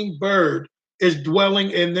unclean bird is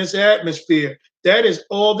dwelling in this atmosphere. That is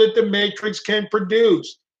all that the matrix can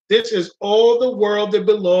produce. This is all the world that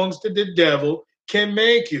belongs to the devil can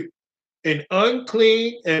make you. An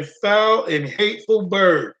unclean and foul and hateful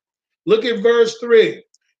bird. Look at verse 3.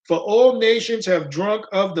 For all nations have drunk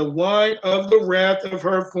of the wine of the wrath of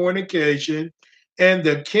her fornication, and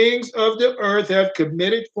the kings of the earth have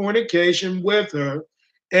committed fornication with her,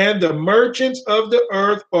 and the merchants of the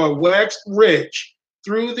earth are waxed rich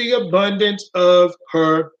through the abundance of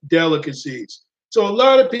her delicacies. So a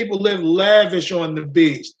lot of people live lavish on the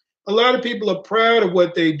beast. A lot of people are proud of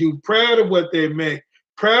what they do, proud of what they make,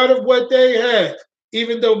 proud of what they have,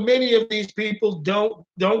 even though many of these people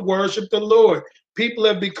don't worship the Lord. People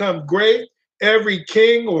have become great. Every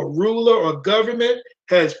king or ruler or government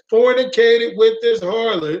has fornicated with this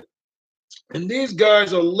harlot. And these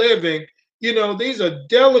guys are living, these are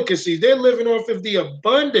delicacies. They're living off of the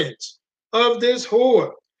abundance of this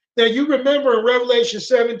whore. Now, you remember in Revelation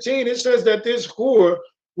 17, it says that this whore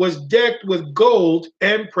was decked with gold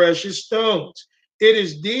and precious stones. It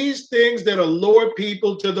is these things that allure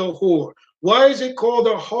people to the whore. Why is it called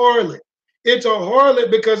a harlot? It's a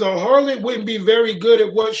harlot because a harlot wouldn't be very good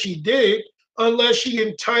at what she did unless she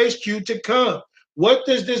enticed you to come. What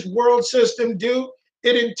does this world system do?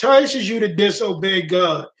 It entices you to disobey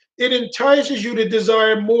God. It entices you to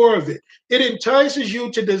desire more of it. It entices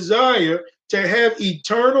you to desire to have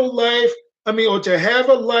eternal life, or to have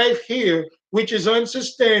a life here which is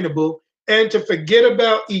unsustainable, and to forget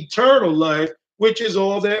about eternal life, which is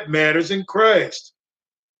all that matters in Christ.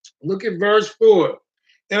 Look at verse 4.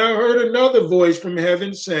 And I heard another voice from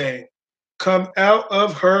heaven saying, "Come out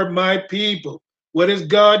of her, my people." What is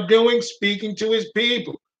God doing? Speaking to his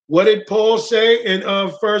people. What did Paul say in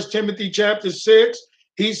 1 Timothy chapter 6?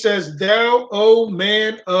 He says, "Thou, O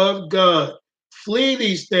man of God, flee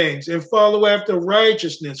these things and follow after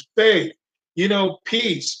righteousness, faith,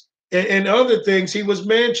 peace, and other things he was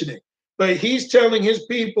mentioning." But he's telling his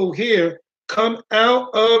people here, "Come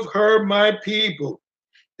out of her, my people,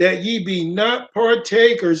 that ye be not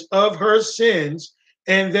partakers of her sins,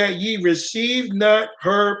 and that ye receive not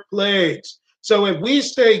her plagues." So if we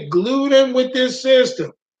stay glued in with this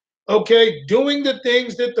system, okay, doing the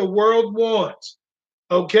things that the world wants,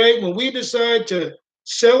 okay, when we decide to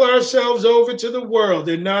sell ourselves over to the world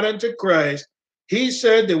and not unto Christ, he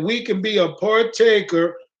said that we can be a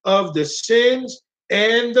partaker of the sins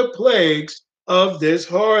and the plagues of this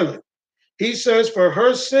harlot. He says, "For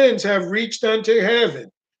her sins have reached unto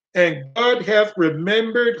heaven, and God hath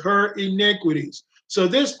remembered her iniquities." So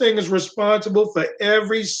this thing is responsible for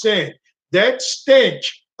every sin. That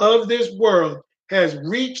stench of this world has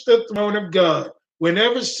reached the throne of God.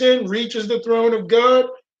 Whenever sin reaches the throne of God,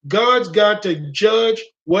 God's got to judge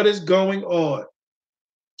what is going on.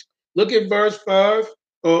 Look at verse 5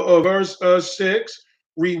 or verse 6.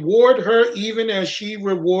 "Reward her even as she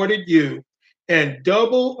rewarded you, and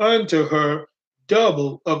double unto her,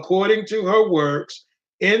 double according to her works,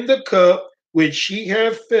 in the cup which she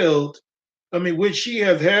hath filled, which she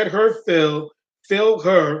hath had her fill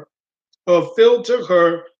her, or fill to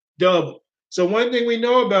her double." So one thing we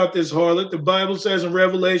know about this harlot, the Bible says in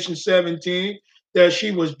Revelation 17 that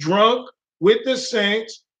she was drunk with the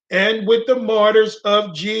saints and with the martyrs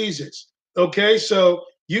of Jesus. Okay, so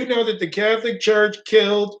you know that the Catholic Church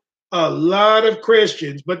killed a lot of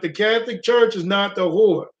Christians, but the Catholic Church is not the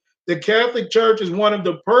whore. The Catholic Church is one of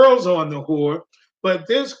the pearls on the whore, but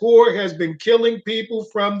this whore has been killing people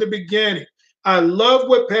from the beginning. I love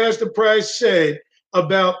what Pastor Price said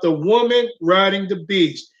about the woman riding the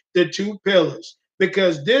beast, the two pillars,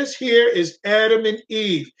 because this here is Adam and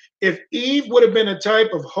Eve. If Eve would have been a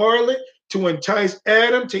type of harlot to entice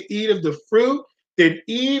Adam to eat of the fruit, then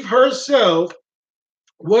Eve herself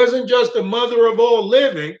wasn't just the mother of all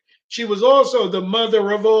living, she was also the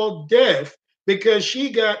mother of all death, because she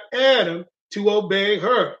got Adam to obey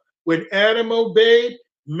her. When Adam obeyed,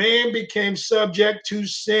 man became subject to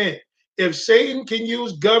sin. If Satan can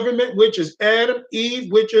use government, which is Adam,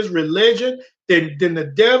 Eve, which is religion, then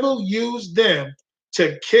the devil used them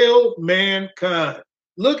to kill mankind.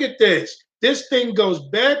 Look at this. This thing goes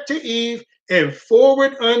back to Eve and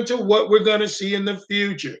forward unto what we're going to see in the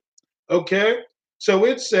future. Okay? So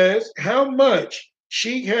it says, "How much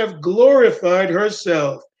she hath glorified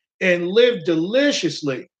herself and lived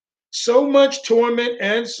deliciously. So much torment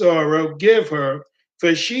and sorrow give her,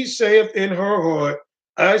 for she saith in her heart,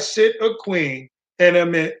 I sit a queen, and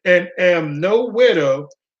am no widow,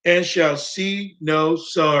 and shall see no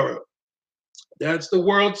sorrow." That's the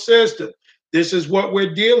world system. This is what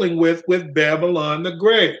we're dealing with Babylon the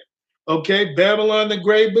Great. Okay, Babylon the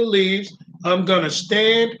Great believes, I'm going to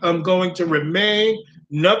stand, I'm going to remain,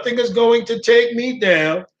 nothing is going to take me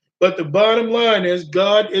down, but the bottom line is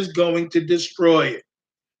God is going to destroy it.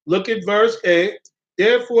 Look at verse 8.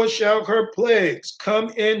 "Therefore shall her plagues come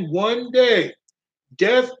in one day,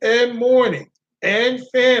 death and mourning and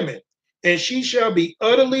famine, and she shall be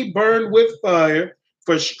utterly burned with fire,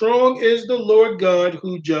 for strong is the Lord God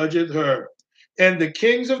who judgeth her. And the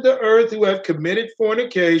kings of the earth who have committed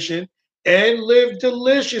fornication and lived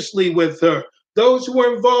deliciously with her," those who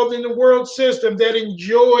were involved in the world system that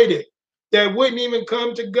enjoyed it, that wouldn't even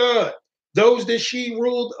come to God, those that she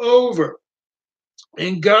ruled over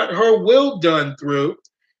and got her will done through,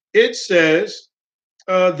 it says,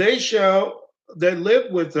 they shall that live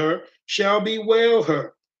with her shall bewail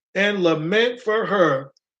her and lament for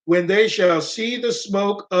her when they shall see the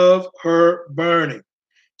smoke of her burning.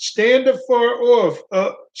 Stand afar off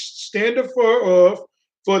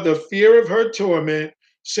for the fear of her torment,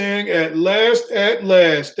 saying, at last,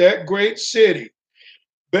 that great city,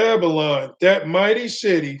 Babylon, that mighty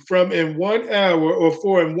city, for in 1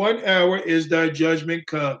 hour is thy judgment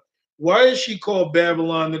come. Why is she called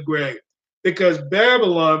Babylon the Great? Because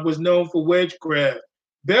Babylon was known for witchcraft.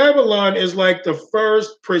 Babylon is like the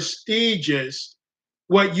first prestigious,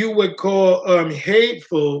 what you would call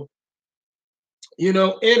hateful,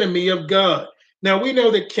 enemy of God. Now we know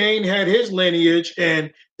that Cain had his lineage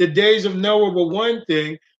and the days of Noah were one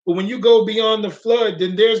thing, But when you go beyond the flood,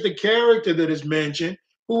 then there's the character that is mentioned,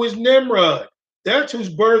 who is Nimrod. That's whose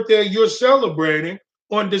birthday you're celebrating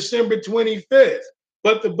on December 25th.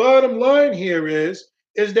 But the bottom line here is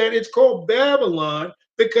that it's called Babylon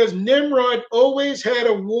because Nimrod always had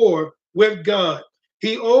a war with God.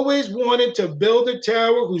 He always wanted to build a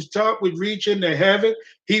tower whose top would reach into heaven.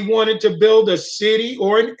 He wanted to build a city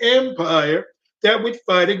or an empire that would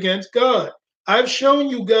fight against God. I've shown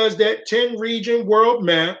you guys that 10 region world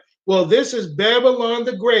map. Well, this is Babylon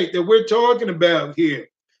the Great that we're talking about here.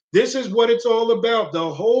 This is what it's all about.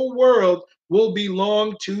 The whole world will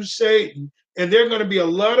belong to Satan. And there are going to be a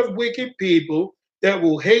lot of wicked people that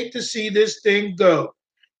will hate to see this thing go.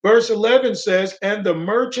 Verse 11 says, "And the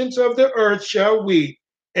merchants of the earth shall weep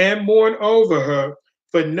and mourn over her,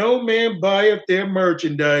 for no man buyeth their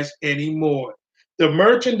merchandise anymore. The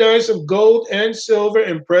merchandise of gold and silver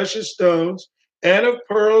and precious stones, and of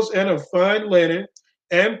pearls and of fine linen,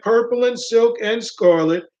 and purple and silk and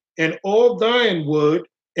scarlet, and all thine wood,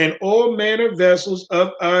 and all manner vessels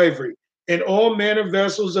of ivory, and all manner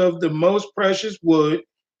vessels of the most precious wood,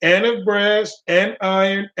 and of brass, and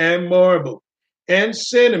iron, and marble, and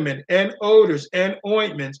cinnamon, and odors, and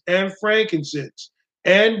ointments, and frankincense,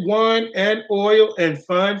 and wine, and oil, and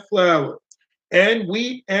fine flour, and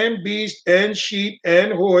wheat, and beast, and sheep,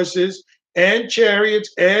 and horses, and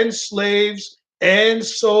chariots, and slaves, and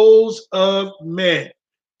souls of men."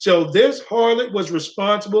 So this harlot was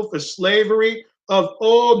responsible for slavery of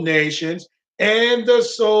all nations and the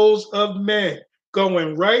souls of men,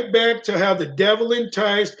 going right back to how the devil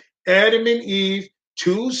enticed Adam and Eve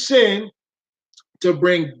to sin to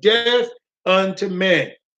bring death unto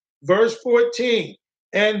men. Verse 14,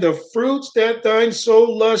 "And the fruits that thine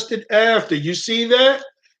soul lusted after." You see that?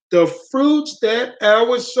 The fruits that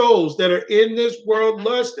our souls that are in this world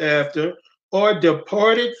lust after are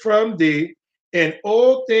departed from thee, and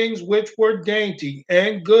all things which were dainty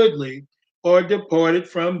and goodly are departed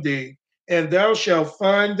from thee, and thou shalt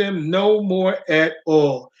find them no more at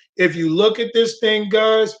all. If you look at this thing,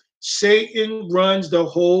 guys, Satan runs the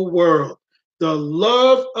whole world. The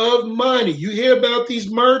love of money. You hear about these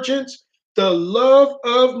merchants? The love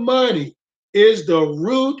of money is the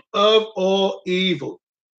root of all evil.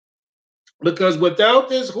 Because without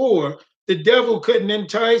this whore, the devil couldn't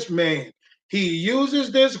entice man. He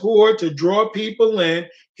uses this whore to draw people in.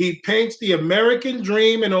 He paints the American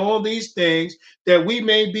dream and all these things that we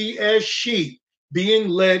may be as sheep being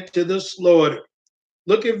led to the slaughter.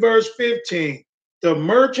 Look at verse 15. "The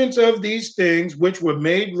merchants of these things which were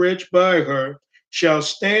made rich by her shall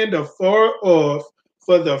stand afar off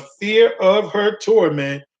for the fear of her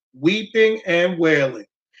torment, weeping and wailing,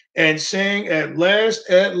 and saying, at last,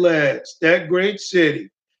 that great city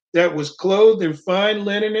that was clothed in fine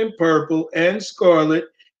linen and purple and scarlet,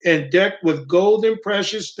 and decked with gold and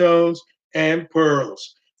precious stones and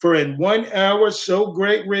pearls. For in 1 hour so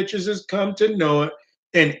great riches is come to naught,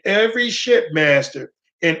 and every shipmaster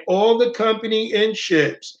and all the company in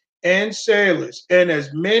ships and sailors, and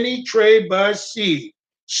as many trade by sea,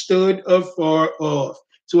 stood afar off."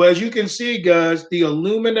 So as you can see, guys, the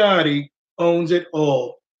Illuminati owns it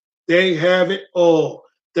all. They have it all.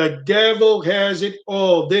 The devil has it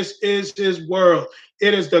all. This is his world.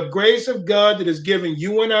 It is the grace of God that is giving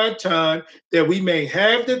you and I time that we may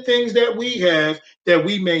have the things that we have, that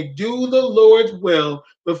we may do the Lord's will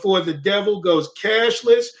before the devil goes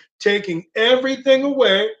cashless, taking everything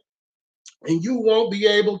away, and you won't be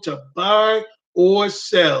able to buy or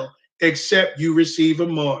sell except you receive a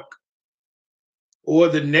mark or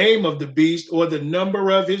the name of the beast or the number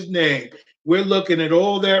of his name. We're looking at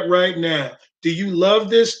all that right now. Do you love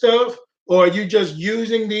this stuff, or are you just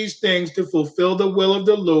using these things to fulfill the will of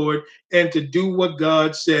the Lord and to do what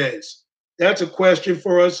God says? That's a question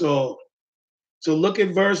for us all. So look at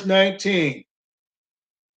verse 19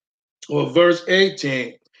 or verse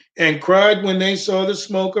 18. "And cried when they saw the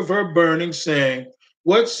smoke of her burning, saying,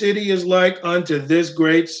 What city is like unto this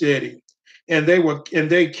great city? And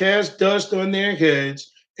they cast dust on their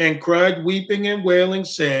heads, and cried, weeping and wailing,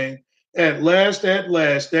 saying, at last,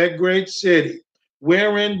 that great city,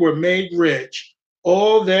 wherein were made rich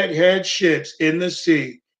all that had ships in the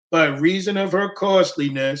sea, by reason of her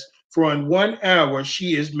costliness, for in 1 hour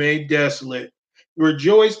she is made desolate.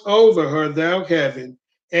 Rejoice over her, thou heaven,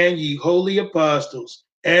 and ye holy apostles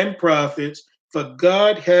and prophets, for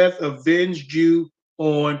God hath avenged you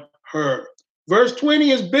on her." Verse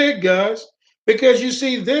 20 is big, guys, because you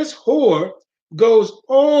see, this whore goes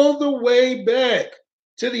all the way back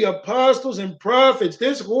to the apostles and prophets.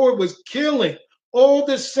 This whore was killing all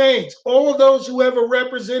the saints, all those who ever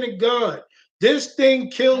represented God. This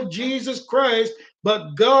thing killed Jesus Christ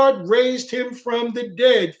but God raised him from the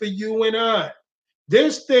dead for you and I.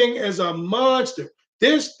 This thing is a monster.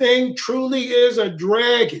 This thing truly is a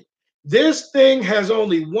dragon. This thing has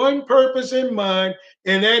only one purpose in mind,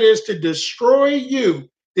 and that is to destroy you,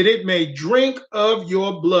 that it may drink of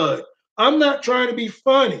your blood. I'm not trying to be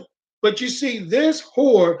funny, but you see, this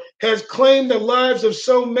whore has claimed the lives of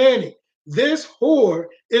so many. This whore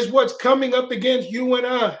is what's coming up against you and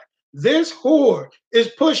I. This whore is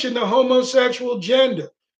pushing the homosexual agenda.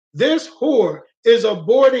 This whore is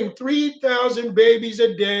aborting 3,000 babies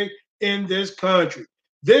a day in this country.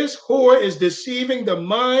 This whore is deceiving the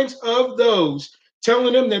minds of those,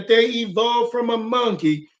 telling them that they evolved from a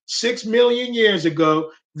monkey 6 million years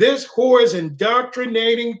ago. This whore is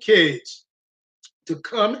indoctrinating kids to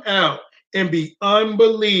come out and be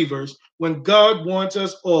unbelievers when God wants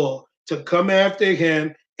us all to come after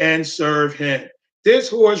him and serve him.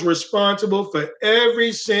 This whore is responsible for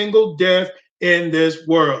every single death in this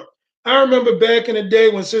world. I remember back in the day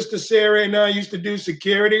when Sister Sarah and I used to do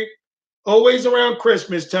security, always around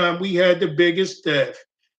Christmas time, we had the biggest theft.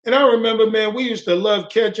 And I remember, man, we used to love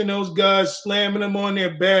catching those guys, slamming them on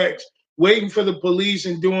their backs, waiting for the police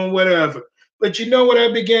and doing whatever. But you know what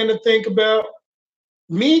I began to think about?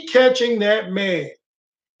 Me catching that man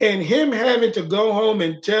and him having to go home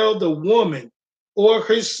and tell the woman or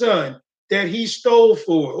his son that he stole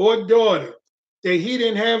for, or daughter, that he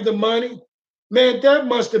didn't have the money, man, that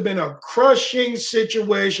must have been a crushing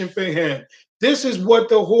situation for him. This is what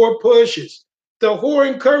the whore pushes. The whore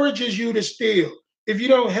encourages you to steal. If you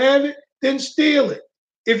don't have it, then steal it.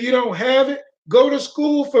 If you don't have it, go to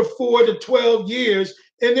school for 4 to 12 years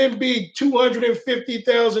and then be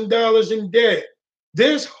 $250,000 in debt.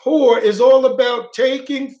 This whore is all about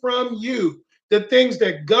taking from you the things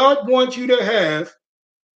that God wants you to have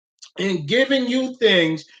and giving you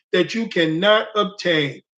things that you cannot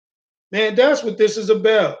obtain. Man, that's what this is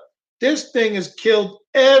about. This thing has killed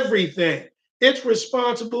everything. It's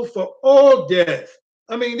responsible for all death.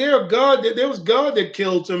 I mean, there was God that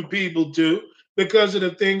killed some people too because of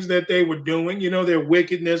the things that they were doing, their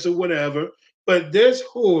wickedness or whatever. But this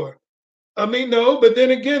whore, I mean, no, but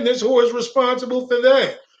then again, this whore is responsible for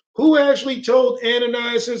that. Who actually told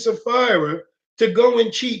Ananias and Sapphira to go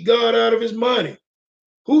and cheat God out of his money?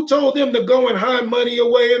 Who told them to go and hide money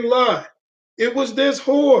away and lie? It was this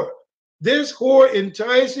whore. This whore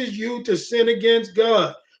entices you to sin against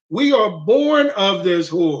God. We are born of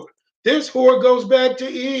this whore. This whore goes back to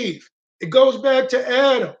Eve. It goes back to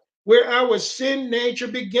Adam, where our sin nature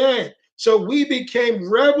began. So we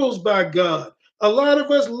became rebels by God. A lot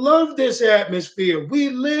of us love this atmosphere. We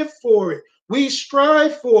live for it. We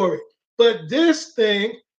strive for it. But this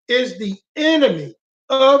thing is the enemy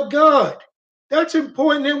of God. That's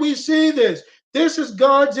important that we see this. This is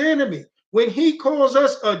God's enemy. When he calls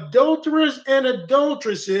us adulterers and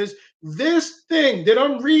adulteresses, this thing that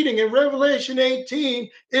I'm reading in Revelation 18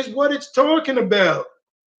 is what it's talking about.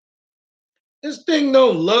 This thing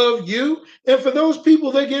don't love you. And for those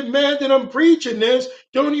people that get mad that I'm preaching this,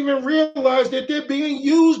 don't even realize that they're being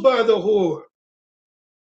used by the whore.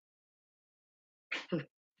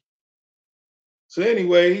 So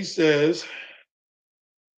anyway, he says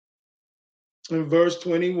in verse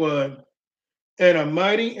 21, and a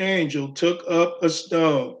mighty angel took up a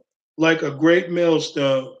stone like a great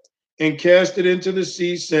millstone and cast it into the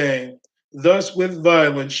sea, saying, thus with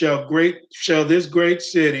violence shall this great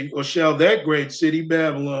city, or shall that great city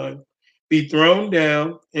Babylon, be thrown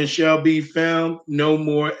down, and shall be found no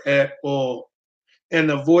more at all. And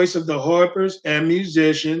the voice of the harpers and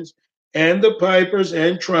musicians and the pipers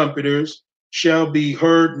and trumpeters shall be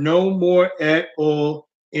heard no more at all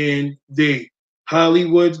in thee.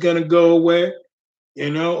 Hollywood's going to go away.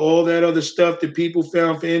 All that other stuff that people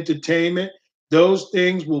found for entertainment, those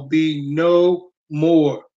things will be no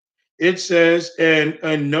more. It says, and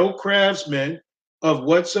no craftsman of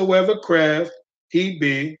whatsoever craft he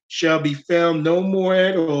be shall be found no more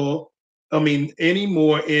at all, any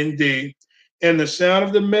more in thee. And the sound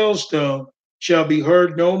of the millstone shall be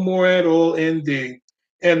heard no more at all in thee.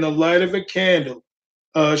 And the light of a candle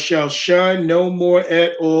shall shine no more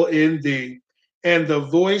at all in thee. And the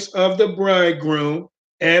voice of the bridegroom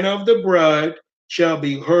and of the bride shall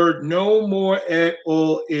be heard no more at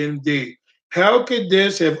all in thee. How could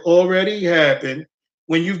this have already happened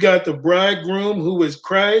when you've got the bridegroom, who is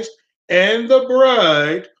Christ, and the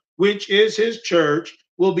bride, which is his church,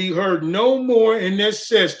 will be heard no more in this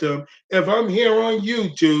system if I'm here on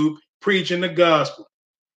YouTube preaching the gospel?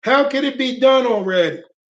 How could it be done already?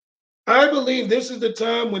 I believe this is the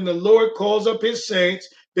time when the Lord calls up his saints,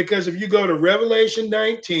 because if you go to Revelation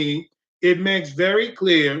 19, it makes very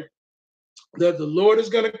clear that the Lord is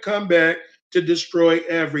going to come back to destroy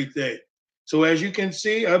everything. So as you can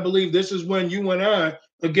see, I believe this is when you and I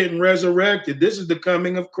are getting resurrected. This is the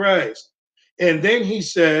coming of Christ. And then he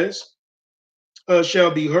says,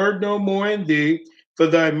 shall be heard no more in thee, for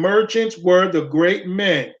thy merchants were the great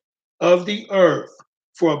men of the earth.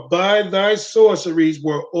 For by thy sorceries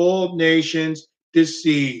were all nations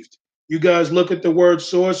deceived. You guys look at the word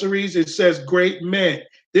sorceries, it says great men.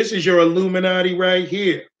 This is your Illuminati right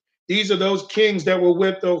here. These are those kings that were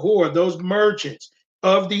with the whore, those merchants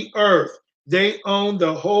of the earth. They own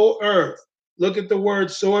the whole earth. Look at the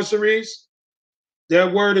word sorceries.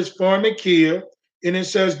 That word is pharmakia, and it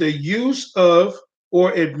says the use of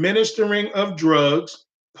or administering of drugs,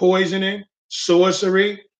 poisoning,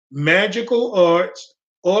 sorcery, magical arts,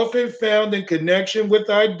 often found in connection with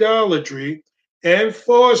idolatry and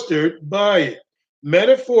fostered by it.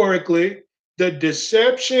 Metaphorically, the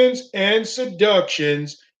deceptions and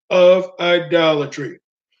seductions of idolatry.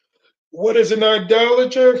 What is an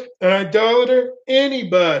idolater? An idolater?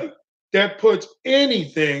 Anybody that puts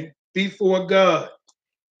anything before God.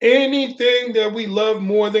 Anything that we love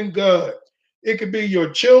more than God. It could be your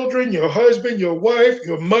children, your husband, your wife,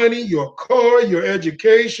 your money, your car, your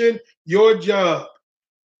education, your job,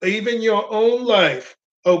 even your own life.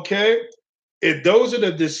 Okay? If those are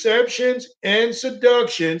the deceptions and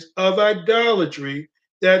seductions of idolatry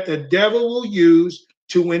that the devil will use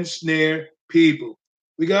to ensnare people.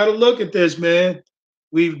 We got to look at this, man.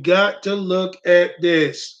 We've got to look at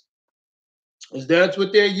this. Because that's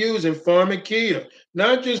what they're using, pharmakia.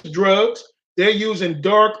 Not just drugs, they're using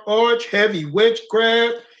dark arts, heavy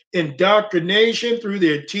witchcraft, indoctrination through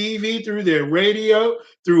their TV, through their radio,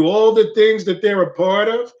 through all the things that they're a part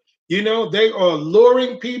of. You know, they are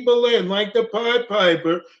luring people in like the Pied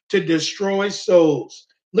Piper to destroy souls.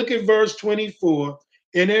 Look at verse 24.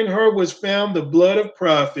 And in her was found the blood of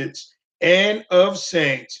prophets and of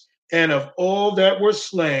saints and of all that were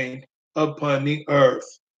slain upon the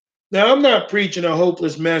earth. Now, I'm not preaching a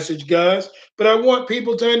hopeless message, guys, but I want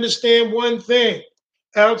people to understand one thing.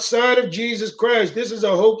 Outside of Jesus Christ, this is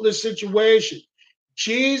a hopeless situation.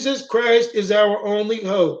 Jesus Christ is our only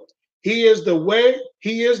hope. He is the way,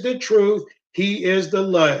 He is the truth, He is the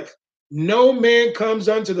life. No man comes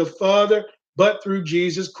unto the Father but through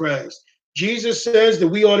Jesus Christ. Jesus says that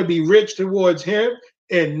we ought to be rich towards Him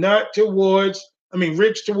and not towards,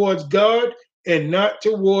 rich towards God and not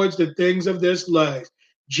towards the things of this life.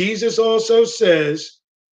 Jesus also says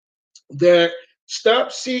that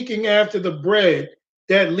stop seeking after the bread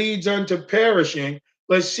that leads unto perishing,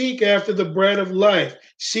 but seek after the bread of life.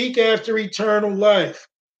 Seek after eternal life.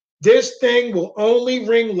 This thing will only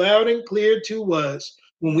ring loud and clear to us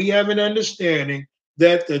when we have an understanding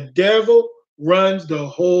that the devil runs the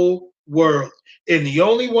whole world. And the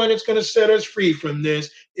only one that's going to set us free from this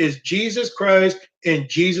is Jesus Christ and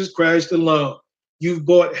Jesus Christ alone. You've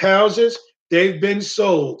bought houses, they've been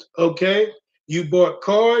sold, okay? You bought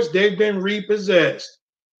cars, they've been repossessed.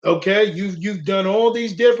 Okay, you've done all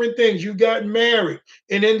these different things. You got married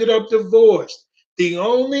and ended up divorced. The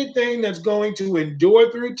only thing that's going to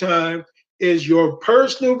endure through time is your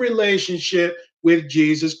personal relationship with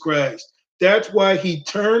Jesus Christ. That's why he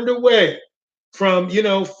turned away from,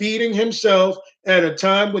 feeding himself at a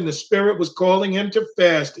time when the Spirit was calling him to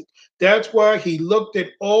fasting. That's why he looked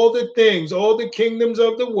at all the things, all the kingdoms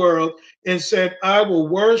of the world, and said, I will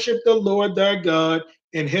worship the Lord thy God,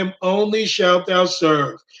 and him only shalt thou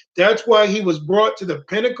serve. That's why he was brought to the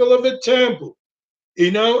pinnacle of the temple,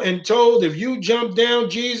 and told, if you jump down,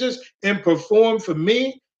 Jesus, and perform for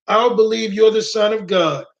me, I'll believe you're the Son of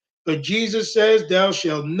God. But Jesus says, thou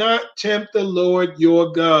shalt not tempt the Lord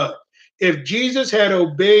your God. If Jesus had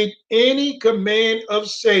obeyed any command of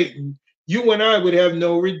Satan, you and I would have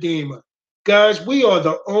no redeemer. Guys, we are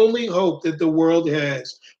the only hope that the world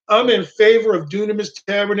has. I'm in favor of Dunamis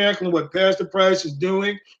Tabernacle and what Pastor Price is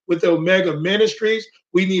doing with Omega Ministries.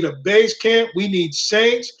 We need a base camp. We need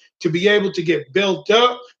saints to be able to get built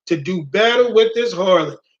up to do battle with this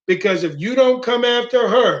harlot. Because if you don't come after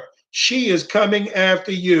her, she is coming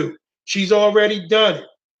after you. She's already done it.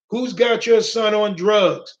 Who's got your son on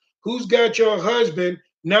drugs? Who's got your husband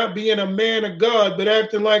not being a man of God, but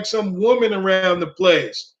acting like some woman around the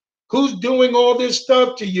place? Who's doing all this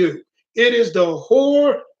stuff to you? It is the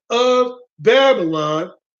whore of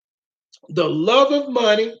Babylon, the love of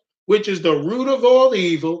money, which is the root of all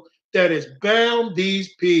evil, that has bound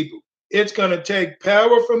these people. It's going to take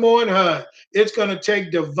power from on high. It's going to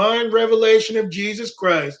take divine revelation of Jesus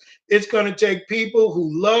Christ. It's going to take people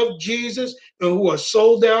who love Jesus and who are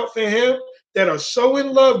sold out for him, that are so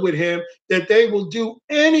in love with him that they will do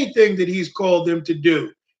anything that he's called them to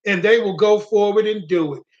do. And they will go forward and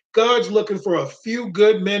do it. God's looking for a few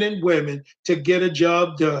good men and women to get a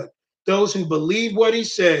job done. Those who believe what he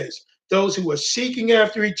says, those who are seeking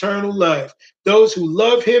after eternal life, those who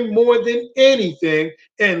love him more than anything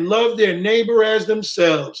and love their neighbor as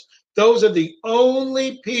themselves. Those are the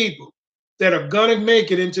only people that are going to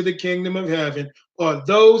make it into the kingdom of heaven, are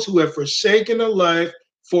those who have forsaken a life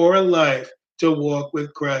for a life to walk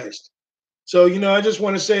with Christ. So, I just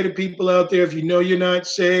want to say to people out there, if you know you're not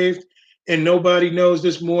saved and nobody knows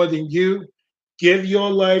this more than you, give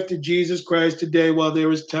your life to Jesus Christ today while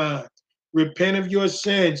there is time. Repent of your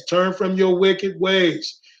sins, turn from your wicked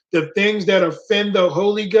ways. The things that offend the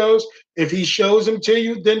Holy Ghost, if he shows them to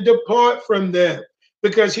you, then depart from them,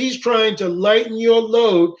 because he's trying to lighten your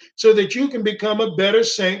load so that you can become a better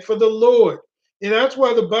saint for the Lord. And that's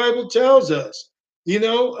why the Bible tells us,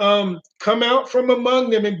 come out from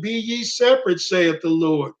among them and be ye separate, saith the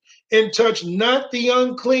Lord, and touch not the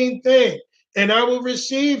unclean thing, and I will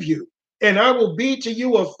receive you, and I will be to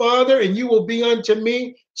you a father, and you will be unto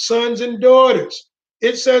me sons and daughters.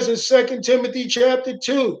 It says in 2 Timothy chapter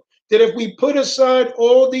 2 that if we put aside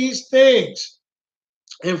all these things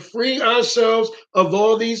and free ourselves of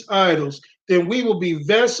all these idols, then we will be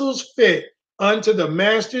vessels fit unto the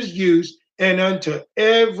master's use and unto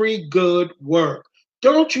every good work.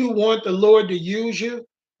 Don't you want the Lord to use you?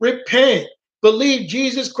 Repent. Believe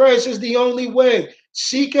Jesus Christ is the only way.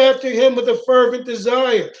 Seek after him with a fervent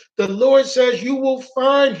desire. The Lord says you will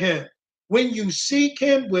find him when you seek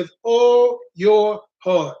him with all your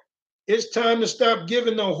heart. It's time to stop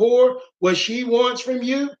giving the whore what she wants from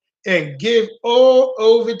you and give all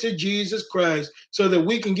over to Jesus Christ so that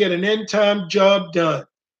we can get an end time job done.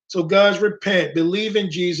 So, guys, repent, believe in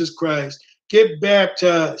Jesus Christ, get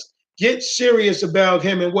baptized, get serious about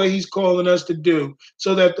him and what he's calling us to do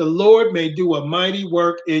so that the Lord may do a mighty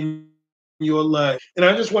work in your life. And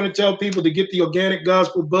I just want to tell people to get the Organic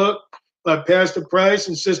Gospel book by Pastor Price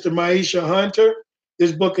and Sister Maisha Hunter.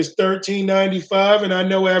 This book is $13.95, and I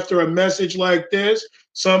know after a message like this,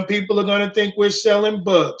 some people are going to think we're selling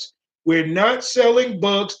books. We're not selling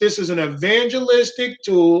books. This is an evangelistic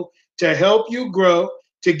tool to help you grow,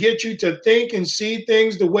 to get you to think and see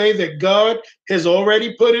things the way that God has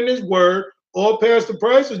already put in his word. All Pastor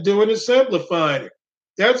Price is doing is simplifying it.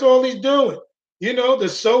 That's all he's doing. The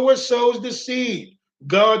sower sows the seed.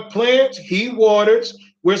 God plants, he waters.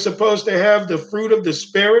 We're supposed to have the fruit of the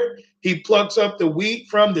Spirit. He plucks up the wheat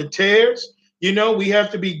from the tares. We have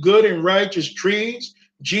to be good and righteous trees.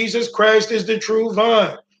 Jesus Christ is the true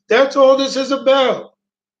vine. That's all this is about.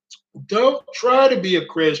 Don't try to be a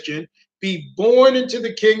Christian. Be born into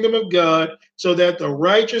the kingdom of God so that the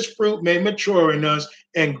righteous fruit may mature in us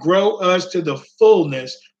and grow us to the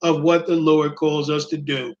fullness of what the Lord calls us to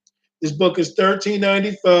do. This book is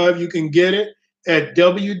 $13.95. You can get it at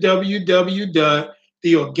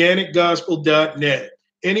www.theorganicgospel.net.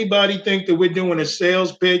 Anybody think that we're doing a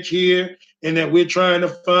sales pitch here and that we're trying to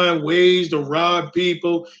find ways to rob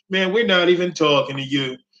people? Man, we're not even talking to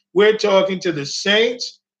you. We're talking to the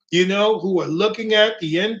saints, who are looking at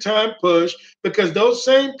the end time push, because those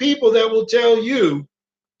same people that will tell you,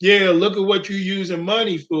 yeah, look at what you're using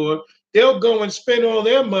money for, they'll go and spend all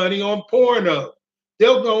their money on porno.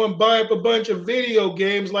 They'll go and buy up a bunch of video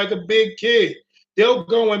games like a big kid. They'll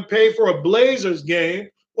go and pay for a Blazers game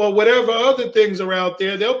or whatever other things are out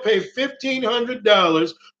there. They'll pay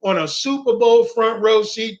 $1,500 on a Super Bowl front row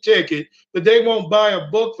seat ticket, but they won't buy a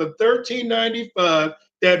book for $13.95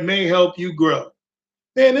 that may help you grow.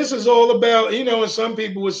 Man, this is all about, and some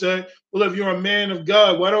people would say, well, if you're a man of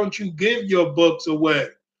God, why don't you give your books away?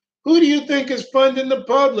 Who do you think is funding the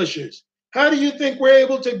publishers? How do you think we're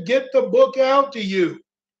able to get the book out to you?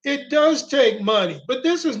 It does take money, but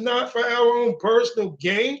this is not for our own personal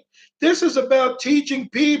gain. This is about teaching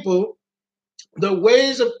people the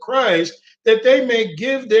ways of Christ that they may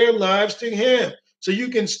give their lives to him. So you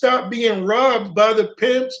can stop being robbed by the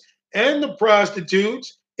pimps and the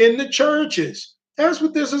prostitutes in the churches. That's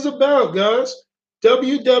what this is about, guys.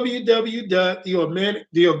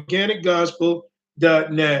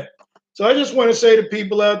 www.theorganicgospel.net. So I just want to say to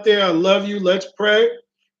people out there, I love you. Let's pray.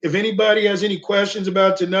 If anybody has any questions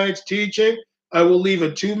about tonight's teaching, I will leave a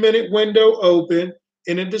 2-minute window open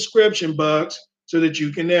in the description box so that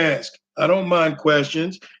you can ask. I don't mind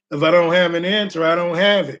questions. If I don't have an answer, I don't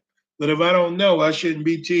have it. But if I don't know, I shouldn't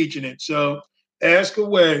be teaching it. So ask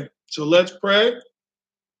away. So let's pray.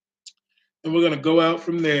 And we're going to go out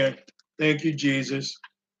from there. Thank you, Jesus.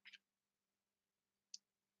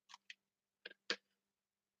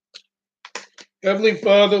 Heavenly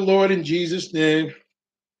Father, Lord, in Jesus' name,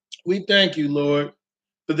 we thank you, Lord,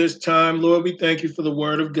 for this time. Lord, we thank you for the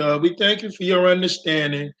word of God. We thank you for your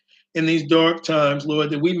understanding in these dark times, Lord,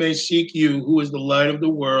 that we may seek you, who is the light of the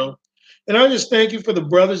world. And I just thank you for the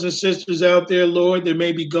brothers and sisters out there, Lord, that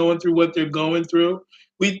may be going through what they're going through.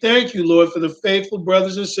 We thank you, Lord, for the faithful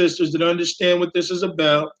brothers and sisters that understand what this is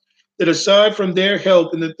about, that aside from their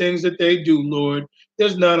help and the things that they do, Lord,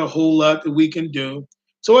 there's not a whole lot that we can do.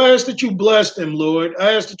 So I ask that you bless them, Lord.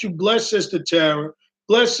 I ask that you bless Sister Tara,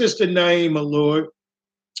 bless Sister Naima, Lord.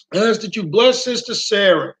 I ask that you bless Sister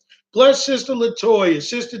Sarah, bless Sister Latoya,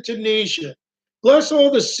 Sister Tanisha. Bless all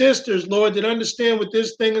the sisters, Lord, that understand what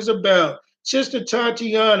this thing is about. Sister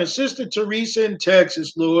Tatiana, Sister Teresa in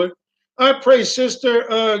Texas, Lord. I pray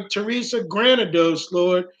Sister Teresa Granados,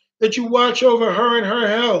 Lord, that you watch over her and her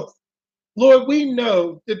health. Lord, we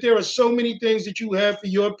know that there are so many things that you have for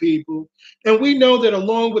your people. And we know that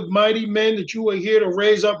along with mighty men, that you are here to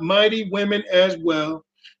raise up mighty women as well.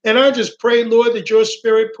 And I just pray, Lord, that your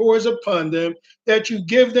spirit pours upon them, that you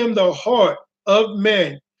give them the heart of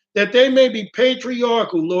men, that they may be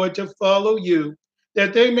patriarchal, Lord, to follow you,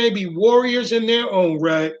 that they may be warriors in their own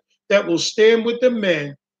right, that will stand with the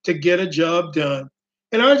men to get a job done.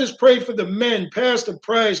 And I just pray for the men, Pastor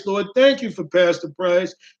Price, Lord. Thank you for Pastor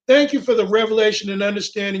Price. Thank you for the revelation and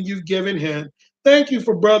understanding you've given him. Thank you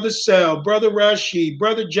for Brother Sal, Brother Rashid,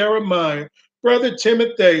 Brother Jeremiah, Brother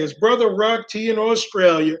Timotheus, Brother Rock T in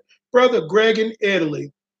Australia, Brother Greg in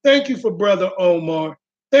Italy. Thank you for Brother Omar.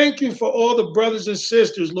 Thank you for all the brothers and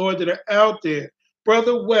sisters, Lord, that are out there.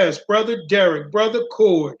 Brother West, Brother Derek, Brother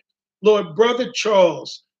Cord, Lord, Brother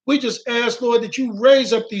Charles. We just ask, Lord, that you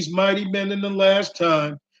raise up these mighty men in the last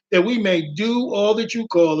time, that we may do all that you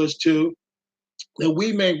call us to, that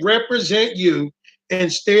we may represent you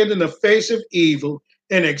and stand in the face of evil,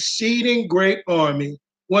 an exceeding great army,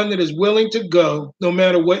 one that is willing to go no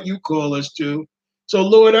matter what you call us to. So,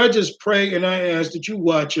 Lord, I just pray and I ask that you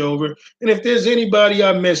watch over. And if there's anybody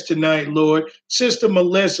I missed tonight, Lord, Sister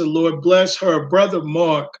Melissa, Lord, bless her, Brother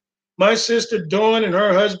Mark, my sister Dawn and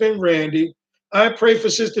her husband Randy. I pray for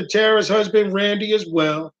Sister Tara's husband Randy as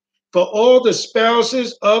well, for all the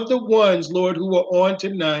spouses of the ones, Lord, who are on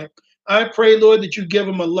tonight. I pray, Lord, that you give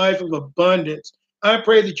them a life of abundance. I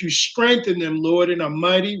pray that you strengthen them, Lord, in a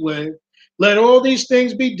mighty way. Let all these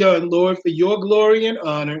things be done, Lord, for your glory and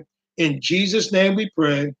honor. In Jesus' name we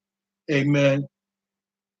pray. Amen.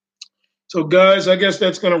 So, guys, I guess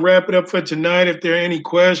that's going to wrap it up for tonight. If there are any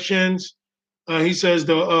questions, he says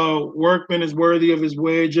the workman is worthy of his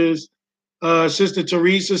wages. Sister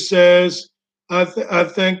Teresa says, I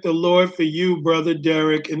thank the Lord for you, Brother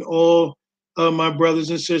Derek, and all my brothers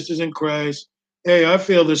and sisters in Christ. Hey, I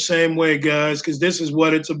feel the same way, guys, because this is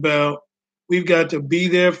what it's about. We've got to be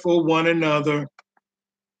there for one another.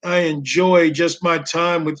 I enjoy just my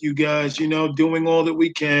time with you guys, doing all that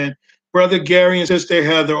we can. Brother Gary and Sister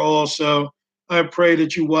Heather also, I pray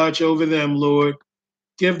that you watch over them, Lord.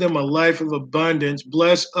 Give them a life of abundance.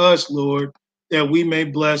 Bless us, Lord, that we may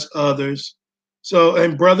bless others. So,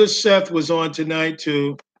 and Brother Seth was on tonight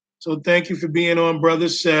too. So thank you for being on, Brother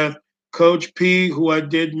Seth. Coach P, who I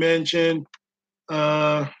did mention.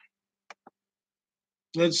 Let's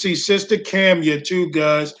see, Sister Camya too,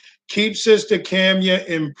 guys. Keep Sister Camya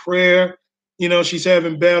in prayer. She's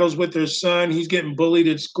having battles with her son. He's getting bullied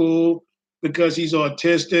at school because he's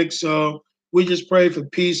autistic. So we just pray for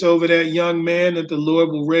peace over that young man, that the Lord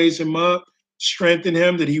will raise him up, strengthen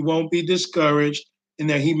him, that he won't be discouraged, and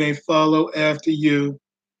that he may follow after you.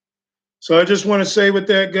 So I just want to say with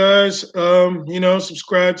that, guys,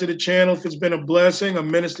 subscribe to the channel if it's been a blessing.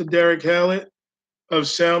 I'm Minister Derek Hallett of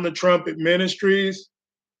Sound the Trumpet Ministries,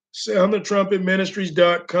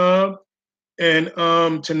 soundthetrumpetministries.com. And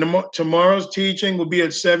tomorrow's teaching will be at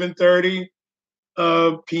 7:30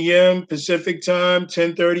 p.m. Pacific time,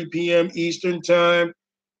 10:30 p.m. Eastern time.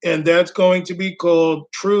 And that's going to be called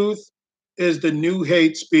Truth is the New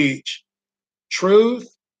Hate Speech. Truth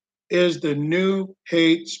is the new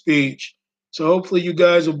hate speech. So hopefully you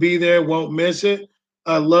guys will be there, won't miss it.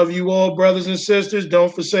 I love you all, brothers and sisters.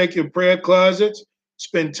 Don't forsake your prayer closets.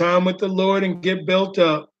 Spend time with the Lord and get built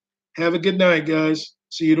up. Have a good night, guys.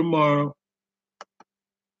 See you tomorrow.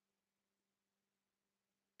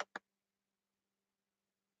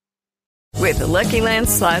 With the Lucky Land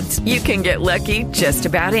Slots, you can get lucky just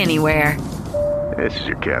about anywhere. This is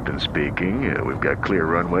your captain speaking. We've got clear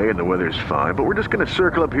runway and the weather's fine, but we're just going to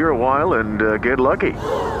circle up here a while and get lucky.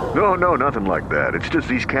 No, nothing like that. It's just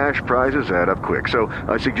these cash prizes add up quick. So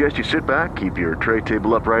I suggest you sit back, keep your tray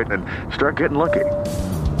table upright, and start getting lucky.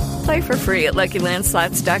 Play for free at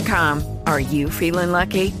LuckyLandSlots.com. Are you feeling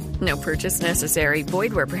lucky? No purchase necessary.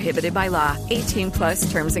 Void where prohibited by law.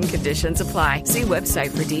 18+ terms and conditions apply. See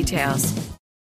website for details.